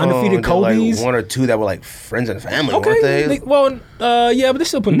did like undefeated Kobe's. Like 1 or 2 that were like friends and family, Okay, weren't they? yeah, but they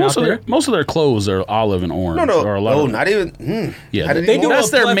still put it Most out of there. most of their clothes are olive and orange. no, or a lot of, not even. Yeah, How did They you do know? That's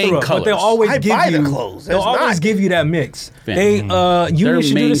a their plethora, main but they'll colors. always I give buy you. the clothes. They'll It's always not. give you that mix. Fam. They their Union should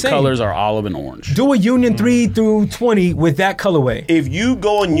do main the same. colors are olive and orange. Do a Union 3 through 20 with that colorway. If you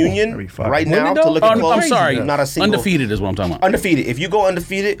go on Union that'd be fire. right Wouldn't now it to though? look at I'm clothes, sorry. not a single. Undefeated is what I'm talking about. Undefeated. If you go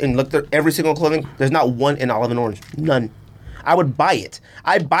undefeated and look at every single clothing, there's not one in olive and orange. None. I would buy it.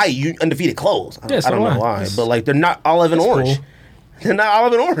 I buy you undefeated clothes. Yeah, so I don't do know I. why, but like they're not olive and That's orange. cool. They're not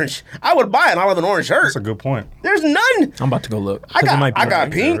olive and orange. I would buy an olive and orange shirt. That's a good point. There's none. I'm about to go look. I 'cause it got, might be I got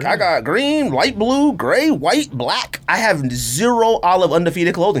right. pink, I got green, light blue, gray, white, black. I have 0 olive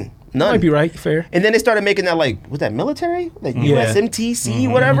undefeated clothing. None. Might be right. Fair. And then they started making that like, was that military? Like Yeah. USMTC,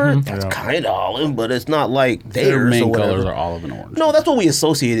 whatever? That's kind of olive, but it's not like theirs Their or main whatever. colors are olive and orange. No, that's what we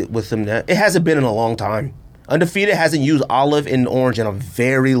associated with them. That it hasn't been in a long time. Undefeated hasn't used olive and orange in a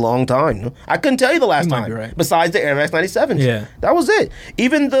very long time. I couldn't tell you the last You might time. be right. Besides the Air Max 97s. Yeah. That was it.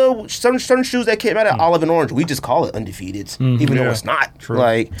 Even the certain shoes that came out of olive and orange, we just call it undefeated, even though Yeah. it's not. True.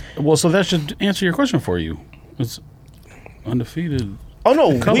 Like, Well, so that should answer your question for you. It's undefeated. oh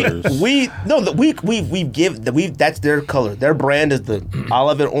no, Colors. that's their color. Their brand is the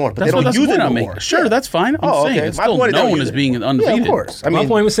olive and orange, but That's they don't what use the it point I'm anymore. making. Sure, that's fine. I'm Oh, saying okay. it's My still point is they don't known use as it. being undefeated. Yeah, of course. I My mean,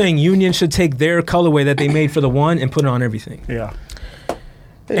 point was saying Union should take their colorway that they made for the one and put it on everything. Yeah.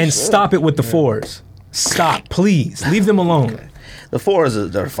 And stop it with the 4s. Stop, please. Leave them alone. the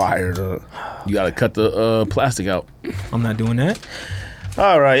 4s they're fired. You got to cut the plastic out. I'm not doing that.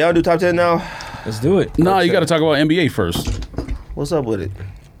 All right, y'all do top 10 now. Let's do it. No, you got to talk about NBA first. What's up with it?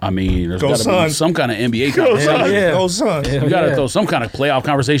 I mean, there's Go got to be Suns. some kind of NBA Go conversation. Suns. yeah. Go Suns. Hell You got to yeah. throw some kind of playoff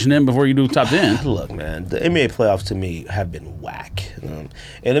conversation in before you do top 10. Look, man, the NBA playoffs to me have been whack. And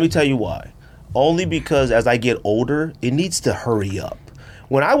let me tell you why. Only because as I get older, it needs to hurry up.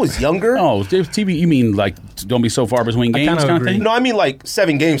 When I was younger, Oh, TV, you mean like don't be so far between games kinda kind of agree. thing? no, I mean like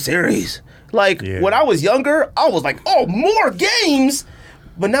 7-game series. Like Yeah. when I was younger, I was like, oh, more games.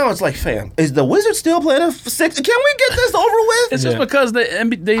 But now it's like, fam, is the Wizards still playing a 6? Can we get this over with? It's just Yeah. because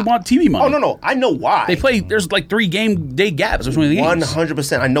they want TV money. Oh, no. I know why. They play, there's like 3 game day gaps between the games.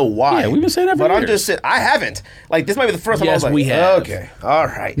 100%. I know why. Yeah, we've been saying that for But I'm years. just saying, I haven't. Like, this might be the first time I Yes, was like, we have. okay, all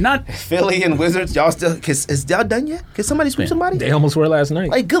right. Not- Philly and Wizards, y'all still, is y'all done yet? Can somebody sweep Man, somebody? They almost were last night.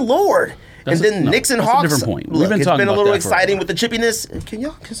 Like, good Lord. That's and then no, Knicks and that's a Hawks. different point. We've Look, been it's talking been a about little that for a exciting while. with the chippiness.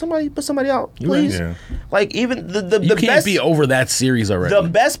 Can somebody put somebody out, please? Yeah. Like, even the You can't best, be over that series already. the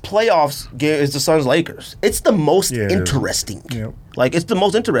best playoffs game is the Suns Lakers. It's the most Yeah, it is. interesting. Yep. Like, it's the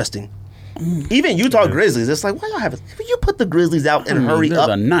most interesting. Even Utah Grizzlies, it's like, why y'all have it? You put the Grizzlies out and hurry They're up.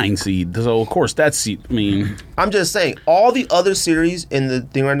 the 9 seed, so of course that seed. I mean, I'm just saying, all the other series in the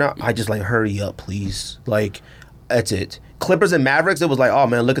thing right now, I just like, hurry up, please. Like, that's it. Clippers and Mavericks, it was like, oh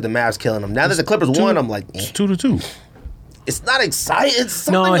man, look at the Mavs killing them. Now that the Clippers won, I'm like, it's 2-2. it's not exciting. It's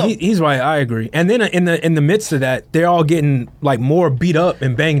No, something. he's right. I agree. And then in the midst of that, they're all getting like more beat up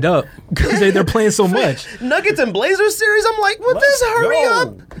and banged up because they're playing so much. Nuggets and Blazers series, I'm like, what this hurry go.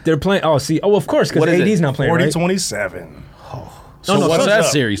 up? They're playing. Oh, see. Oh, of course, because What is AD's it? not playing. Right? 40-27. So no, what's Suns that up.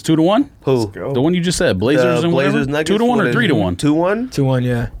 series? 2-1. Who? Go. The one you just said, Blazers The and Blazers, whatever? Nuggets. 2-1 or 3-1? 2-1? 2-1.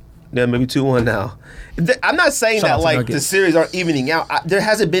 Yeah. Yeah, maybe 2-1 now. I'm not saying Shout out that to like Nuggets. the series aren't evening out. There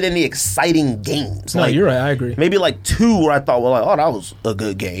hasn't been any exciting games. No, Like, you're right. I agree. Maybe like 2 where I thought, well, like, oh, that was a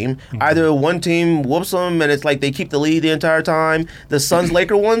good game. Either one team whoops them and it's like they keep the lead the entire time. The Suns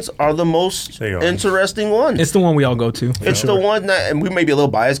Laker ones are the most They are. interesting ones. It's the one we all go to. for It's sure. the one that, and we may be a little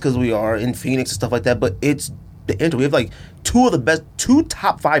biased because we are in Phoenix and stuff like that, but it's the intro. We have like 2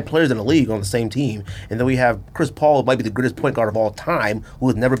 top 5 players in the league on the same team, and then we have Chris Paul, who might be the greatest point guard of all time, who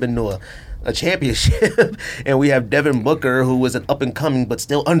has never been to a championship, and we have Devin Booker, who was an up and coming but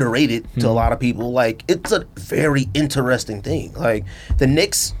still underrated to a lot of people. Like, it's a very interesting thing. Like, the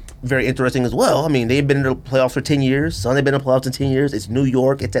Knicks very interesting as well. I mean, they've been in the playoffs for 10 years. Some they've been in the playoffs in 10 years. It's New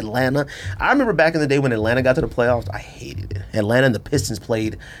York. It's Atlanta. I remember back in the day when Atlanta got to the playoffs, I hated it. Atlanta and the Pistons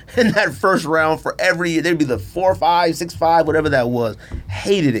played in that first round for every year. They'd be the 4-5, 6-5, whatever that was.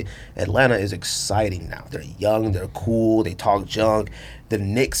 Hated it. Atlanta is exciting now. They're young. They're cool. They talk junk. The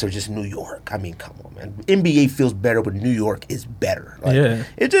Knicks are just New York. I mean, come on, man. NBA feels better when New York is better. Like, Yeah.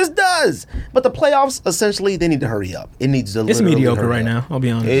 It just does. But the playoffs, essentially, they need to hurry up. It needs to It's literally mediocre hurry right up. now. I'll be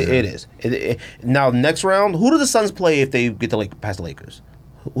honest. It is. Now, next round, who do the Suns play if they get to past the Lakers?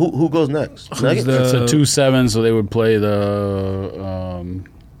 Who goes next? Nuggets? It's a 2-7, so they would play the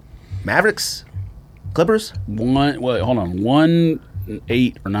Mavericks? Clippers? 1-8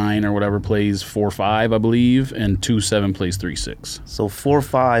 or 9 or whatever plays 4-5, I believe, and 2-7 plays 3-6. So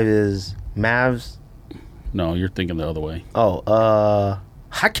 4-5 is Mavs. No, you're thinking the other way.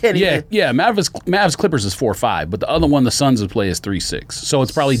 I can't even. Yeah. Mavs Clippers is 4-5, but the other one the Suns would play is 3-6. So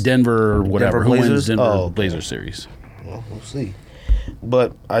it's probably Denver or whatever. Denver Who wins Blazers? Denver Oh, okay. Blazer series? Well, we'll see.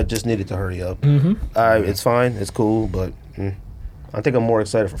 But I just needed to hurry up. Mm-hmm. It's fine. It's cool. But I think I'm more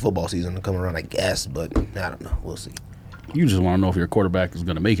excited for football season to come around, I guess. But I don't know. We'll see. You just want to know if your quarterback is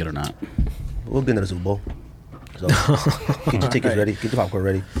going to make it or not. We'll get into the Super Bowl. So get your tickets ready. Get the popcorn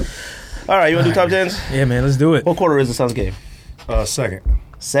ready. All right, you want to do top 10s? Yeah, man, let's do it. What quarter is the Suns game? Second.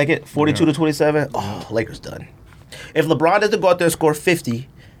 Second, 42-27. Oh, Lakers done. If LeBron doesn't go out there and score 50,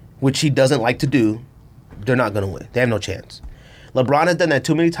 which he doesn't like to do, they're not going to win. They have no chance. LeBron has done that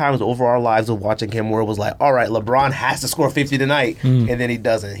too many times over our lives of watching him where it was like, all right, LeBron has to score 50 tonight, and then he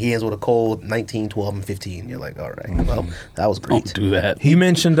doesn't. He ends with a cold 19, 12, and 15. You're like, all right, well, that was great. Don't do that. You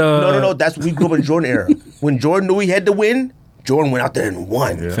mentioned No. That's we grew up in Jordan era. When Jordan knew he had to win, Jordan went out there and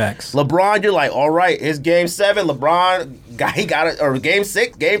won. Facts. LeBron, you're like, all right, it's game 7. LeBron got it, or game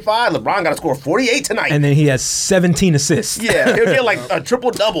 6, game 5. LeBron got to score 48 tonight. And then he has 17 assists. Yeah, he'll get like a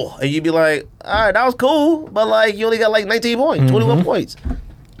triple double, and you'd be like, all right, that was cool, but like you only got like 19 points, 21 points.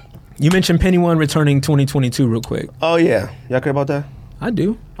 You mentioned Penny One returning 2022 real quick. Oh yeah, y'all care about that? I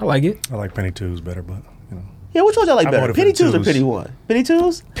do. I like it. I like Penny Twos better, but you know. Yeah, which ones y'all like I better? voted for Penny the 2s or twos. Penny 1? Penny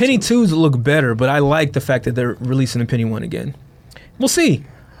 2s? Penny Twos look better, but I like the fact that they're releasing the Penny One again. We'll see.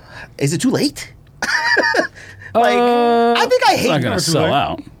 Is it too late? I think I It's hate not going it. to sell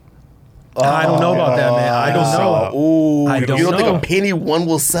out. I don't know about that, man. I don't know. Ooh, I don't you don't know. think a Penny 1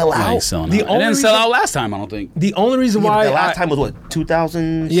 will sell I ain't out? selling The out. It only didn't sell reason- out last time, I don't think. The only reason Yeah, but why the last time was what,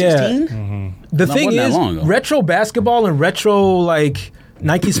 2016? Yeah. The That thing wasn't that is, long ago. retro basketball and retro like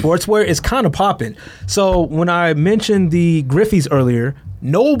Nike sportswear is kind of popping. So when I mentioned the Griffies earlier,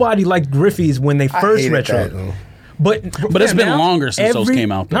 nobody liked Griffies when they first hated retro. that, though. But it's been longer since those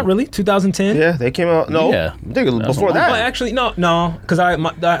came out, though. Not really. 2010. Yeah, they came out. No, Yeah. I think it was That's before a long that. Well, actually, no, because I've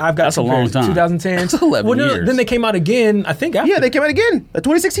got That's a long comparisons. time. 2010. That's 11 well, no, years. then they came out again. I think after. Yeah, they came out again.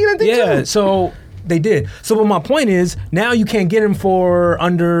 2016, I think. Yeah, too. so they did. So, but my point is, now you can't get them for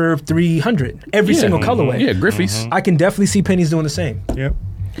under 300 every single colorway. Yeah, Griffies. I can definitely see Penny's doing the same. Yep.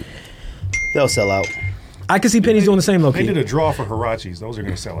 They'll sell out. I can see Penny's doing the same, low They did key. a draw for Hirachis. Those are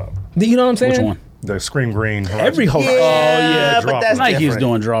going to sell out. You know what I'm saying? Which one? The Scream Green. Hirachis. Every whole. Yeah, but drop that's them. Nike's different.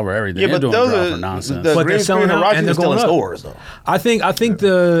 doing draw for everything. Yeah, They're but doing those draw are for nonsense. the But they're green selling screen out Hirachis and they're are still in going up. stores though. I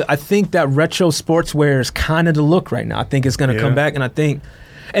think that retro sportswear is kind of the look right now. I think it's going to come back, and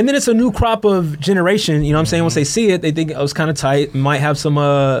and then it's a new crop of generation. You know what I'm saying? Once they see it, they think it was kind of tight. Might have some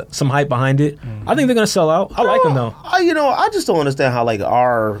hype behind it. I think they're going to sell out. I like them though. I just don't understand how like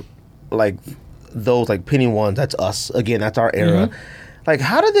our like those like Penny ones. That's us again. That's our era. Like,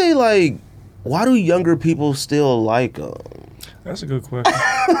 how do they like? Why do younger people still like them? That's a good question.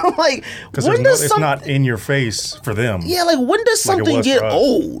 Like, Because when does it's not in your face for them. Yeah, like when does Like it something was get for us.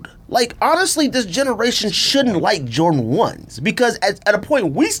 old? Like honestly, this generation shouldn't like Jordan 1s because at a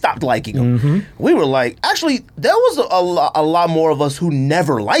point we stopped liking them. We were like, actually, there was a lot more of us who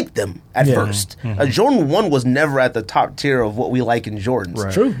never liked them at first. A Jordan 1 was never at the top tier of what we like in Jordans.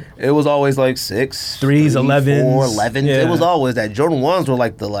 Right. True. It was always like 6, 3s, 3, 11s. 4, 11s. Yeah. It was always that. Jordan 1s were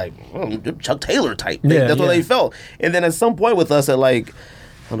like the Chuck Taylor type. Yeah, That's what yeah. they felt. And then at some point with us, at like,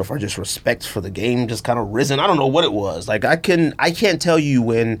 I don't know if our just respect for the game just kind of risen. I don't know what it was. Like I can't tell you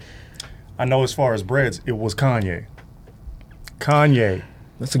when. I know as far as breads, it was Kanye. Kanye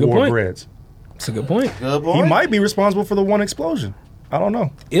That's a good wore point. breads. That's a good point. Good He boy. might be responsible for the one explosion. I don't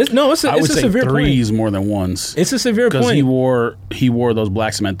know. It's I a would say severe threes point. more than ones. It's a severe Because point. he wore those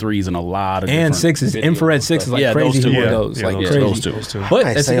black cement threes in a lot of And different sixes, videos. infrared sixes, like Yeah, crazy. those two. He wore Yeah, those, yeah, like those crazy. those two. But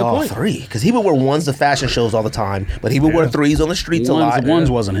I it's a say good all point. 3 because he would wear 1s to fashion shows all the time, but he would wear 3s on the streets a lot.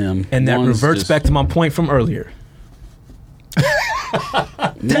 Ones wasn't him. And that Ones reverts just- back to my point from earlier.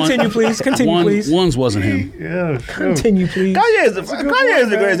 Continue, please. Continue, please. Ones wasn't him. Yeah. Continue, please. Kanye is the point,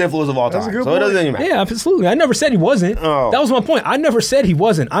 greatest influence of all time. a good So it doesn't point. even matter. Yeah, absolutely. I never said he wasn't. Oh. That was my point. I never said he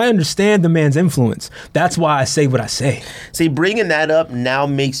wasn't. I understand the man's influence. That's why I say what I say. See, bringing that up now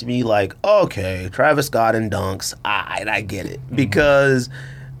makes me like, okay, Travis Scott and Dunks, I get it. Because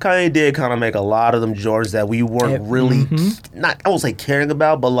Kanye did kind of make a lot of them Jordans that we weren't really, not, I won't say caring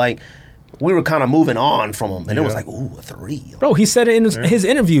about, but like, we were kind of moving on from them. And it was like, ooh, a 3. Bro, he said it in his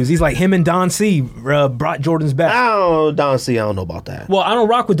interviews. He's like, him and Don C brought Jordans back. I don't know, Don C, I don't know about that. Well, I don't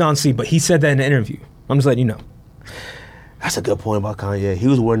rock with Don C, but he said that in the interview. I'm just letting you know. That's a good point about Kanye. He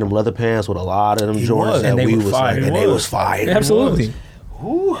was wearing them leather pants with a lot of them Jordans was. that And they we were was fire. like, and they was fire. Absolutely.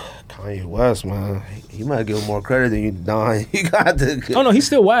 Ooh, Kanye West, man. He might give him more credit than you, Don. You got the. Oh, no, he's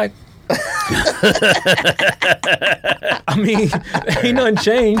still whack. I mean, ain't nothing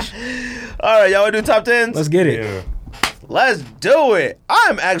changed. All right, y'all want to do top 10s? Let's get it. Yeah. Let's do it.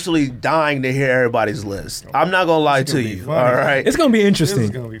 I'm actually dying to hear everybody's list. I'm not going to lie to gonna be you. funny. All right. It's going to be This is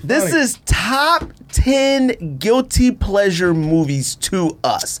interesting. gonna be funny. This is top 10 guilty pleasure movies to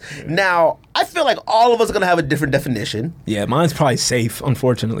us. Now, I feel like all of us are going to have a different definition. Yeah, mine's probably safe,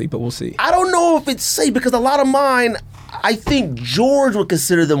 unfortunately, but we'll see. I don't know if it's safe because a lot of mine, I think George would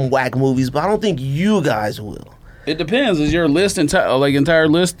consider them whack movies, but I don't think you guys will. It depends. Is your list entire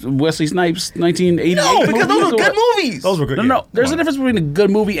list Wesley Snipes 1988? No, because those are movies, good or- movies. Those were good. No. There's a difference between a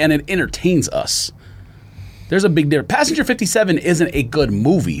good movie and it entertains us. There's a big difference. Passenger 57 isn't a good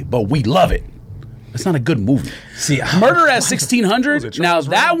movie, but we love it. It's not a good movie. See, Murder at Was 1600. it Now Charles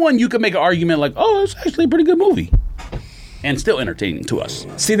that one you could make an argument like, oh, it's actually a pretty good movie, and still entertaining to us.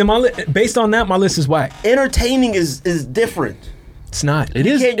 See, based on that, my list is whack. Entertaining is different. It's not. It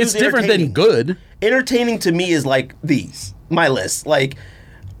is. can't It's use different than entertaining. good. Entertaining to me is like these, my list. Like,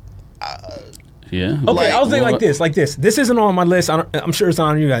 Yeah. Okay, I was thinking like this. This isn't on my list. I'm sure it's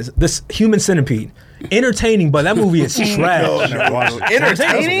not on you guys. This Human Centipede. Entertaining, but that movie is trash. I never watched it. Entertaining?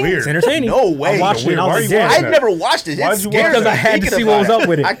 That's It's weird. entertaining. No way. I watched it and I Why was are like, you damn. watching I've never watched it. Why'd It's you scary. watch it? Because I had to thinking see what was about up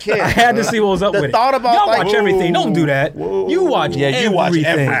with it. I can't. I had to see what was up The with it. thought about, Y'all like, watch everything. Don't do that. whoa. You watch Yeah, you watch everything.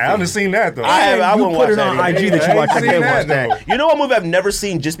 everything. I haven't seen that though. I You wouldn't put watch it on that IG either. that you watch. I I can't can't watch watch that. that. You know what movie I've never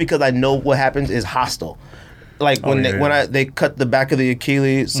seen just because I know what happens is Hostel. Like when they cut the back of the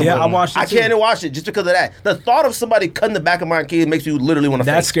Achilles. Yeah, I watched it I too. can't watch it just because of that. The thought of somebody cutting the back of my Achilles makes you literally want to.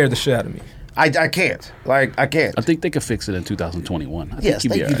 That scared the shit out of me. I can't. Like I can't. I think they could fix it in 2021. Yes,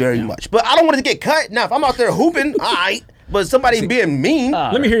 thank you very much. But I don't want it to get cut. Now, if I'm out there hooping, all right. But somebody being mean.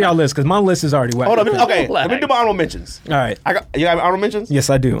 Let me hear y'all list because my list is already whack. Hold on. Okay, let me do my honorable mentions. All right. You got honorable mentions? Yes,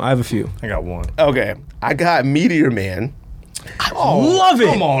 I do. I have a few. I got one. Okay. I got Meteor Man. Love it.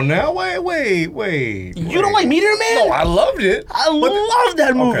 Come on now. Wait. You don't like Meteor Man? No, I loved it. I love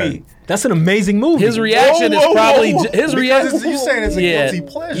that movie. Okay. That's an amazing movie. His reaction Whoa, is whoa, probably whoa. his Because reaction. you saying it's a guilty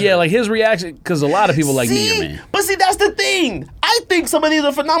pleasure. Yeah, like his reaction because a lot of people like Meteor Man. But see, that's the thing. I think some of these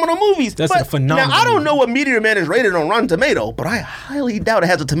are phenomenal movies. That's but a phenomenal Now, I don't movie. know what Meteor Man is rated on Rotten Tomato, but I highly doubt it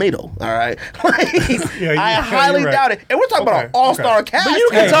has a tomato. All right? Like, I highly you're right. doubt it. And we're talking about an Okay, all-star okay. cast. But you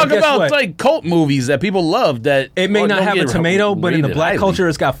can Hey, talk but guess about what? like cult movies that people love. That It may not don't have a get tomato, but in the rated black highly. culture,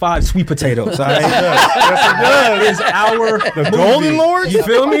 it's got 5 sweet potatoes. All right? Yes, It's our it does. The Golden Lords? You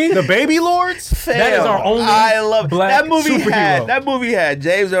feel me? The Baby Lords? That is our only I love black that movie. superhero. That movie had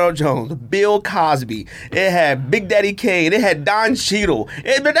James Earl Jones, Bill Cosby. It had Big Daddy Kane. It had Don Cheadle.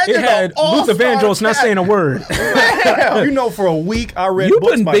 It had Luther Vandross not saying a word. You know, for a week I read You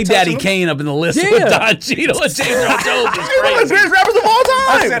books putting by Big Daddy touching them. Kane up in the list Yeah. with Don Cheadle and James Earl Jones is He's one of the crazy. greatest rappers of all time.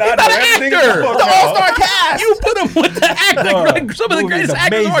 I said I know everything actor. about the football. all-star cast. You put him with the actor, Dog, some of the movie's greatest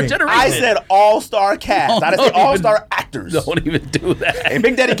actors of our amazing. generation. I said all-star cast. I didn't say Don't even- all-star actors. Don't even do that. And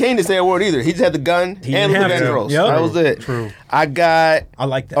Big Daddy Kane didn't say a word either. He just had the gun and didn't Luther have to. Vandross. Yep. That was it. True. I got I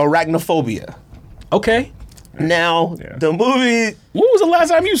like that. Arachnophobia. Okay. Now, Yeah. the movie When was the last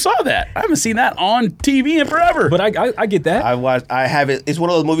time you saw that? I haven't seen that on TV in forever. But I get that. I watched, I have it. It's one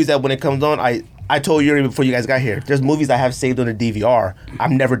of those movies that when it comes on, I told Yuri before you guys got here. There's movies I have saved on a DVR.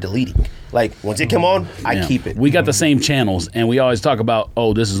 I'm never deleting. Like once it come on, I Yeah. keep it. We got the same channels, and we always talk about,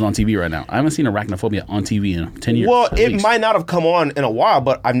 oh, this is on TV right now. I haven't seen Arachnophobia on TV in 10 years. Well, at it least. might not have come on in a while,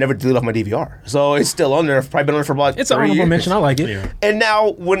 but I've never deleted off my DVR, so it's still on there. It's probably been on there for about It's an 3 honorable years. mention. I like it. Yeah. And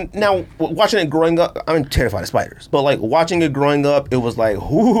now, watching it growing up, I'm terrified of spiders. But like watching it growing up, it was like,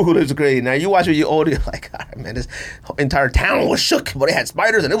 ooh, this is great. Now you watch it, you're older, you're like, God, man, this entire town was shook, but it had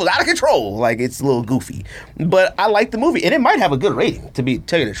spiders and it was out of control. Like it's a little goofy, but I like the movie, and it might have a good rating. To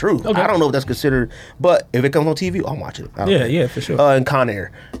tell you the truth, Okay. I don't know if that's considered, but if it comes on TV, I'll watch it. I don't Yeah, care. yeah, for sure. And Con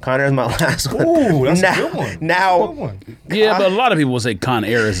Air. Con Air is my last one. Ooh, that's now, a good one. Now, That's a good one. Yeah, but a lot of people will say Con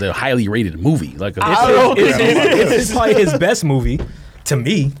Air is a highly rated movie. Like, I don't It's probably his best movie. To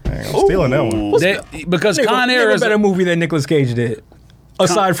me, I'm stealing that one. Because Con name Air a is better movie than Nicolas Cage did,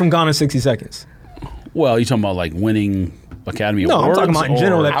 aside from Gone in 60 Seconds. well, you talking about like winning Academy No, I'm Awards? talking about in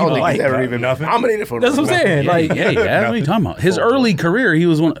general that I don't people think like. he's ever even Nothing. nominated for. That's what I'm saying. Yeah, Like, yeah, what are you talking about? His early career,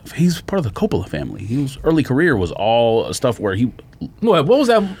 he's part of the Coppola family. His early career was all stuff where he, what was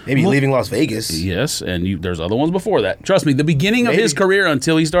that? Maybe Leaving Las Vegas. yes, and there's other ones before that. Trust me, the beginning of his career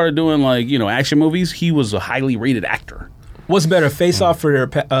until he started doing like action movies, he was a highly rated actor. What's better, Face Off or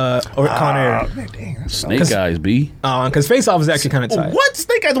Con Air? Snake Eyes, B. Because Face Off is actually kind of tight. What?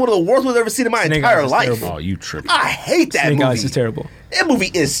 Snake Eyes is one of the worst movies I've ever seen in my Snake entire Eyes is life. terrible. Oh, you tripping? I hate that Snake movie. Eyes is terrible. That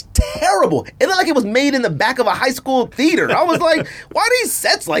movie is terrible. It looked like it was made in the back of a high school theater. I was like, why are these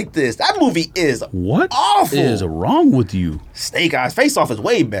sets like this? That movie is What awful. is wrong with you? Snake Eyes Face Off is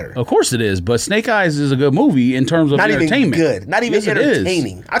way better. Of course it is, but Snake Eyes is a good movie in terms of Not even entertainment. good. Not even Yes, it is.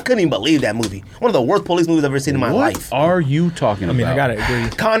 entertaining. I couldn't even believe that movie. One of the worst police movies I've ever seen in my What life. are you talking about? I mean, I gotta agree.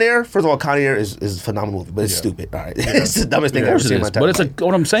 Con Air, first of all, Con Air is a phenomenal movie, but it's stupid. All right. It's the dumbest thing Of I've ever course it seen in my is, entire but it's life.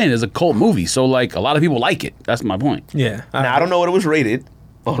 what I'm saying is a cult movie, so like a lot of people like it. That's my point. Yeah. Now, I don't know what it was rated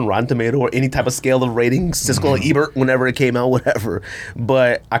on Rotten Tomato or any type of scale of rating, Siskel and Ebert, whenever it came out, whatever.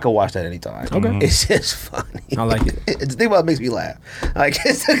 But I could watch that anytime. Okay. It's just funny. I like it. The thing about it makes me laugh. Like,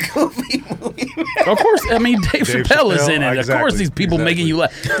 it's a goofy movie. Of course, I mean Dave Chappelle is Chappelle, in it. Of exactly, course, these people exactly. making you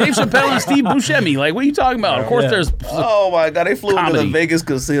laugh. Dave Chappelle and Steve Buscemi. Like, what are you talking about? Of course, Yeah. there's. Oh my God! They flew into Comedy. the Vegas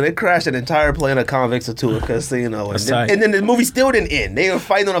casino. They crashed an entire plane of convicts into a casino, That's and tight. then the movie still didn't end. They were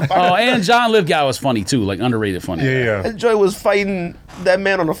fighting on a fire. Oh, and John Lithgow was funny too, like underrated funny. Yeah. That Joy was fighting that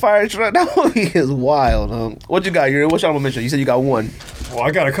man on the fire truck. That movie is wild. What you got, Yuri? What y'all mention? You said you got one. Well,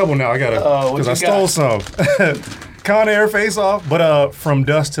 I got a couple now. I got Oh, what because I you stole got? some. Con Air Face Off, but From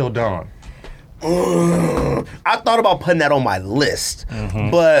Dusk Till Dawn. I thought about putting that on my list,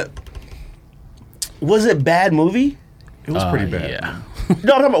 Mm-hmm. but was it a bad movie? It was pretty bad. Yeah. No, I'm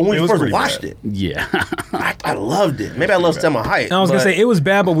talking about when It we was first pretty watched bad. it. Yeah. I loved it. Maybe I love Selma Hayek. And I was gonna but- say it was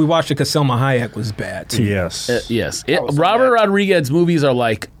bad, but we watched it because Selma Hayek was bad too. Yes. Yes. was so Robert bad. Rodriguez's movies are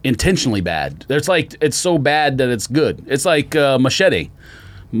like intentionally bad. It's like it's so bad that it's good. It's like Machete,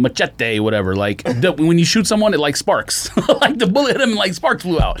 whatever. Like when you shoot someone, it like sparks. Like the bullet hit him, and like sparks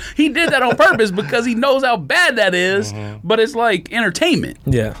flew out. He did that on purpose because he knows how bad that is, But it's like entertainment.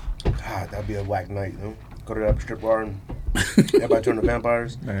 Yeah. God, that'd be a whack night. You know? Go to that strip bar and everybody turn to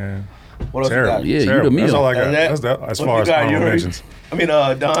vampires. Man. What else Terrible. you Yeah, you Terrible. the meal. That's all I got. And that- That's that, as what far you as got, honorable Yuri? mentions. I mean,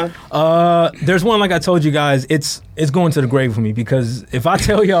 Don. There's one like I told you guys. It's going to the grave for me because if I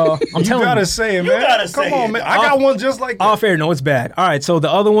tell y'all, I'm You telling gotta you. say it, You man. gotta Come say on, it. man. I got one just like that. Off air, no, it's bad. All right, so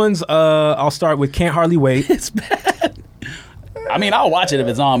the other ones, I'll start with Can't Hardly Wait. It's bad. I mean, I'll watch it if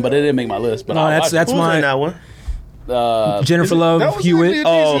it's on, but it didn't make my list. But No, I'll that's- watch that's Who's my- in that one? Jennifer That Love was Hewitt. actually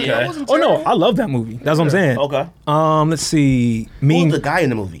Oh, decent. That okay. wasn't Oh no, terrible. I love that movie. That's what I'm saying. Okay. Let's see. Who's the guy in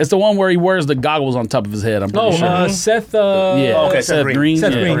the movie? It's the one where he wears the goggles on top of his head. I'm pretty sure. Seth. Yeah. okay, Seth Green. Green.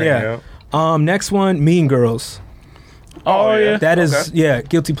 Seth yeah. Green. Yeah. Next one, Mean Girls. Oh yeah. That is Okay.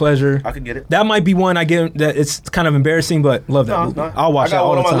 guilty pleasure. I could get it. That might be one I get. That it's kind of embarrassing, but love that movie. No, I'll watch I that got all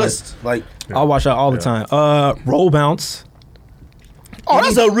one the on my time. list. Like, I'll watch that all the time. Roll Bounce. oh,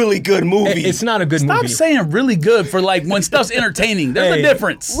 that's a really good movie. It's not a good Stop movie. saying really good for like when stuff's entertaining. There's Hey. a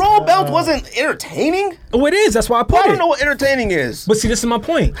difference. Roll Bounce wasn't entertaining. Oh, it is. That's why I put I it. don't know what entertaining is. But see, this is my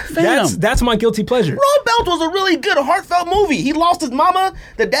point. That's my guilty pleasure. Roll Bounce was a really good, heartfelt movie. He lost his mama.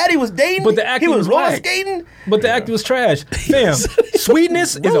 The daddy was dating. But the acting he was was roller whack. skating. But the acting was trash. Fam,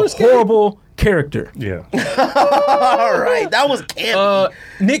 Sweetness is a horrible character. Yeah. All right, that was campy.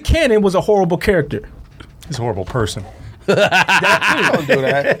 Nick Cannon was a horrible character. He's a horrible person. Don't do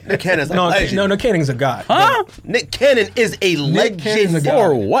that. Nick Cannon's a No, legend. no, Nick Cannon's a god. Huh? Nick Cannon is a Cannon's legend a guy.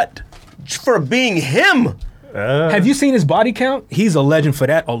 For what? for being him. Have you seen his body count? He's a legend for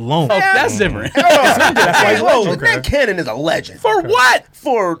that alone. Oh, that's different. Nick Cannon is a legend. For what?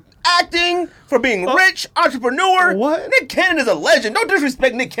 For acting, for being rich, entrepreneur. What? Nick Cannon is a legend. Don't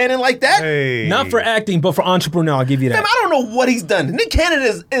disrespect Nick Cannon like that. Hey. Not for acting, but for entrepreneur. I'll give you Damn, that. I don't know what he's done. Nick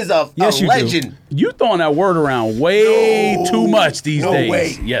Cannon is a Yes, you do. legend. You throwing that word around way too much these No days.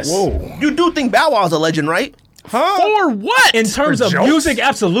 way. Yes. You do think Bow Wow's a legend, right? For what? In terms For of jokes? music,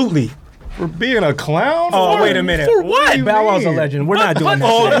 absolutely. For being a clown? Oh, wait a minute. For what? do you Bow Wow's a mean? legend. We're not doing that.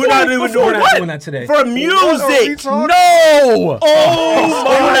 Oh, today. we're not even We're doing not what? doing that today. For What are we music. talking- No. Oh,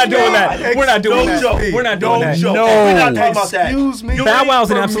 We're not doing that. We're not doing No that. joke. We're not doing No that. joke. No. We're not talking about that. Excuse me? You Bow ready Wow's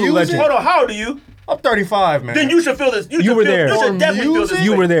an for absolute music? legend. Hold on, how old are you? I'm 35, man. Then you should feel this. You were there. You For should definitely feel this. music?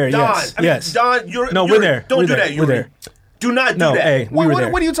 You were there, Don, yes. I mean, Yes. Don, you're. No, you're, we're there. Don't We're do there. that. We're Yuri. there. Do not do No, that. hey, we were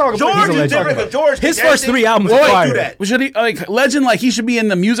there. What are you talking George about? He's a is legend. different because George. His can first dance. 3 albums Boy, were do fire. that. Well, should he like legend? Like he should be in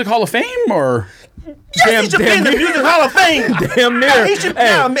the Music Hall of Fame, or Yes, he should be in the Music Hall of Fame. Damn near. He should.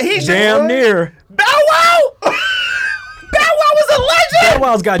 Hey, he should. damn near. Bow Wow. Bow Wow was a legend. Bow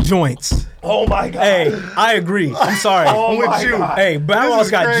Wow's got joints. Oh my God. Hey, I agree. I'm sorry. Oh with my you. God. Hey, Bow This Wow's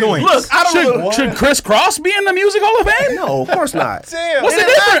is got crazy. joints. Look, I don't know. should Chris Cross be in the Music Hall of Fame? No, of course not. Damn. What's the It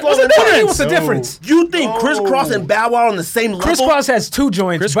didn't difference? last What's the long enough. difference? What's the difference? You think Chris Cross and Bow Wow are on the same level? Chris Cross has 2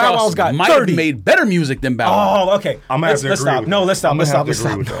 joints. Chris Bow Cross Wow's got might 30. have made better music than Bow Wow. Oh, okay. I'm gonna have to let's agree stop. with No, that. let's stop. I'm Let's gonna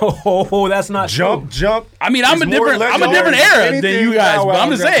stop. have Let's to stop. agree with Oh, that's not Jump. I mean, I'm a It's more different legendary era than than you anything guys, Bow but I'm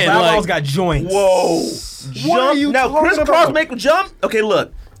Wow just got. saying, Bow Wow's like, got joints. Whoa. What are Jump. you Now, Chris talking Cross about? make Jump? Okay,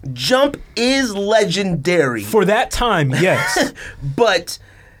 look. Jump is legendary. For that time, yes. But,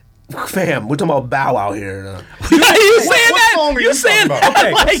 fam, we're talking about Bow Wow here. you saying what that? song are You you saying talking about?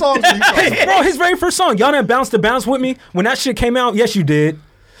 that? What Like songs are you talking about? Bro, his very first song, y'all didn't bounce to bounce with me. When that shit came out, yes, you did.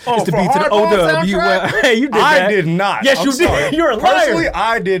 It's the for beat to the Hardball O-Dub. soundtrack? Hey, you did I that. did not. Yes, I'm you sorry. did. You're a Personally, liar.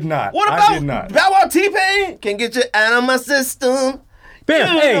 I did not. What I did about not. Bow Wow T-Pain? Can get you out of my system.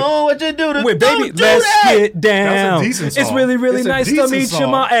 Bam, You hey. know what you do to Wait, don't baby, do let's that. get down. That's a decent It's song. really, really It's a nice to decent meet you,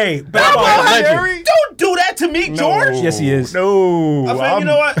 song. my. Hey, Bow Bow Wow, Wow, legend. Jerry? don't do that to me, George. Yes, he is. No. I mean, you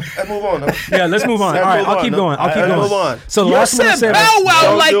know what? Let's move on. Yeah, let's move on. Let's All right, move I'll on. keep going. I'll keep Let's going. move on. So the You last one I said said Bow Wow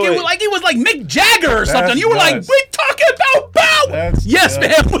Don't like do it, it. like he was like Mick Jagger or something. That's You were like, nuts. we talking about Bow Wow. That's Yes,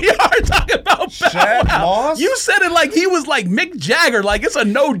 nuts. man, we are talking about Bow Shad Wow. Moss? You said it like he was like Mick Jagger, like it's a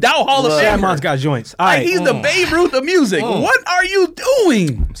no doubt Hall of Look. Famer. Shadmon's got joints. All Like right. he's the Babe Ruth of music. What are you doing?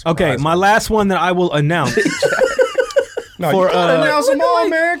 Okay, my last one that I will announce. No, For, you gotta uh, announce them all,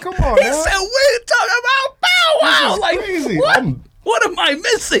 man. Come on, He man. said we're talking about Bow Wow. This is Like crazy. what? What am I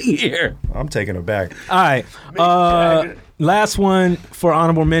missing here? I'm taking it back. All right. Last one for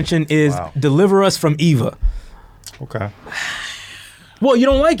honorable mention is Wow. Deliver Us from Eva. Okay. Well, you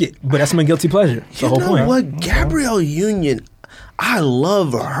don't like it, but that's my guilty pleasure. That's the whole You know point. what? Gabrielle Union, I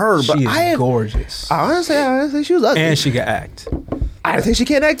love her, but She I is gorgeous. honestly, she was ugly. And she can act. I don't think she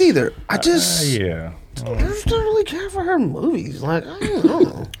can't act either. I just, Yeah. I just don't really care for her movies. Like, I don't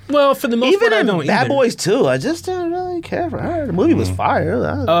know. Well, for the most Even part, I in don't Bad either. Boys 2, I just didn't really care for her. The movie was fire.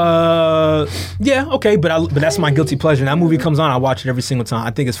 Yeah, okay, but that's my guilty pleasure. That movie comes on, I watch it every single time.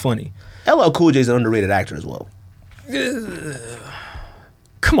 I think it's funny. LL Cool J is an underrated actor as well.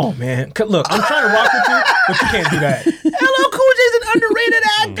 Come on, man. Look, I'm trying to rock with you, but you can't do that. LL Cool J is an underrated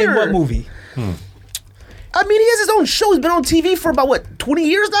actor. In what movie? I mean, he has his own show. He's been on TV for about, what, 20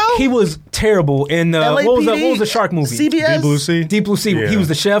 years now? He was terrible in what was the shark movie? CBS? Deep Blue Sea? Deep Blue Sea. Yeah. He was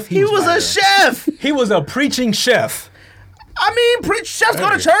the chef. He was a chef. He was a preaching chef. I mean, chefs go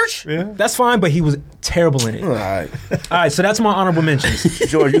to church. Yeah. That's fine, but he was terrible in it. All right. All right, so that's my honorable mentions.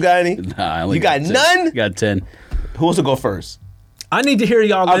 George, you got any? Nah, I only You got 10. none? Got 10. Who wants to go first? I need to hear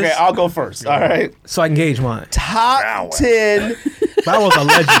y'all list Okay, I'll go first. All right. so I can gauge mine. Top 10. That was a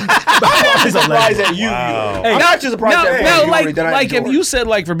legend. I'm surprised at you. Wow. I'm not just surprised No, at no, you. like if you said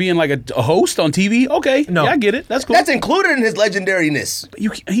like for being like a host on TV, okay, No. yeah, I get it. That's cool. That's included in his legendariness.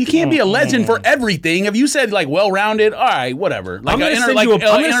 He can't be a legend for everything. If you said like well-rounded, all right, whatever. Like I'm gonna an send like you a-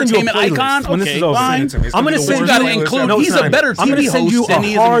 I'm gonna send you a entertainment playlist icon. when this Okay, is over. fine. Send it to me. It's I'm gonna be the send You worst got to playlist include. ever. He's a better I'm gonna TV send you host than he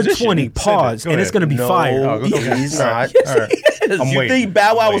a is a hard musician. 20 pause, Go and it's ahead. gonna be No. fire. Oh, okay. He's All not. right. All right. I'm You waiting. think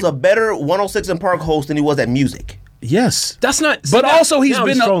Bow Wow I'm was a waiting. better 106 in Park host than he was at music? Yes, That's not. but also he's now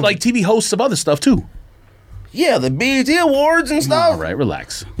been trolling. like TV hosts of other stuff too. Yeah, the BET Awards and All stuff. right,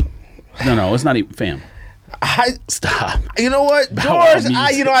 relax. No, it's not even fam. Stop. You know what, Bow Wow George?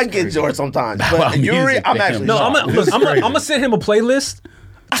 music I get George sometimes, Bow Wow but Yuri, music, I'm man. actually No, I'm shocked. gonna look. I'm crazy. gonna send him a playlist.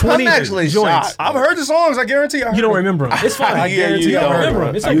 I'm actually joints. shocked. I've heard the songs. I guarantee. You don't remember him. It's fine. I guarantee you I've don't. heard remember them.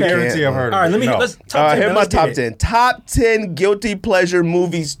 him. It's I okay. guarantee I've heard All right, let me. them. Let's top 10. Here's my Let's get top it. 10. Top 10 guilty pleasure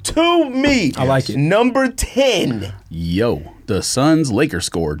movies to me. I like it. Number 10. Yo, the Suns Lakers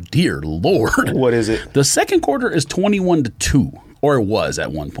score. Dear Lord. What is it? The second quarter is 21-2, or it was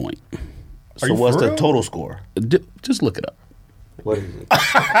at one point. So you what's for the real? total score? Just look it up. What is it?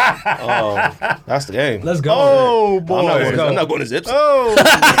 Oh, that's the game. Let's go. Oh boy. I'm not going to Zips. Oh.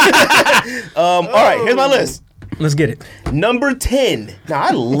 All right, here's my list. Let's get it. Number 10. Now,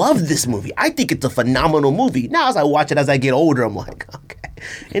 I love this movie. I think it's a phenomenal movie. Now, as I watch it as I get older, I'm like, okay.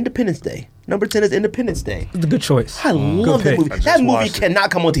 Independence Day. Number 10 is Independence Day. It's a good choice. I love that pick. movie. I just That movie watched it. cannot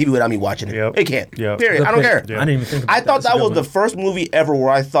come on TV without me watching it. Yep. It can't. Yep. Period. Good I don't pick. care. I didn't even think about I that. thought That's a that good was the one. first movie ever where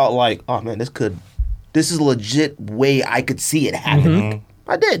I thought like, oh man, this is a legit way I could see it happening.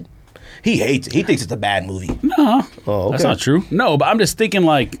 I did. He hates it. He thinks it's a bad movie. No, Oh, okay. that's not true. No, but I'm just thinking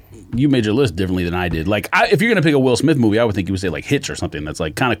like you made your list differently than I did. Like, if you're gonna pick a Will Smith movie, I would think you would say like Hitch or something that's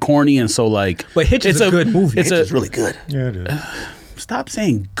like kind of corny and so like. But Hitch is a good movie. It's really good. Yeah, it is. Stop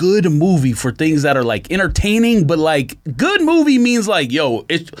saying good movie for things that are like entertaining, but like good movie means like, yo,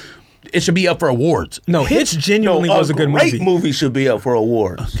 it should be up for awards. No, Hitch genuinely was a good movie. Great movie should be up for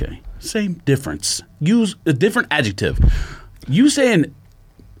awards. Okay, same difference. Use a different adjective. You saying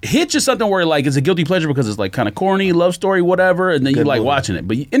Hitch is something where like it's a guilty pleasure because it's like kind of corny, love story, whatever, and then you like watching it.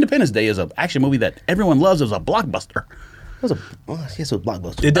 But Independence Day is an action movie that everyone loves. It was a blockbuster. It was yes, it was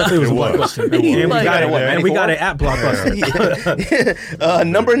Blockbuster. It definitely was a blockbuster. And we Like- got it. What, And we got it at Blockbuster.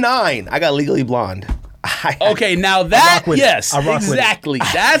 Number 9, I got Legally Blonde. Okay, now that with it. yes, I rock with it. exactly.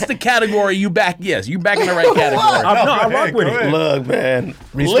 That's the category you back. Yes, you back in the right category. I rock with it. Look, man,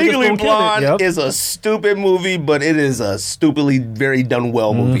 Reese Legally Witherspoon killed it, Blonde yep. is a stupid movie, but it is a stupidly very done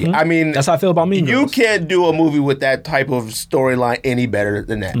well movie. I mean, That's how I feel about Mean you Girls. can't do a movie with that type of storyline any better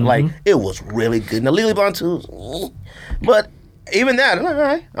than that. Like, it was really good. Now, Legally Blonde 2, but even that, I'm like, all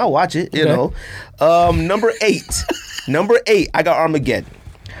right, I'll watch it, you know. Number 8, I got Armageddon.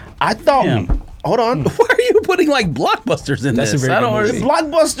 I thought, Damn. hold on. Why are you putting like blockbusters in That's a this? very I don't good movie.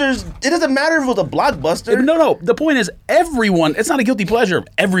 understand. Blockbusters, it doesn't matter if it was a blockbuster. No. The point is, everyone. It's not a guilty pleasure.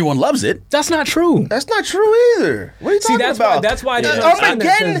 Everyone loves it. That's not true. That's not true either. What are you See, talking that's why- about? that's why I didn't understand that,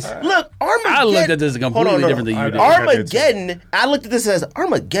 Armageddon. 'cause- Look, Armageddon. I looked at this completely Hold on, different than you did. Armageddon. I looked at this as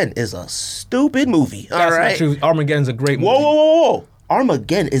Armageddon is a stupid movie. All That's right. not true. Armageddon's a great movie. Whoa.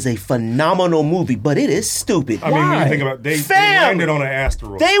 Armageddon is a phenomenal movie, but it is stupid. I mean, when Why? you think about it, they Fam! landed on an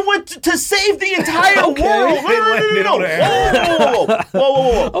asteroid. They went to save the entire Okay. world. They landed on an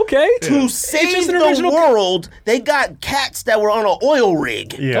Whoa. Okay. To save just an the original- world, they got cats that were on an oil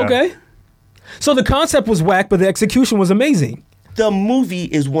rig. Yeah. Okay. So the concept was whack, but the execution was amazing. The movie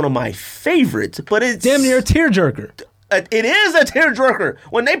is one of my favorites, but it's Damn near a tearjerker. It is a tearjerker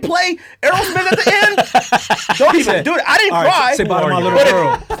when they play Aerosmith at the end. Don't even do it. I didn't All right, cry. say bye to my little but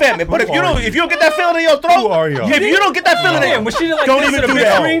girl. Fam, but if you don't get that feeling in your throat, Who are y'all? if you don't get that feeling, Damn, was she like don't this even in do the big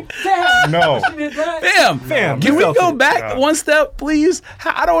that. screen? Damn. No. She did that? Fam, you can we felt go it. back one step, please?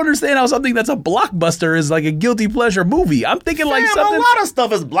 I don't understand how something that's a blockbuster is like a guilty pleasure movie. I'm thinking like Fam, something. a lot of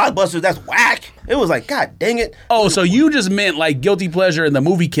stuff is blockbusters. That's whack. It was like, God dang it. Oh, so you just meant like guilty pleasure and the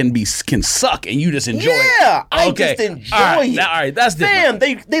movie can suck and you just enjoy it. Yeah, I Okay. just enjoy All right, it. all right, that's different.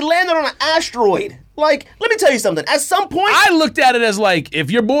 Fam, they landed on an asteroid. Like, let me tell you something. At some point, I looked at it as like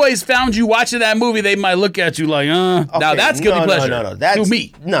if your boys found you watching that movie, they might look at you like, now Okay, that's guilty pleasure. No, that's to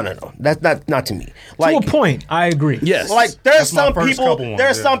me. No, that's not to me. Like, To a point, I agree. Yes. Like there's That's my some first people, couple ones,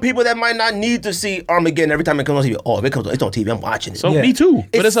 there's yeah. some people that might not need to see Armageddon every time it comes on TV. Oh, if it's on TV, I'm watching it. So Yeah. me too.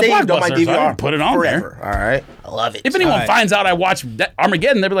 But it's a saved blockbuster. on my so I DVR. didn't put it on forever. there. All right, I love it. If anyone Alright. finds out I watched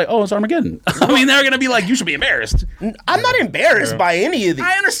Armageddon, they'll be like, "Oh, it's Armageddon." I mean, they're gonna be like, "You should be embarrassed." I'm not embarrassed by any of these.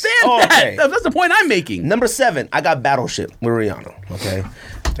 I understand Oh, that. okay. That's the point I'm making. Number 7, I got Battleship with Rihanna. Okay,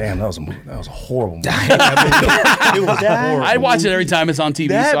 Damn, that was a movie. That was a horrible movie. it was I watch it every time it's on TV,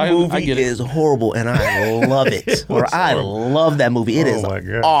 That so I movie get it. is horrible, and I love it. Or I love that movie. It is my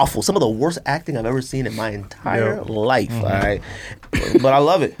God. awful. Some of the worst acting I've ever seen in my entire life. All right, but I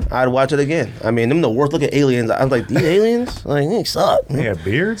love it. I'd watch it again. I mean, them the worst looking aliens. I was like, these aliens, like they suck. They had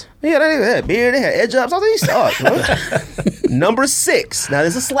beards? Yeah, they had beard, they had edge ups. I was like, these suck. Number 6. Now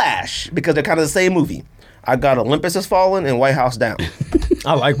this is a slash because they're kind of the same movie. I got Olympus Has Fallen and White House Down.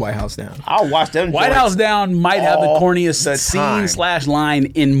 I like White House Down. I'll watch them. White joints. House Down might have the all corniest the time. scene/line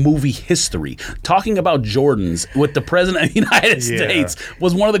in movie history. Talking about Jordans with the president of the United Yeah. States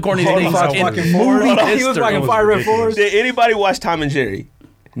was one of the corniest Hold things on, in fucking movie Ford. history. He was fucking was Fire Red ridiculous. Forest. Did anybody watch Tom and Jerry?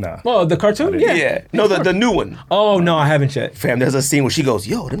 Nah. Oh, the cartoon? Yeah. No, the new one. Oh, no, I haven't yet. Fam, there's a scene where she goes,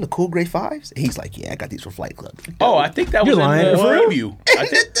 "Yo, them the cool Grey Fives?" And he's like, "Yeah, I got these from Flight Club." Oh, I think that was You're lying. in the For real? preview.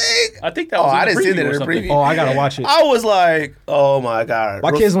 I think that Oh, was in I the didn't see preview that or in the something. preview. Oh, I gotta watch it. I was like, "Oh my god!"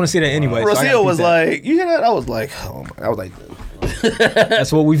 My kids want to see that anyway. so I gotta Rocio keep was that. like, "You hear that?" I was like, "Oh my!" I was like,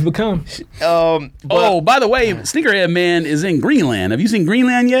 That's what we've become. Oh, by the way, Sneakerhead Man is in Greenland. Have you seen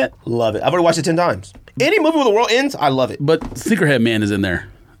Greenland yet? love it. I've already watched it 10 times. Any movie where the world ends, I love it. But Sneakerhead Man is in there.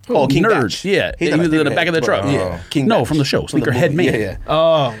 Oh, King Nerd. Batch. Yeah, He's he not was a in the back of the sneakerhead, truck. but, Yeah, King no, Batch. from the show, From the Sneakerhead movie. Man. Yeah,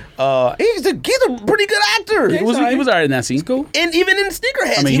 Oh, he's a pretty good actor. He was alright in that scene. cool. And even in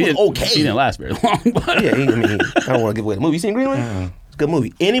Sneakerheads, I mean, he was didn't, okay. He didn't last very long. But Yeah, I don't want to give away the movie. You seen Greenland? It's a good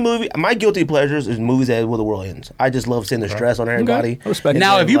movie. Any movie. My guilty pleasures is movies that where the world ends. I just love seeing the stress on everybody. I respect it.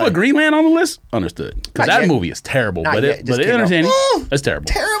 now, And if you like- put Greenland on the list, understood. Because Not that yet. movie is terrible, Not but yet. it's Just came out. entertaining. Oh, It's terrible.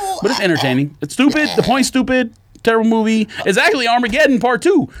 terrible. But it's entertaining. It's stupid. The point's stupid. terrible movie. It's actually Armageddon Part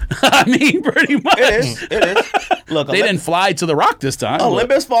 2. I mean, pretty much. It is. Look, They didn't fly to the Rock this time.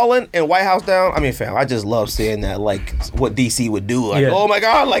 Olympus Fallen and White House Down. I mean, fam, I just love seeing that, like, what DC would do. Like, oh my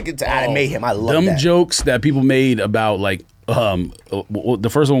God, like, it's mayhem. I love them that. jokes that people made about, like, the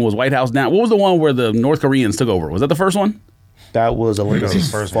first one was White House Down. What was the one where the North Koreans took over? Was that the first one? That was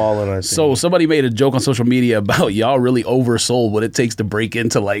Olympus Fallen, I think. So somebody made a joke on social media about y'all really oversold what it takes to break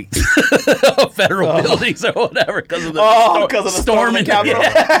into, like, federal buildings or whatever because of the storm in the Capitol.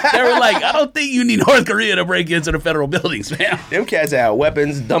 Yeah. They were like, I don't think you need North Korea to break into the federal buildings, man. Them cats had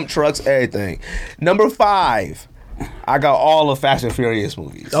weapons, dump trucks, everything. Number 5, I got all the Fast and Furious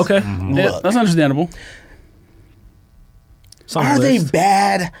movies. Okay. Yeah, that's understandable. Are they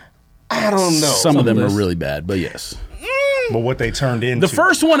bad? I don't know. Some of them are really bad, but yes. But what they turned into. The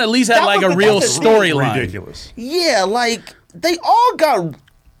first one at least had like a real storyline. Ridiculous. Yeah, like they all got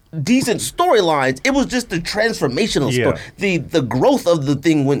decent storylines. It was just the transformational story. The growth of the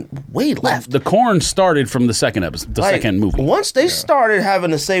thing went way left. The corn started from the second episode, the second movie. Once they started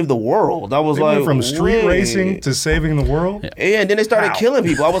having to save the world, I was They like, went from street racing to saving the world. Yeah, and then they started killing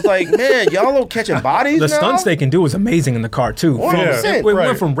people. I was like, man, y'all are catching bodies The now? stunts they can do is amazing in the car too. 100%. We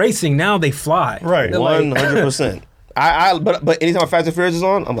went from racing, now they fly. Right. They're like- 100%. But anytime Fast and Furious is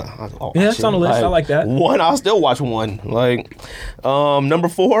on, I'm like, oh, Yeah, it's on the list. I like that. One, I'll still watch one. Like, number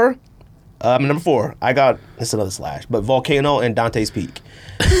 4, I got, it's another slash, but Volcano and Dante's Peak.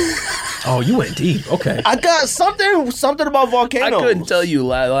 Oh, you went deep. Okay. I got something about Volcano. I couldn't tell you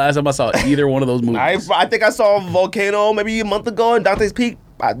last time I saw either one of those movies. I think I saw Volcano maybe a month ago and Dante's Peak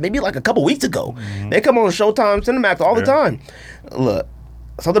maybe like a couple weeks ago. They come on Showtime, Cinemax all the time. Look,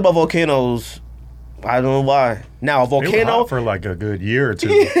 something about volcanoes, I don't know why. Now, a They were volcano hot for like a good year or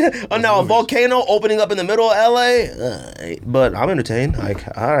two. now a volcano opening up in the middle of LA. But I'm entertained. Like,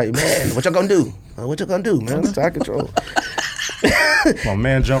 all right, man, what y'all gonna do? What y'all gonna do, man? It's out of control. My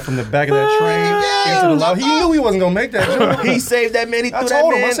man jumped from the back of that train into the lava. He knew he wasn't gonna make that jump. He saved that man. He threw I that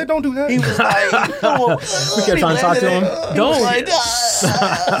told him. man. I said, "Don't do that." He was like, We kept trying to talk to him. Don't.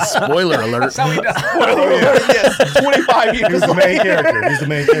 Don't. Spoiler alert. Yes, 25 years. He's the main character. He's the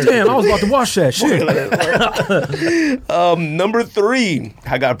main character. Damn, I was about to watch that shit. Number 3,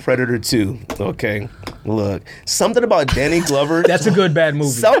 I got Predator 2. Okay, look, something about Danny Glover. That's a good bad movie.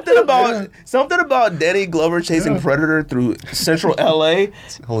 Something about Danny Glover chasing Predator through Central LA.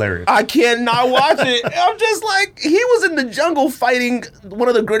 It's hilarious. I cannot watch it. I'm just like, he was in the jungle fighting one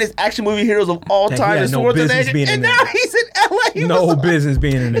of the greatest action movie heroes of all He time, had the no Swords of business Nature, being in and there. now he's in LA. He No was- business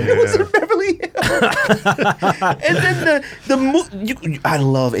being in It there. was in Beverly Hills. And then I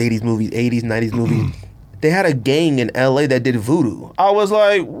love 80s movies, 80s, 90s movies. They had a gang in LA that did voodoo. I was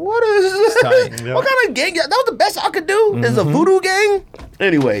like, what is this? Tight. What kind of gang? That was the best I could do. Is a voodoo gang?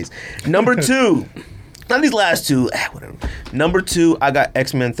 Anyways, number 2. Not these last two. Whatever. Number 2, I got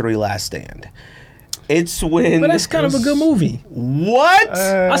X-Men 3 Last Stand. It's when... But that's kind of a good movie. What?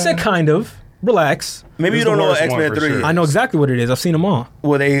 I said kind of. Relax. Maybe you It's the don't know what worst one X-Men for 3 sure. is. I know exactly what it is. I've seen them all.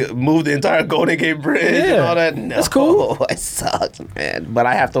 Where they moved the entire Golden Gate Bridge and Yeah, all that. No, that's cool. It sucks, man. But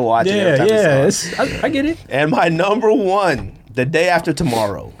I have to watch it every Yeah, time yeah. it's on. I get it. And my number 1, The Day After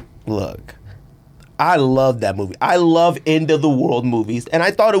Tomorrow. Look, I love that movie. I love end of the world movies, and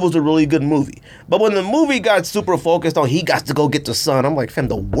I thought it was a really good movie. But when the movie got super focused on he got to go get the sun, I'm like, fam,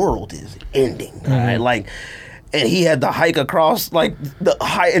 the world is ending. All right? Like, and he had to hike across like the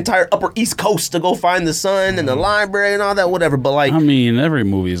entire Upper East Coast to go find the sun and the library and all that, whatever. But like, I mean, every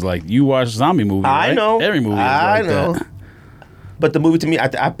movie is like, you watch zombie movies, I right? know, Every movie is I like know. that. But the movie to me,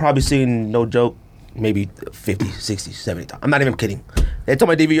 I've probably seen, no joke, maybe 50, 60, 70 times. I'm not even kidding. They told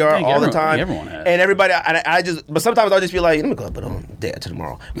my DVR think all the everyone- time. everyone has. And everybody, but sometimes I'll just be like, let me go put on Day After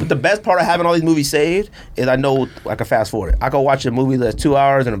Tomorrow. But the best part of having all these movies saved is I know I can fast forward it. I can watch a movie that's 2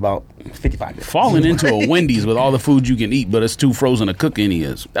 hours and about 55 minutes. Falling into a Wendy's with all the food you can eat, but it's too frozen to cook any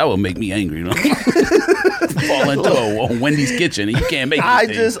is. That would make me angry, you know? Fall into a Wendy's kitchen and you can't make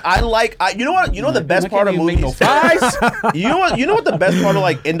anything. You know what? You know the best I part of can't even make movies. no Guys, you know what the best part of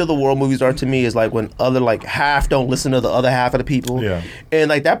like end of the world movies are to me is like when other like half don't listen to the other half of the people. Yeah. And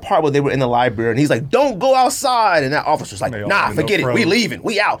like that part where they were in the library and he's like, "Don't go outside," and that officer's like, They all "Nah, end up forget it. We frozen. leaving.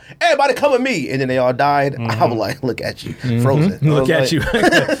 We out. Everybody come with me." And then they all died. I was like, "Look at you, frozen." I Look was at like,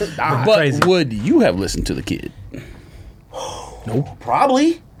 you. Nah, But Crazy. would you have listened to the kid?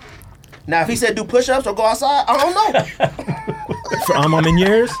 probably. Now, if he said do push-ups or go outside, I don't know. I'm in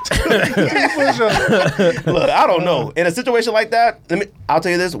years. Look, I don't know. In a situation like that, I'll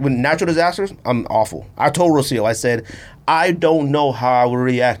tell you this: with natural disasters, I'm awful. I told Rocio, I said, I don't know how I would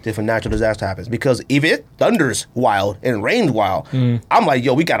react if a natural disaster happens, because if it thunders wild and rains wild, I'm like,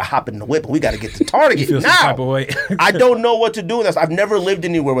 yo, we gotta hop in the whip and we gotta get to Target Feel some now. type of way. I don't know what to do in this. I've never lived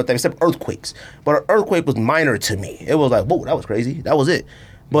anywhere with that except earthquakes. But an earthquake was minor to me. It was like, whoa, that was crazy. That was it.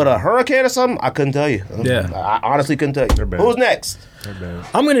 But a hurricane or something, I couldn't tell you. Yeah. I honestly couldn't tell you. Who's next?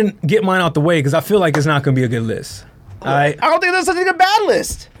 I'm gonna get mine out the way because I feel like it's not gonna be a good list. All right. I don't think there's such a bad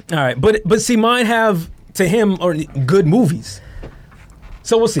list. All right, but see, mine have to him or good movies.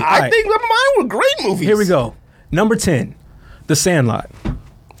 So we'll see. All I right. think mine were great movies. Here we go. Number 10, The Sandlot.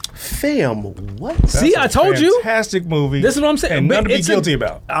 Fam, what? See, I told you. Fantastic movie. This is what I'm saying. And nothing to be It's guilty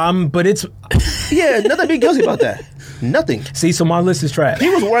about. But it's Yeah, nothing to be guilty about that. Nothing. see. So my list is trash. He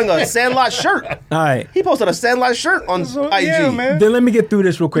was wearing a Sandlot shirt. All right. He posted a Sandlot shirt on IG. Yeah, man. Then let me get through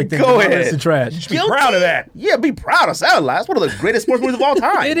this real quick. Then Go my ahead. list is trash. Be proud of that. Yeah, be proud of Sandlot. It's one of the greatest sports movies of all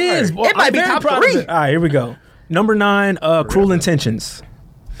time. It is. Well, It might I'm be very top proud of 3. it. All right, here we go. Number 9, Cruel Intentions.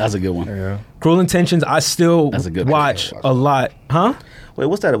 That's a good one. Yeah. Cruel Intentions. I still That's a good watch one. a lot. Huh? Wait,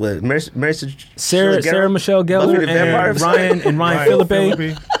 what's that with? Sarah Michelle Gellar Buffy the Vampire and Slayer? Ryan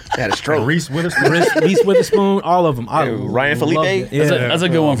Philippe. Had a stroke. Reese Witherspoon. Reese Witherspoon, all of them. Ryan Felipe? loved it. That's, Yeah. that's a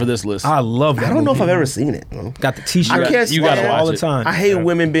good one for this list. I love that. I don't know if movie. I've ever seen it. No. Got the T-shirt. I can't You gotta stand watch all the it. time. I hate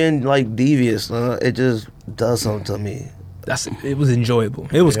women being like devious. It just does something to me. It was enjoyable.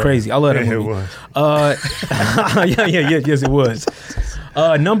 It was crazy. I love that Yeah, movie. it was. Yes, it was.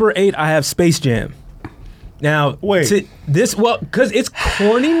 Number 8, I have Space Jam. Now, Wait. because it's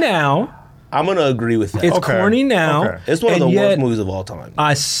corny now. I'm gonna agree with that. It's Okay. corny now. Okay. It's one of and the yet worst movies of all time.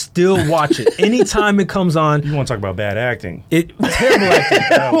 I still watch it anytime it comes on. You want to talk about bad acting? Terrible acting.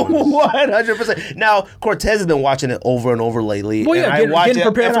 That was- 100%. Now Cortez has been watching it over and over lately. Well, yeah, and I getting- watch getting it.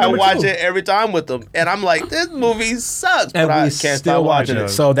 prepared And for I number watch 2. it every time with them, and I'm like, this movie sucks, And but I we can't still stop watching watch it.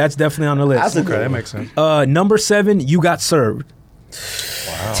 it. So that's definitely on the list. That's a Okay, good that one. makes sense. Number 7, You Got Served.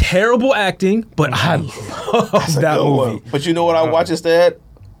 Wow. Terrible acting, but I love that Good one. movie. But you know what I watch instead?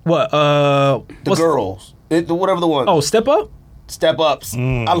 What? The girls. Whatever the one. Oh, Step Up? Step Ups.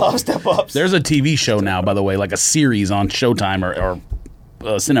 I love Step Ups. There's a TV show now, by the way, like a series on Showtime or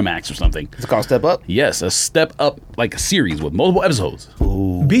Cinemax or something. It's called Step Up. Yes, a Step Up, like a series with multiple episodes.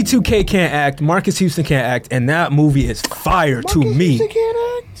 B2K can't act, Marcus Houston can't act, and that movie is fire to me. He can't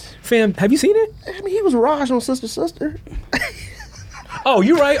act. Fam, have you seen it? I mean, he was Raj on Sister. Oh,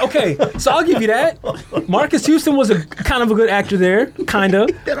 you're right. Okay, so I'll give you that. Marcus Houston was a kind of a good actor there, kind of.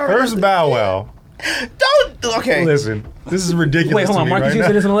 First Bow Wow. Don't. Okay. Listen, this is ridiculous. Wait, hold to on. me Marcus right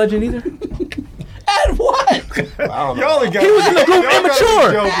Houston now. isn't a legend either. And what? I don't know. Y'all got. He was in the group y'all gotta be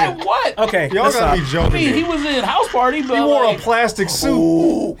Immature. joking. What? Okay, Y'all let's gotta stop. be joking. I mean, he was in House Party, but He wore a like, plastic suit.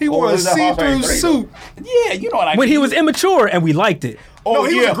 Ooh. He wore Oh, a is that Hall of Fame see-through 3? suit. yeah, you know what I mean. When he was immature, and we liked it. No,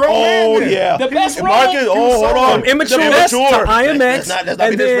 he was yeah. a grown Oh, man then. yeah. The best And role- Marcus, hold on. From Immature The to IMX, That's not and be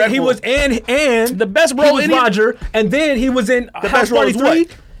then disrespectful. he was and The best he role was any- Roger, and then he was in House best role Party is what?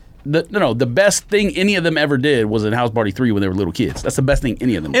 3. The best thing any of them ever did was in House Party 3 when they were little kids. That's the best thing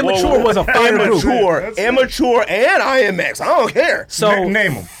any of them did. Immature was a fire group. Immature, and IMX. I don't care. So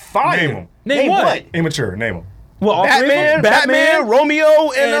Name him. Fire. Name him. Name what? Immature. Name him. Well, all three of them? Batman, Romeo,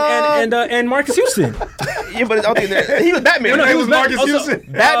 and Marcus Houston. yeah, but I don't think that he was Batman. No, he It was was Marcus also-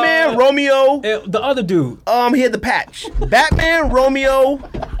 Houston. Batman, Romeo. The other dude. He had the patch. Batman, Romeo.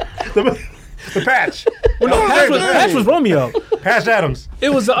 The Patch. Well, no, Patch was Romeo. Patch Adams. It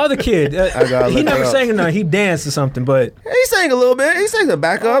was the other kid. gotta He look never it up. sang nothing. He danced or something, but He sang a little bit. He sang the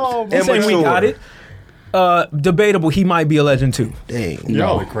backups. I'm saying we got it. Debatable. He might be a legend too. Dang.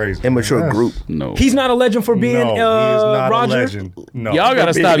 Y'all are crazy. Immature Yes. group. No. He's not a legend for being No, he is not Roger. a legend. No. Y'all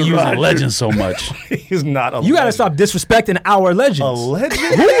gotta stop Big using Roger. legends so much. He's not a legend. You got to stop disrespecting our legends. A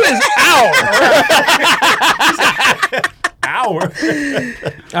legend? Who is our? Hour. All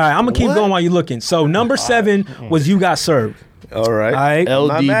right, I'm gonna keep going while you're looking. So number 7 was You Got Served. All right. All right.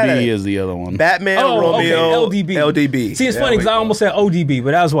 Not mad at LDB it. is the other one. Batman, Oh, Romeo, okay, LDB. LDB. See, it's There funny we because I go. almost said ODB,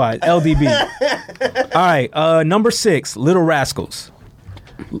 but that was why. LDB. All right, number 6, Little Rascals.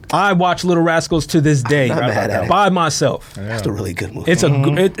 I watch Little Rascals to this day not mad at it. by myself. That's a really good movie. It's a.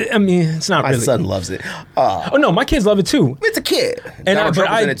 I mean, it's not My really. son loves it. Oh no, my kids love it too. It's a kid. And Donald but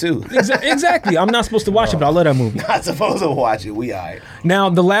Trump was in it too. Exactly. I'm not supposed to watch it, but I love that movie. Not supposed to watch it. We all right. Now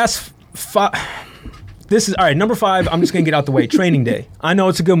the last 5. This is all right. Number 5. I'm just gonna get out the way. Training Day. I know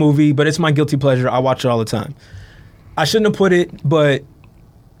it's a good movie, but it's my guilty pleasure. I watch it all the time. I shouldn't have put it, but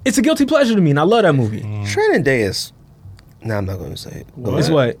it's a guilty pleasure to me, and I love that movie. Training Day is. No, I'm not going to say it. It's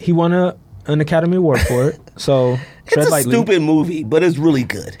what he won a an Academy Award for it. So tread It's a lightly. stupid movie, but it's really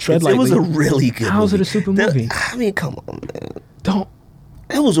good. Tread It was lightly. a really good movie. How is it a stupid movie? I mean, come on, man. Don't.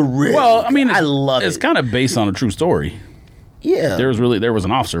 It was a really Well, I mean, I love it's it. kind of based on a true story. Yeah. There was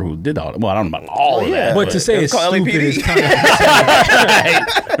an officer who did all. Well, I don't know about all of that. But to say it's called stupid LAPD. is kind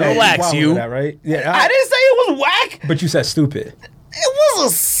of Relax, you. that, right? Yeah, I didn't say it was whack. but you said stupid. It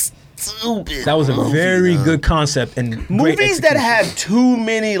was a stupid That was a movie, very though. good concept and great Movies that execution. have too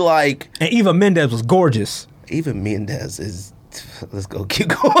many, like, And Eva Mendes was gorgeous. even Mendez is. Let's go, keep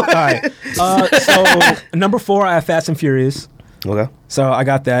going. All right. So number 4, I have Fast and Furious. Okay. So I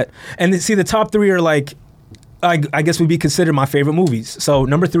got that. And see, the top 3 are like, I guess would be considered my favorite movies. So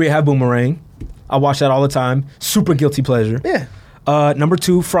number 3, I have Boomerang. I watch that all the time. Super guilty pleasure. Yeah. Number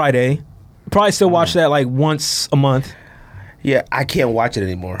 2, Friday. Probably still watch that like once a month. Yeah, I can't watch it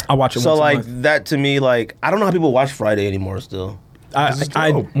anymore. I watch it so once a like month. that to me, like I don't know how people watch Friday anymore. Still,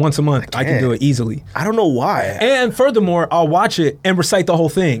 I once a month. I can do it easily. I don't know why. And furthermore, I'll watch it and recite the whole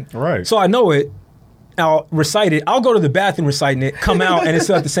thing. Right. So I know it. I'll recite it. I'll go to the bathroom reciting it, come out, and it's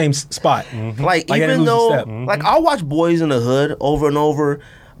still at the same spot. Like Like, I didn't even lose a though, step. like I'll watch Boys in the Hood over and over,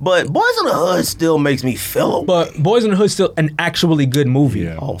 but Boys in the Hood still makes me feel away. But Boys in the Hood is still an actually good movie.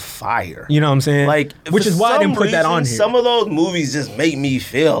 Yeah. on fire. You know what I'm saying? Like, which for is why I didn't some put that on reason, here. Some of those movies just make me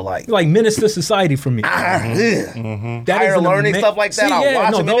feel like Like Menace to Society for me. ugh. That Higher is an learning, stuff like that, I'll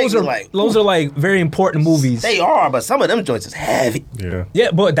watch them and those they are be like, those are like very important movies. They are, but some of them joints is heavy. Yeah. Yeah,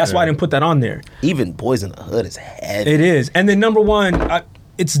 but that's why I didn't put that on there. Even Boys in the Hood is heavy. It is. And then number 1,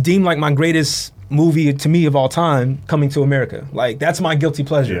 it's deemed like my greatest movie to me of all time, Coming to America. Like that's my guilty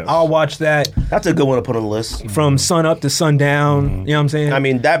pleasure. Yes. I'll watch that That's a good one to put on the list. from sun up to sundown. You know what I'm saying? I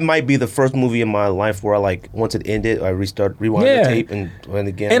mean, that might be the first movie in my life where I like once it ended, I rewind Yeah. the tape and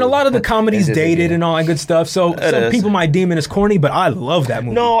again. and a lot of the comedies ended dated again. and all that good stuff. So some is. people might deem it as corny, but I love that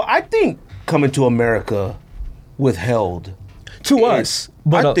movie. No, I think Coming to America withheld. to us,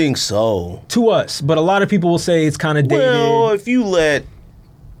 but I think so. to us, but a lot of people will say it's kind of dated. Well,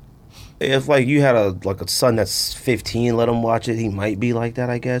 if like you had a son that's 15, let him watch it. He might be like that,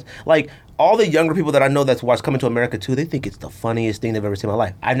 I guess. Like all the younger people that I know that's watched Coming to America too, they think it's the funniest thing they've ever seen in my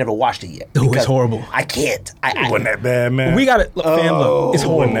life. I've never watched it yet. Ooh, it's because horrible. I can't. I Wasn't that bad, man? we got it, fam. Look, it's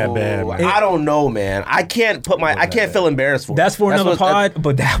horrible. Wasn't that bad, man? I don't know, man. I can't feel embarrassed for it. That's for another what- pod,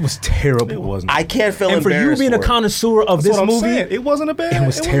 but that was terrible. It wasn't. I can't feel And for embarrassed you being a for it. connoisseur of That's this what I'm movie, saying. It wasn't a bad. It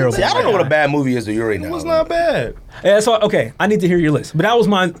was terrible. See, I don't know what a bad movie is to you right now. It was not bad. yeah, so okay, I need to hear your list. But that was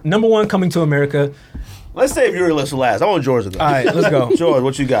my number 1, Coming to America. Let's save your list for last. I want George to go. All right, let's go. George,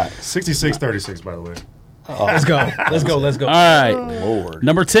 what you got? 66-36, by the way. Let's go. Let's go. Let's go. All right. Lord.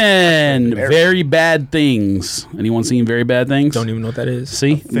 Number 10, Very Bad Things. Anyone seen Very Bad Things? Don't even know what that is.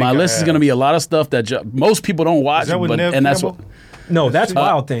 See, my I list is have. going to be a lot of stuff that most people don't watch, Is that with but Nev and that's Campbell? what. No, that's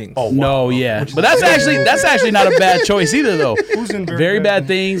Wild Things. Oh, No, wow. yeah, Which but is- that's actually not a bad choice either, though. Who's in Very Bad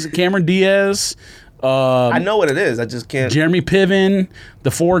Things? Cameron Diaz, I know what it is. I just can't. Jeremy Piven,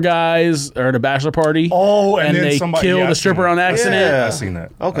 the 4 guys are at a bachelor party. Oh, and then they somebody- kill yeah, the I've stripper seen on it. accident. Yeah. I've seen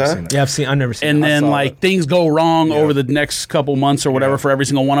that. Okay. I've seen that. Yeah, I've never seen. And that. then saw like it. things go wrong Yeah. over the next couple months or whatever Yeah. for every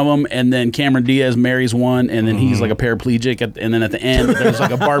single one of them, and then Cameron Diaz marries one, and then he's like a paraplegic, and then at the end there's like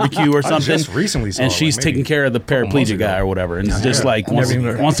a barbecue or something. just recently saw and it, she's like, maybe taking care of the couple months paraplegic guy ago. or whatever, and it's just like I've wants, never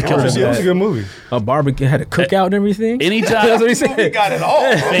even wants to heard kill of him. It was a good movie. A barbecue had a cookout and everything. Anytime, That's what he We said. got it all.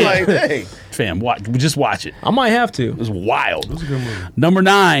 I'm like, hey. fam, just watch it. I might have to. It was wild. It was a good movie. Number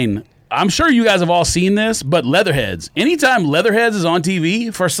 9. I'm sure you guys have all seen this, but Leatherheads. Anytime Leatherheads is on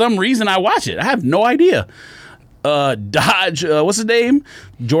TV, for some reason I watch it. I have no idea. Dodge, what's his name?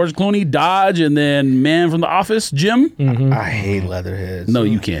 George Clooney, Dodge, and then Man from the Office, Jim. I hate Leatherheads. No,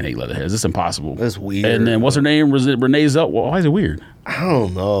 you can't hate Leatherheads. It's impossible. That's weird. And then what's her name? Was it Renee Zellweger? Why is it weird? I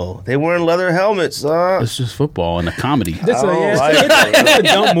don't know. They wearing leather helmets. It's just football and a comedy. That's Oh, yeah, like it's a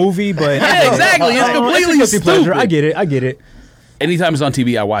dumb movie, but Yeah, exactly. It's completely guilty pleasure. stupid. I get it. I get it. Anytime it's on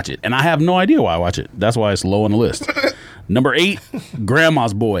TV, I watch it, and I have no idea why I watch it. That's why it's low on the list. Number 8,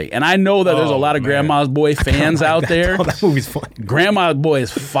 Grandma's Boy, and I know that there's a lot of man. Grandma's Boy fans out there. Oh, that movie's funny. Grandma's Boy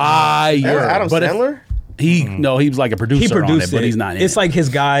is fire. Adam but if- Sandler? no, he was like a producer He on produced it, but it. he's not in It's it. like his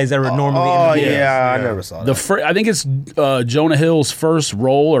guys that were normally. Oh, in the yeah. I never saw that. I think it's Jonah Hill's first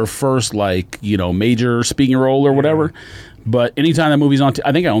role or first major speaking role or whatever. But anytime that movie's on,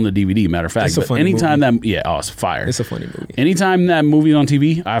 I think I own the DVD. Matter of fact, It's a but funny anytime that it's fire. It's a funny movie. Anytime that movie's on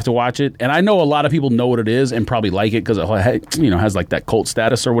TV, I have to watch it. And I know a lot of people know what it is and probably like it because it has like that cult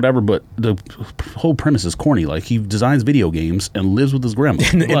status or whatever. But the whole premise is corny. Like he designs video games and lives with his grandma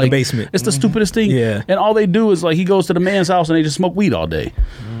In the basement. It's the stupidest thing. Yeah. And all they do is like he goes to the man's house and they just smoke weed all day.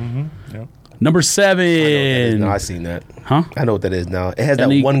 Yeah. Number 7. No, I seen that. Huh? I know what that is now. It has that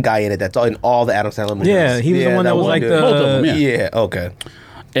And he- one guy in it that's in all the Adam Sandler movies. Yeah, he was the one that was like dude. the. Both of them, yeah. Yeah, okay.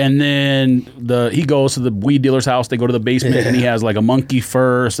 And then he goes to the weed dealer's house. They go to the basement, and he has like a monkey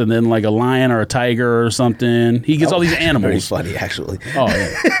first, and then like a lion or a tiger or something. He gets all these Pretty animals. funny, actually. Oh,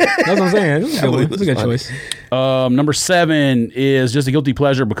 yeah. That's what I'm saying. This is a good one. That's a good choice. Number 7 is just a guilty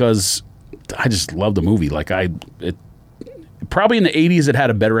pleasure because I just love the movie. Like probably in the 80s it had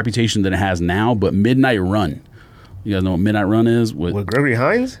a better reputation than it has now. But Midnight Run, you guys know what Midnight Run is? With Gregory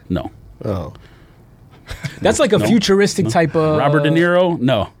Hines? No. Oh. That's like a futuristic type of. Robert De Niro?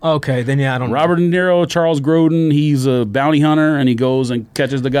 No. Okay, then yeah, I don't know. Robert De Niro, Charles Grodin. He's a bounty hunter, and he goes and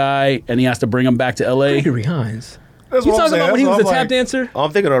catches the guy, and he has to bring him back to L.A. Gregory Hines. That's You what I'm talking saying. about when he was That's the what I'm tap like, dancer? Oh,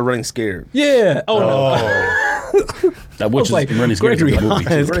 I'm thinking of Running Scared. Yeah. Oh, no. Oh, That which is like Running Scared is a Gregory good movie.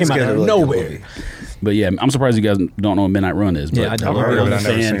 Hines Running came out Scared is a of really good nowhere. movie. But yeah, I'm surprised you guys don't know what Midnight Run is. But Yeah, I don't. I've heard of it. It's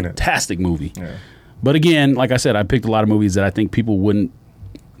I've a never seen it. fantastic movie. yeah. But again, like I said, I picked a lot of movies that I think people wouldn't,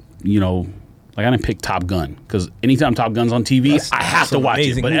 like I didn't pick Top Gun because anytime Top Gun's on TV, I have to an watch it.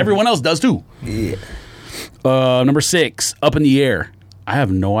 amazing But movie. everyone else does too. Yeah. Number 6, Up in the Air. I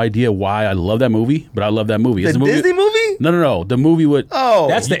have no idea why I love that movie, but I love that movie. It's The a movie. Disney movie? No. The movie with. Oh.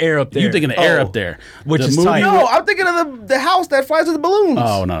 That's the air up there. You thinking the air Oh. up there, Which The is movie tight. No, I'm thinking of the house that flies with the balloons.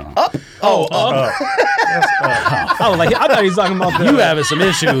 Oh no. Up. Oh, up. I was like, I thought he was talking about the. You having some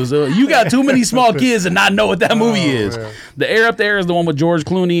issues. You got too many small kids and not know what that movie is. man. The Air Up There is the one with George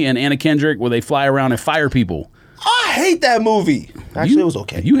Clooney and Anna Kendrick where they fly around and fire people. I hate that movie. Actually, it was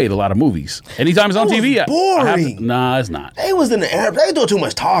okay. You hate a lot of movies. Anytime it's on It was TV, I have to- boring. Nah, it's not. They was in the air. They doing too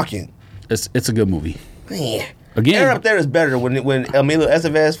much talking. It's a good movie. Man. Again, Air Up There is better when Emilio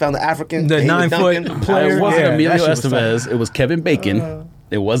Estevez found the African. The and he was 9-foot dunking. player. it wasn't Yeah, Emilio that shit was Estevez. It was Kevin Bacon.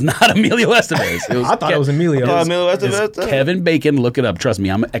 It was not Emilio Estevez. It was I thought it was Emilio. Oh, Emilio Estevez. It's Kevin Bacon. Look it up. Trust me,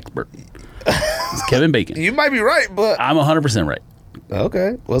 I'm an expert. It's Kevin Bacon. You might be right, but I'm 100% right.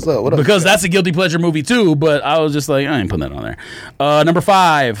 okay. What's up? What up? Because that's a guilty pleasure movie too, but I was just like, I ain't putting that on there. Number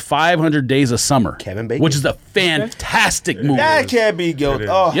 5, 500 Days of Summer. Kevin Bacon? Which is a fantastic movie. that can't be guilty. It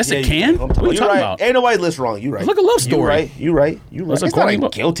is. Oh, Yes, yeah, it you can. I'm What are you you're talking right. about? Ain't nobody's list wrong. You right. It's like a love story. You right. That's a It's not corny a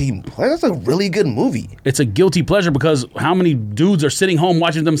book. guilty pleasure. That's a really good movie. It's a guilty pleasure because how many dudes are sitting home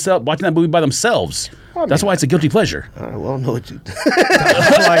watching that movie by themselves? That's why it's a guilty pleasure. All right. Well, I know what you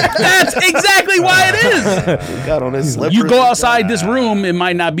That's exactly why it is. got on this. Slippery. You go outside this room, it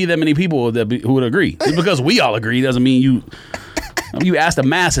might not be that many people who would agree. Just because we all agree doesn't mean you. You ask the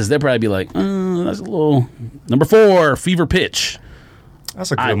masses, they'll probably be like, that's a little. Number 4, Fever Pitch.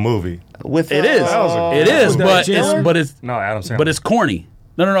 That's a good movie. with It is. It is, With but Jim? No, Adam Sandler. but it's corny.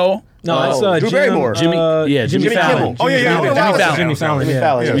 No. No, it's Drew Jim, Barrymore. Jimmy Jimmy Fallon. Kimmel. Oh, yeah, Jimmy yeah, Fallon. Jimmy Fallon. Jimmy Yeah.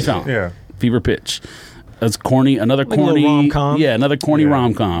 Fallon. Jimmy Yeah. Fallon. Yeah. Fever Pitch. That's corny. Another Like a little corny rom-com. Yeah, another corny Yeah.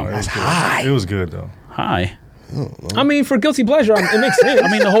 rom-com. It was good. It was good though. Hi. I mean, for guilty pleasure, it makes sense. I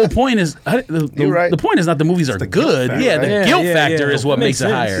mean, the whole point is You're right. the point is not the movies are guilt good. factor, Yeah, right? the Yeah, guilt yeah, factor yeah. is what It makes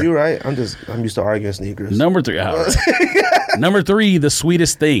makes it sense. higher. You're right. I'm used to arguing sneakers. Number 3. Number 3, The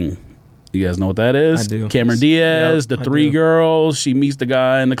Sweetest Thing. You guys know what that is? I do. Cameron Diaz, Yep, the I 3 do. girls. She meets the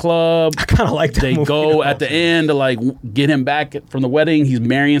guy in the club. I kind of like that They movie. go at the end to like get him back from the wedding. He's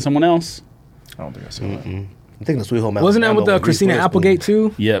marrying someone else. I don't think I saw that. I'm thinking of Sweet Home Alabama. Wasn't that with with Christina Reese Applegate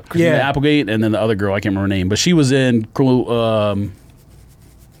too? Yep, Christina Yeah. Applegate, and then the other girl I can't remember her name, but she was in Cruel.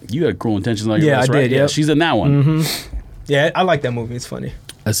 You had Cruel Intentions on your Yeah, list, I right? did, Yeah, yep. she's in that one. Yeah, I like that movie. It's funny.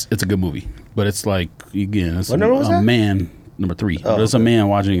 It's a good movie, but it's like again, it's What number was a that? man. Number 3. But it's a man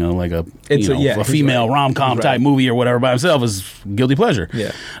watching a It's a- yeah, a he's female right. rom-com He's type right. movie or whatever by himself is guilty pleasure.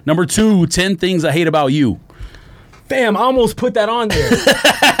 Yeah. Number 2, 10 Things I Hate About You. Damn, I almost put that on there.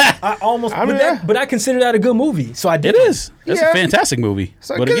 I almost, mean, but I consider that a good movie. So I did. It is. It's Yeah. a fantastic movie.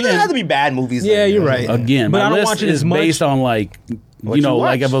 So, But 'cause there has again, to be bad movies. Yeah, then, you're you know? right. again, But my I don't list watch it is as much. based on like What you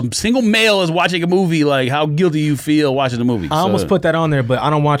like watch. if a single male is watching a movie, like how guilty you feel watching the movie. I almost put that on there, but I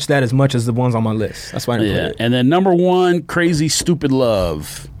don't watch that as much as the ones on my list. That's why I didn't Yeah, put it. and then number 1, Crazy Stupid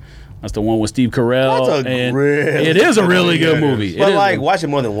Love. That's the one with Steve Carell. That's a and really it is a really good good movie. movie. It But is. like, watch it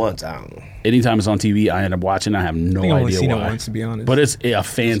more than once. I don't know. Anytime it's on TV, I end up watching. I have no I think I've only idea seen why. it once, to be honest. But it's a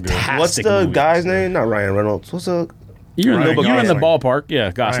fantastic. What's the movie. guy's name? Not Ryan Reynolds. What's the? You're in Ryan the Gosling. ballpark. Yeah,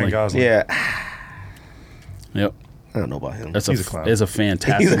 Ryan Gosling. Gosling. Yeah, Yep. I don't know about him. That's He's a clown. It's a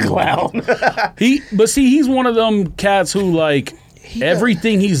fantastic. He's a movie. clown. But see, he's one of them cats who like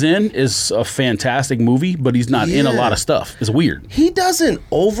everything he's in is a fantastic movie, but he's not in a Yeah. lot of stuff. It's weird. He doesn't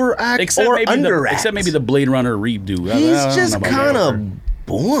overact or underact. Except maybe the Blade Runner redo. I He's don't just know about kind that. of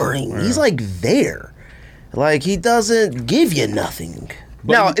boring. He's like there, like he doesn't give you nothing.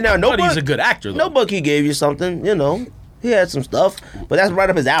 Now, But no he's book, a good actor, though. no book he gave you something. You know, He had some stuff, but that's right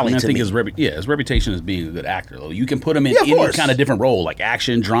up his alley And I to think me. his reputation is being a good actor. Though you can put him in Yeah, of any course. kind of different role, like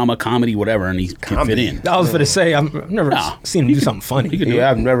action, drama, comedy, whatever, and he can fit in. I was going to say, I've never seen him do something funny. He could do Yeah,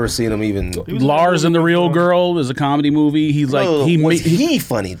 it. I've never seen him even. Lars and the Real Girl is a comedy movie. He's like Was he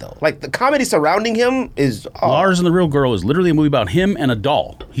funny though? Like the comedy surrounding him is. Lars and the Real Girl is literally a movie about him and a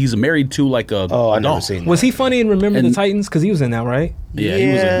doll. He's married to like a Oh, I've doll. never seen. Was he funny in Remember the And- Titans? Because he was in that, right?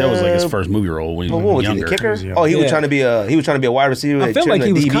 Yeah, that was like his first movie role when he What was was younger. he, the kicker? young. Oh, he was Yeah. trying to be a wide receiver. I feel like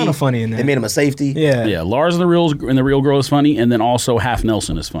he was kinda funny in that. They made him a safety. Yeah. Yeah, Lars and the Real Girl is funny, and then also Half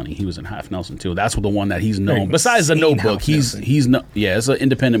Nelson is funny. He was in Half Nelson too. That's the one that he's known. Besides the seen Notebook, Half it's an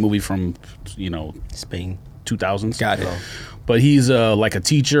independent movie from Spain. 2000s. Got it. But he's like a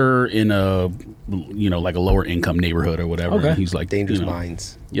teacher in a like a lower income neighborhood or whatever. Okay. And he's like Dangerous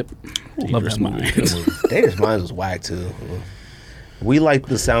Minds. Yep. Love Dangerous that movie. Minds. Dangerous Minds was whack too. We like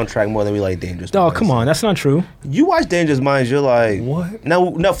the soundtrack more than we like Dangerous Oh, Minds. come on. That's not true. You watch Dangerous Minds, you're like, What?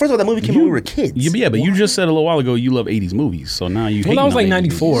 No, first of all, that movie came when we were kids. Yeah, but you just said a little while ago you love 80s movies, so now you hate Well, that was like 80s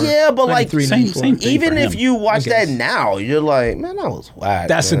 94. movies. Yeah, but like 93, Same 94. thing even for if him. you watch guess. that now, you're like, man, that was whack.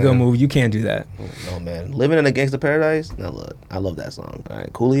 That's a man. good movie. You can't do that. No, man. Living in a Gangsta Paradise? Now, look, I love that song. All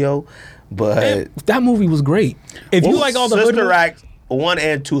right, Coolio. But That movie was great. If you like all the hood Sister movies- Act 1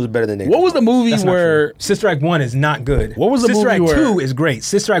 and 2 is better than Dangerous What was the movie That's not where true. Sister Act 1 is not good. What was the Sister movie Act where- 2 is great.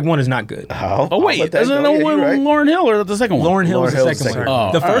 Sister Act 1 is not good. Oh wait, I'll let that isn't go. that Yeah, one you're right. Lauryn Hill or the second one? Lauren Hill was Lauryn Hill the was the second second one.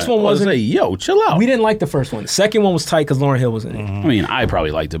 Oh, The first one I was wasn't. say, yo, chill out. We didn't like the first one. The second one was tight because Lauren Hill was in it. I mean, I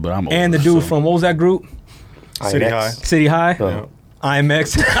probably liked it, but I'm And the older, dude so- from, what was that group? City High. City High? Oh.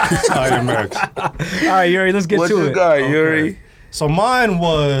 IMX. IMX. All right, Yuri, let's get What to you it. got, Yuri? So mine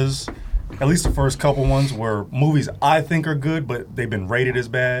was, at least the first couple ones, were movies I think are good, but they've been rated as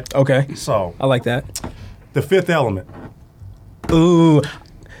bad. Okay. So, I like that. The Fifth Element. Ooh.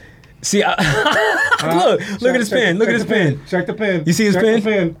 See, look at his pen. Look at his pen. Check the pen. You see his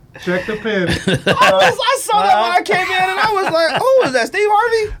pen? Check the pen. I saw that when I came in and I was like, oh, is that Steve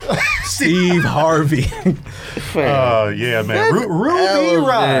Harvey? Steve Harvey. Yeah, man. Ruby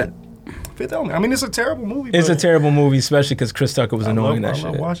Rod. Fifth Element. I mean, it's a terrible movie. It's a but terrible movie, especially because Chris Tucker was annoying I that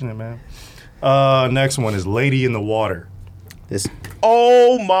love shit. watching it, man. Next one is Lady in the Water.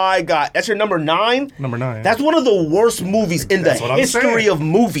 Oh my God. That's your number 9? Number 9. That's one of the worst movies in the That's what I'm history saying. of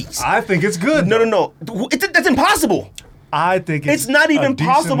movies. I think it's good. No. That's impossible. I think It's not a even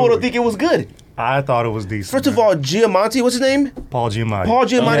decent possible to movie. think it was good. I thought it was decent. First of all, Giamatti, what's his name? Paul Giamatti. Paul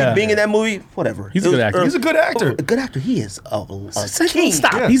Giamatti yeah. being in that movie, whatever. He's a good actor. He's a good actor. A good actor. He is a king.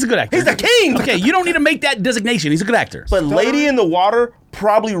 Stop. Yeah. He's a good actor. He's the king. Okay, you don't need to make that designation. He's a good actor. But Lady in the Water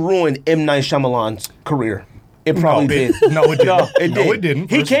probably ruined M. Night Shyamalan's career. It probably did. No, it didn't. No, it No, did. it didn't,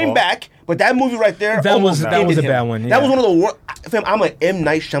 He first of came all. back, but that movie right there That almost was a ended him. bad one, That yeah. was one of the worst. Fam, I'm an M.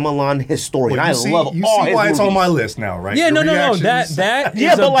 Night Shyamalan historian. Well, I love you all see his why movies. it's on my list now, right? Yeah, The no. reactions- That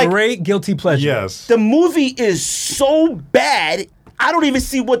Yeah, is but a like- great guilty pleasure. Yes. The movie is so bad, I don't even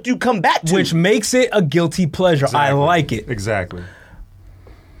see what you come back to. Which makes it a guilty pleasure. I Exactly. like it. Exactly.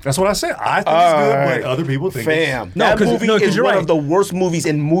 That's what I said. I think it's good, Alright. but other people think Fam, it's... No, that 'cause- movie no, 'cause is you're one right. of the worst movies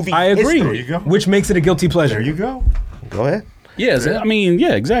in movie I agree. history. There you go. Which makes it a guilty pleasure. There you go. Go ahead. yes, I mean,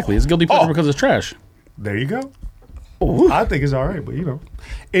 yeah, exactly. It's guilty pleasure because it's trash. There you go. I think it's all right, but you know.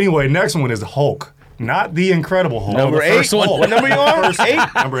 Anyway, next one is Hulk. Not the Incredible Hulk. Number the 8. first one. What number you on? 8?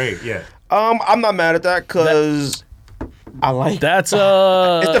 Number 8, yeah. I'm not mad at that because I like That's It's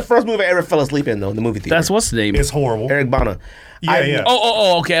the first movie I ever fell asleep in, though, in the movie theater. that's what's the name? It's horrible. Eric Bana. Yeah.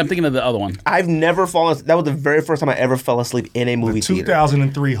 Oh, okay. I'm thinking of the other one. I've never fallen. That was the very first time I ever fell asleep in a movie theater.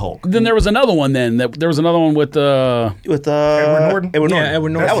 2003 Hulk. Then there was another one. There was another one with With Edward Norton? Edward Yeah, Norton. Edward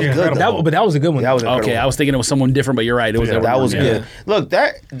Norton. That was Yeah, good. incredible. though. But that was a good one. That was incredible. Okay, I was thinking it was someone different, but you're right. It was Yeah, Edward That was Norton, good. Look,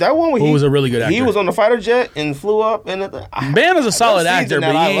 that one where Who he was a really good He actor. was on the fighter jet and flew up. And Bana's a solid scenes actor, in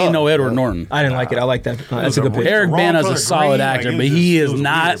but that he I ain't love. no Edward Norton. I didn't like it. I like that. That's a good pick. Eric- Eric wrong Bana's color a solid green, actor, like, but it he was is weird.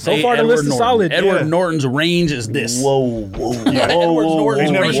 not. So a far the Edward list is Norton. solid, Edward yeah. Norton's range is this. whoa. Edward Norton's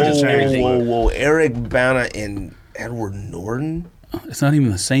never range should've is changed. everything. Whoa. Eric Bana and Edward Norton. It's not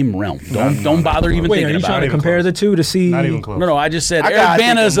even the same realm. Don't bother even Wait, are thinking you about trying it. to compare the two to see? Not even close. No, I just said I Eric gotta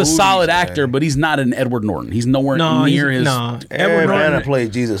Bana think is of a solid movies, actor, man. but he's not an Edward Norton. He's nowhere No, near his. no. Eric Edward Bana Norton.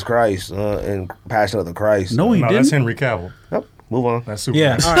 played Jesus Christ in Passion of the Christ. No, he No, didn't. that's Henry Cavill. Nope. Move on. That's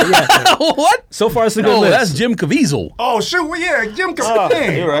Superman. Yeah. All right. Yeah. What? So far, it's a good No, list. that's Jim Caviezel. Oh, shoot. Well, yeah, Jim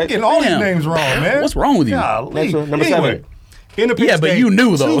Caviezel. you're right. I'm getting all these Damn. names wrong, man. What's wrong with you? Golly. Next one, number Anyway, 7. Independence Yeah, but Day you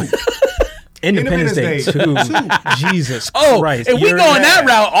knew though. 2. Independence Day Independence 2. Day Jesus Oh, Christ. if we You're- go in that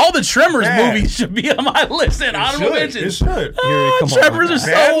route, all the Tremors Bad. movies should be on my list and honorable It mentions. should. You're- Ah, come on. Tremors are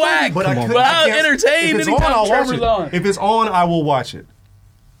Bad so movie, whack, but I couldn't- but I I'm can't- entertained if it's anytime on, I'll watch Tremors it. on. If it's on, I will watch it.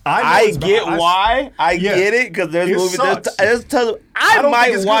 I get why. I Yeah. get it because there's It movies. sucks. There's tons of, I don't think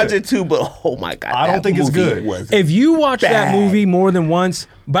might it's watch good. it too, but oh my god, I don't that think it's movie good. Was If you watch that bad. movie more than once,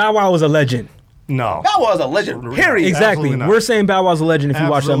 Bow Wow was a legend. No. That was a legend. Period. Exactly. Absolutely not. We're saying Bow Wow's a legend if you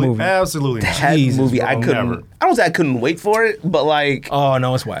watch that Absolutely- movie. Absolutely not. That Jesus, movie, I bro, couldn't. never. I don't say I couldn't wait for it, but like, Oh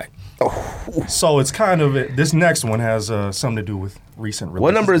no, it's whack. So it's kind of this next one has something to do with recent releases.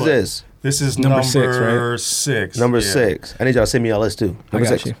 what number is but this? This is Number number six, right? 6. Number Yeah. 6. I need y'all to send me y'all list too. I Number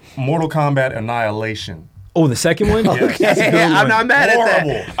got 6. you. Mortal Kombat Annihilation. Oh, the second one. Yes. That's a good I'm one. not mad at Horrible.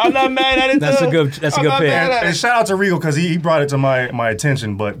 that. I'm not mad at it. That's too. a good. That's a I'm good not pick. mad at And it. shout out to Regal because he brought it to my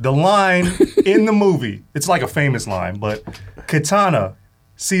attention. But the line in the movie, it's like a famous line, but Katana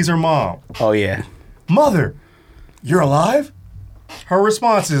sees her mom. Oh yeah. Mother, you're alive? Her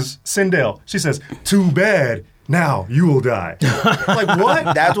response is Sindel. She says, too bad. Now you will die. Like,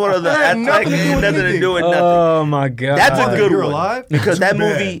 what? That's one of the. That had That's like nothing to do with nothing. Oh my god. That's a Mother, good you're one. alive? Because Too that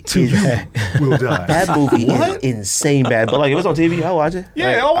bad. movie You will die. That movie is insane bad. But like, if it's on TV, I'll watch it. Yeah,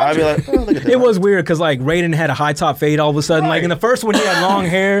 Like, I'll watch I'll be it. like, oh, look at that. It was weird because like Raiden had a high top fade all of a sudden. Like Right. in the first one, he had long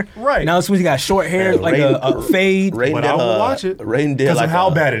hair. Right. Now this one he got short hair, like a fade. Raiden But did, I will watch it. Raiden did because like of how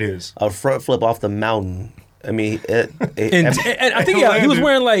bad it is. a front flip off the mountain. I mean, And I think he was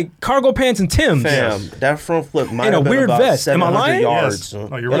wearing like cargo pants and Timbs. fam, that front flip might In a have been weird about vest. Am I 700 lying? yards. Yes. son.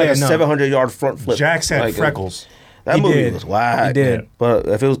 Oh, you're It was right. like a No. 700-yard front flip. Jax had Like, freckles. That He movie did. was whack. He did. But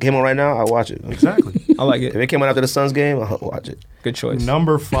if it came on right now, I'd watch it. Exactly. I like If it. it came on after the Suns game, I'll watch it. Good choice.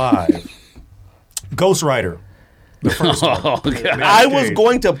 Number 5, Ghost Rider. The first one. Oh, God. I was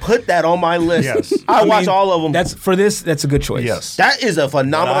going to put that on my list. Yes. I watch mean, all of them. That's for this. That's a good choice. Yes. That is a But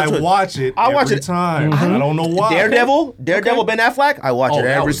phenomenal I choice. watch it I watch every it. time. I don't know why. Daredevil, Ben Affleck, I watch it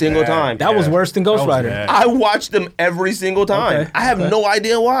that every was single bad. time. That was worse than Ghost That was Rider. bad. I watch them every single time. Okay, I have okay. no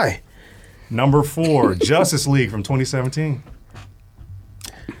idea why. Number 4, Justice League from 2017.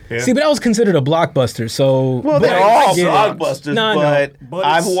 Yeah. See, but that was considered a blockbuster. So Well, but they're I all get it. blockbusters, No, I know. but But it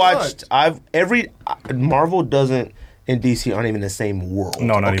I've sucked. watched. Marvel doesn't and DC aren't even in the same world.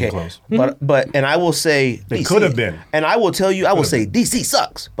 No, not even close. But and I will say They DC, could have been. And I will tell you, I will Could say have been. DC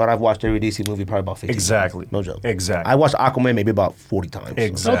sucks. But I've watched every DC movie probably about 50 Exactly. times. No joke. Exactly. I watched Aquaman maybe about 40 times.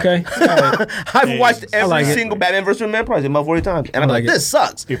 Exactly. Okay. All right. I've watched every like it. single Batman vs Superman probably about 40 times, and I'm like like, it. this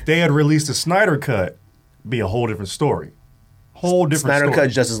sucks. If they had released a Snyder cut, be a whole different story. Whole different Snyder story.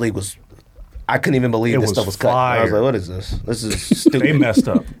 Cut Justice League was. I couldn't even believe It this was stuff was cut. I was fire. like, what is this? This is stupid. They messed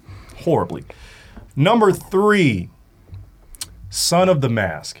up horribly. Number 3, Son of the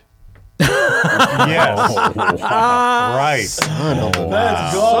Mask. Yes. Right. Son of a-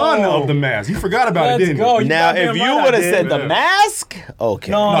 Let's go. Son of the Mask. You forgot about Let's it, didn't go. you? You Now, goddamn if you right I would have did. said the mask,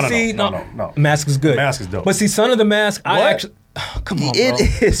 okay. No, No, see, no. Mask is good. Mask is dope. But see, Son of the Mask, I What? actually. Oh, come on, bro.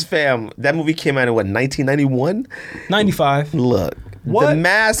 It is, fam. That movie came out in what, 1991? 95. Look, What? The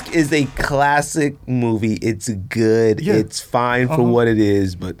Mask is a classic movie. It's good. Yeah. It's fine for what it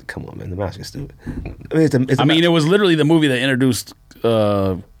is, but come on, man, The Mask is stupid. I mean, It was literally the movie that introduced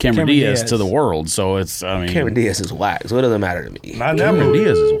Cameron Diaz Diaz. to the world. So it's, I mean, Cameron Diaz is whack, so it doesn't matter to me. Not in that Cameron movie.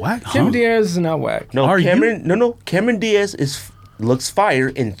 Diaz is whack. Huh? Cameron Diaz is not whack. No, Are you? Cameron Diaz looks fire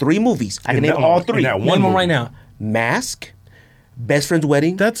in 3 movies. I can In name that- all in 3. that Name one one movie. right now. Mask, Best Friend's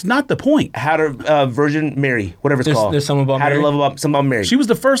Wedding, That's not the point. How to Virgin Mary, whatever it's called. There's Something About How Mary? to Love About Something About Mary. She was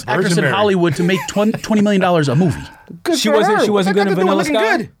the first actress Virgin in Mary. Hollywood to make $20 million a movie. Good She for wasn't- her. she wasn't What good in that got to do with Vanilla looking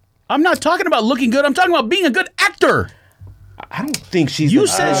Sky? good? I'm not talking about looking good. I'm talking about being a good actor. I don't think she's. You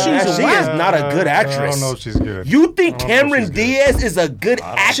said she's she whack. is not a good I actress. don't know if she's good. You think I don't know if Cameron she's good. Diaz is a good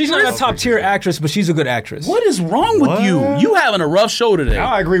actress? She's not a top tier actress, but she's a good actress. What is wrong with What? you? You having a rough show today.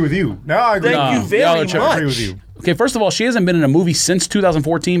 Now I agree with you. Now I agree. Thank with you very y'all are much. tripping. I agree with you. Okay, first of all, she hasn't been in a movie since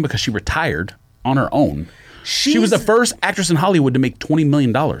 2014 because she retired on her own. She was the first actress in Hollywood to make $20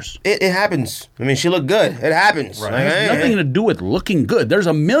 million. It happens. I mean, she looked good. It happens. Right. Like, It has hey, nothing to do with looking good. There's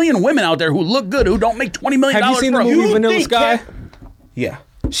a million women out there who look good who don't make $20 million. Have you seen the for a movie Vanilla think Sky? Yeah.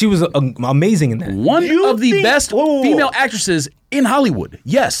 She was amazing in that. One You of the think- best whoa, whoa, whoa. female actresses in Hollywood.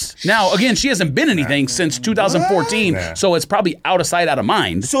 Yes. Now, again, she hasn't been anything since 2014, Nah. so it's probably out of sight, out of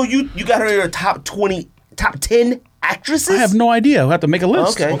mind. So you got her in your top 10 actresses? I have no idea. I'll have to make a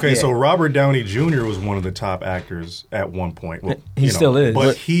list. Okay. Okay, Yeah. so Robert Downey Jr. was one of the top actors at one point. Well, He still is.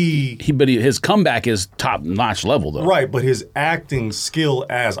 But But his comeback is top-notch level, though. right, but his acting skill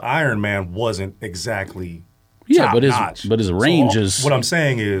as Iron Man wasn't exactly Yeah, top-notch. but his range So is... what I'm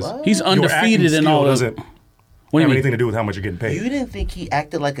saying is He's your undefeated acting in skill all of... doesn't What do have you mean? anything to do with how much you're getting paid. You didn't think he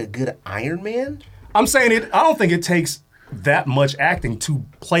acted like a good Iron Man? I'm saying it. I don't think it takes that much acting to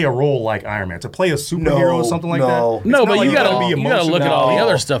play a role like Iron Man, to play a superhero or something like no. that. No, It's not but like you gotta be look at all the emotional.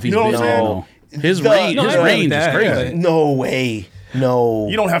 other stuff he's You know been what I'm in. saying? though. His The- range, No, his I agree range with is that. crazy. Yeah. No way. No.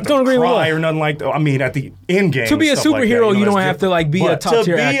 You don't have to Don't agree with cry what? or nothing like that. I mean, at the end game. To be a and stuff like that, superhero, you that's don't have to like be a But top To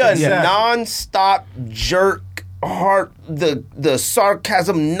tier be actor. a Yeah. non-stop jerk, heart, the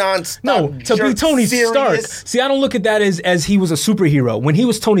sarcasm non-stop. No, to jerk, be Tony Stark. serious. See, I don't look at that as he was a superhero. When he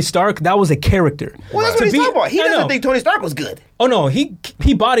was Tony Stark, that was a character. Well, that's To what he's be- talking about. He I doesn't know. think Tony Stark was good. Oh no, he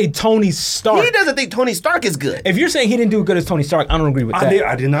bodied Tony Stark. He doesn't think Tony Stark is good. If you're saying he didn't do good as Tony Stark, I don't agree with that.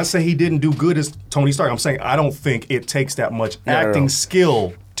 I did not say he didn't do good as Tony Stark. I'm saying I don't think it takes that much no. acting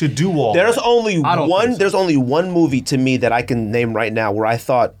skill to do all There's that. only I don't one. think so. There's only one movie to me that I can name right now where I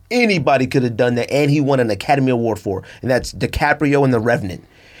thought anybody could have done that, and he won an Academy Award for, and that's DiCaprio and The Revenant.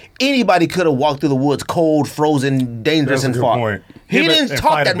 Anybody could have walked through the woods, cold, frozen, dangerous, That's a and good fought. point. He Yeah, but- didn't and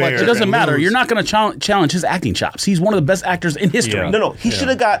talk fight a that much. bear. It doesn't and matter. lose. You're not going to challenge his acting chops. He's one of the best actors in history. Yeah. No, he should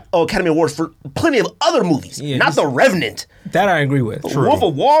have got Academy Awards for plenty of other movies, Yeah, not he's- The Revenant. That I agree with. True. Wolf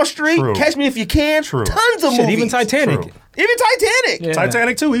of Wall Street, True. Catch Me If You Can, True. tons of Shit, movies. even Titanic. True. Even Titanic. Yeah.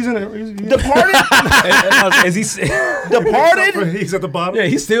 Titanic too. He's in it. Departed. Is he? Departed. He's at the bottom. Yeah,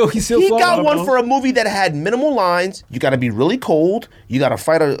 he's still He floating. got one for a movie that had minimal lines. You got to be really cold. You got to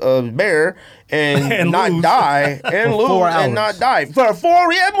fight a bear and, And not lose. die and lose 4 and hours. not die. For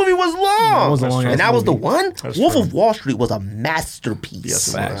 4, yeah, that movie was long. That was a long ass and that was the movie. one. That's Wolf true. of Wall Street was a masterpiece. Yes,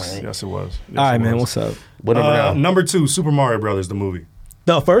 it Facts. was. Yes, it was. Yes, All right, it man. was. What's up? What number now? Number 2, Super Mario Brothers, the movie.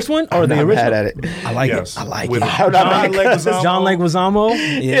 The first one or the Not original? mad at it. I like Yes. it. I like With it. not John mad. Leguizamo. John Leguizamo.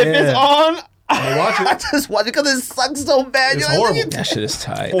 Yeah. If it's on, watch it. I just watch it because it sucks so bad. It's You're like, horrible. That shit is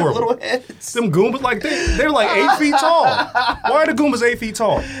tight. Horrible. little heads. Them Goombas, like they're like 8 feet tall. Why are the Goombas 8 feet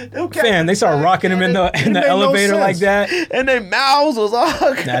tall? Fam, they started rocking him in the made no elevator like sense. that. And their mouths was all.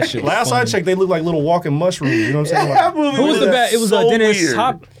 That shit. Was Last I funny. checked, they look like little walking mushrooms. You know what I'm saying? That Like, movie Who was the best? It was so Dennis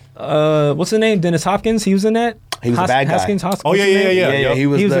weird. what's his name? Dennis Hopkins. He was in that. He was the bad guy. Haskins. Oh, yeah. Yeah, he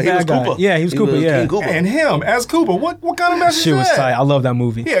was He was the he was bad guy. Koopa. Yeah, he was Koopa, yeah. King Koopa. and him as Cooper. What kind of message Shit is was that? tight. I love that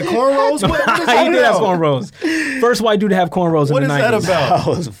movie. Yeah, cornrows. What is he that did have about? cornrows. First white dude to have cornrows What in is the that 90s. about?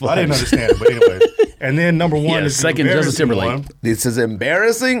 That was fun. I didn't understand it, but anyway. And then number 1 Yeah, is the second Justin embarrassing Timberlake. one. This is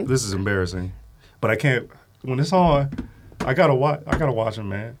embarrassing. This is embarrassing, but I can't. When it's on, I gotta watch. I gotta watch it,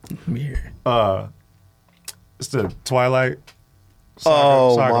 man. It's the Twilight.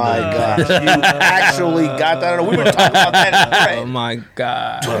 Oh soccer my movie. gosh! You actually got that. We were talking about that. Oh my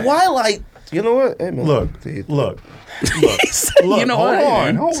god. Twilight. You know what? Hey, man. Look. You know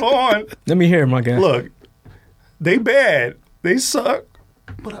what? Hold on. Let me hear it, my guy. Look, they bad. They suck.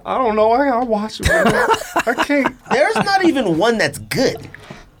 But I don't know. I gotta watch it. Man. I can't. There's not even one that's good.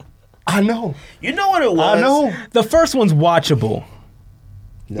 I know. You know what it was? I know. The first one's watchable.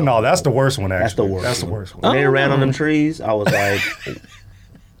 No, that's the worst one. Actually, That's the worst. That's the one. worst one. When they ran on them trees, I was like,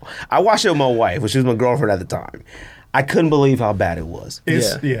 I watched it with my wife, which was my girlfriend at the time. I couldn't believe how bad it was.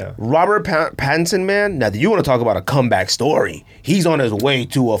 Yeah. Robert Pattinson, man. Now, you want to talk about a comeback story? He's on his way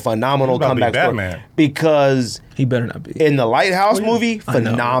to a phenomenal He's about to be comeback story Batman. because He better not be. in the Lighthouse movie, I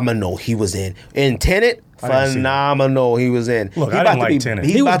know. phenomenal he was in. In Tenet, I didn't see phenomenal he was in. Look, He I about didn't to like be- Tenet.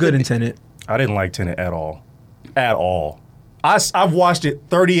 he's He was about to good in be- Tenet. I didn't like Tenet at all. At all. I've watched it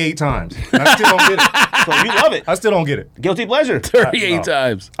 38 times. And I still don't get it. So you love it. I still don't get it. Guilty pleasure. 38 No.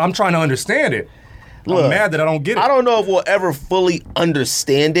 times. I'm trying to understand it. Look, I'm mad that I don't get it. I don't know if we'll ever fully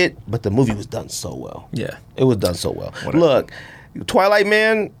understand it, but the movie was done so well. Yeah. It was done so well. Look, Twilight,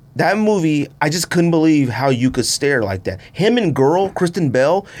 man, that movie, I just couldn't believe how you could stare like that. Him and girl, Kristen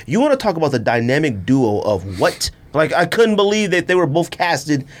Bell, you want to talk about the dynamic duo of what? Like, I couldn't believe that they were both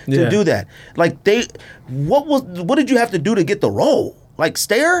casted to Yeah. do that. Like, what did you have to do to get the role? Like,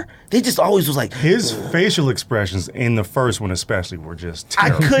 stare? They just always was like, His facial expressions in the first one especially were just I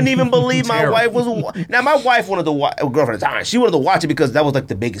terrible. couldn't even believe my Terrible. wife was. Now, my wife wanted to watch, girlfriend at the time, she wanted to watch it because that was like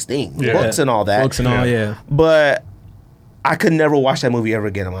the biggest thing. Yeah. Books and all that. Books and all, yeah. But I could never watch that movie ever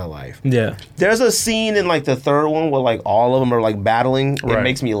again in my life. Yeah. There's a scene in like the third one where like all of them are like battling. It Right.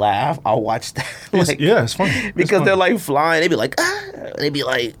 makes me laugh. I'll watch that. Like, It's funny. It's because funny. they're like flying. They be like, they be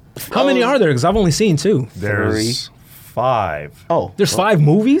like. How many are there? Because I've only seen 2. There's 5. Oh, There's 5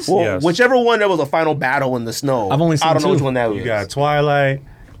 movies? well, Yes. whichever one there was a final battle in the snow. I've only I don't seen know 2. which one that was. You got Twilight.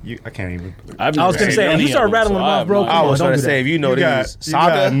 I can't even. I I was gonna say, if you start rattling them off, bro, I come on, was don't trying to do say, that. if you know You these got, you got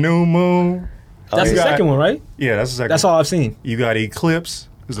Saga. New Moon. That's you the got- second one, right? Yeah, that's the second. That's all I've seen. You got Eclipse.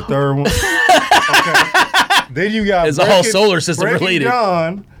 Is the third one. Okay. Then you got It's a whole solar system Breaking related.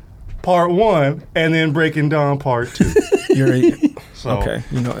 Dawn, Part 1, and then Breaking Dawn Part 2. You're So, okay.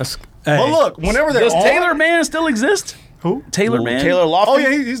 You know, that's. But Hey, look, whenever they're Does on, Taylor Man still exist? Who? Taylor, man. Taylor Lautner. Oh yeah,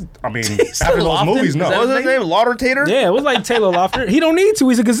 he's. I mean, after those Lofton? movies, Is no. that What was his name? Lauder Tater? Yeah, it was like Taylor Lautner. He don't need to.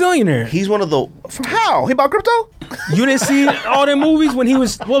 He's a gazillionaire. He's one of the. From how? He bought crypto? You didn't see all them movies when he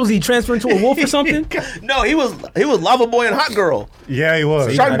was, what was he, transferring to a wolf or something? No, he was Lava Boy and Hot Girl. Yeah, he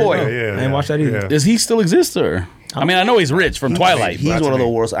was. Shark Boy. Yeah, I didn't watch that either. Yeah. Does he still exist, or? I mean, I know he's rich from Twilight. He's but- one of the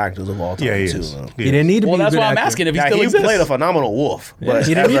worst actors of all time, Yeah, he too. is. Man. He He didn't need to Well, be a that's good why I'm actor. asking if he Yeah, still he exists. played a phenomenal wolf, but he as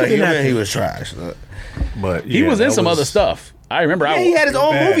didn't a need to be an human, actor. he was trash. But He was in some other stuff. I remember. Yeah, he had his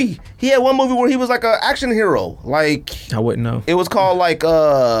own bad. movie. He had one movie where he was like an action hero. Like I wouldn't know. it was called like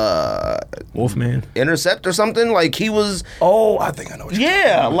Wolfman. Intercept or something. Like he was. Oh, I think I know. What you're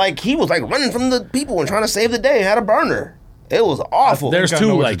Yeah, like he was like running from the people and trying to save the day. Had a burner. It was awful. There's I two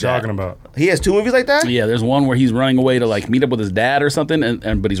know what like you're that. talking about. He has two movies like that. Yeah, there's one where he's running away to like meet up with his dad or something,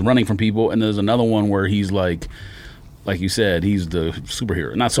 and but he's running from people, and there's another one where he's like you said, he's the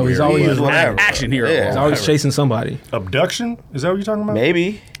superhero, not So superhero, he's always but whatever. action hero. Yeah. He's always chasing somebody. Abduction? Is that what you're talking about?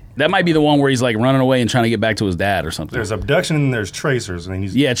 Maybe. That might be the one where he's like running away and trying to get back to his dad or something. There's abduction and there's tracers, and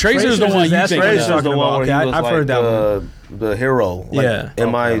he's Yeah, Tracer's the Tracer's one is- you that's think. Tracer's of. Tracer's the one where Okay, he was I've like heard that the hero. Like Yeah.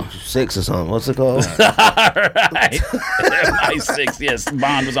 MI6 or something. What's it called? Right. MI6, yes.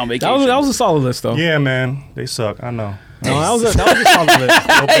 Bond was on vacation. That was a solid list though. Yeah, man, they suck. I know. No, that was a solid list.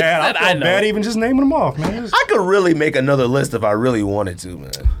 I feel bad. I I feel know. bad even just naming them off, man. It's- I could really make another list if I really wanted to,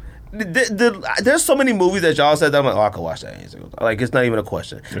 man. There's so many movies that y'all said that I'm like, oh, I could watch that. Like, it's not even a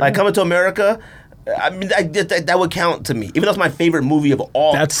question. Like, Coming to America, I mean, that would count to me, even though it's my favorite movie of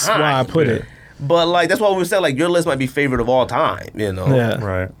all That's time. why I put it. But, like, that's why we said, like, your list might be favorite of all time, you know? Yeah.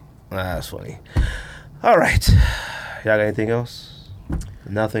 Right. That's funny. All right. Y'all got anything else?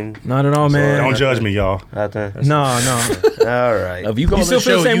 Nothing? Not at all, man. Don't judge me, y'all. Nothing? No. All right. If you call You still this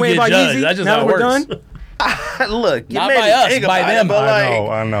feel show, the same you way get about judged. Yeezy? That's just Now how that it we're works. done? Look, you Not made by me us, think by about them. it, but, I like,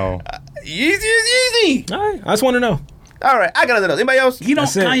 know. I know. Yeezy is easy. All right. I just want to know. All right, I got nothing else. Anybody else?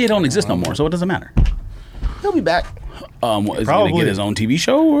 That's it. Kanye don't exist no more, so it doesn't matter. He'll be back. Is he gonna Probably. get his own TV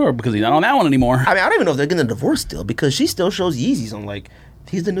show, or because he's not on that one anymore? I mean, I don't even know if they're getting a divorce still because she still shows Yeezys on like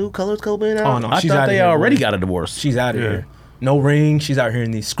he's the new Colors Kobe now. Oh no, I she's thought out they here, already man. got a divorce. She's out of Yeah. here. No ring. She's out here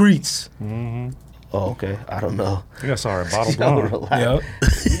in these streets. Oh, okay. I don't know. I think I saw her at Bottle Y'all Blonde.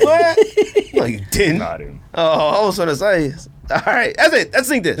 relax. Yep. What? No, you didn't. Nah, I didn't. Oh, I was gonna say. All right, that's it. Let's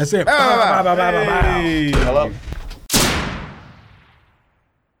sing this. That's it. Bye, bye, bye. Bye, bye, bye, bye, bye. Hello.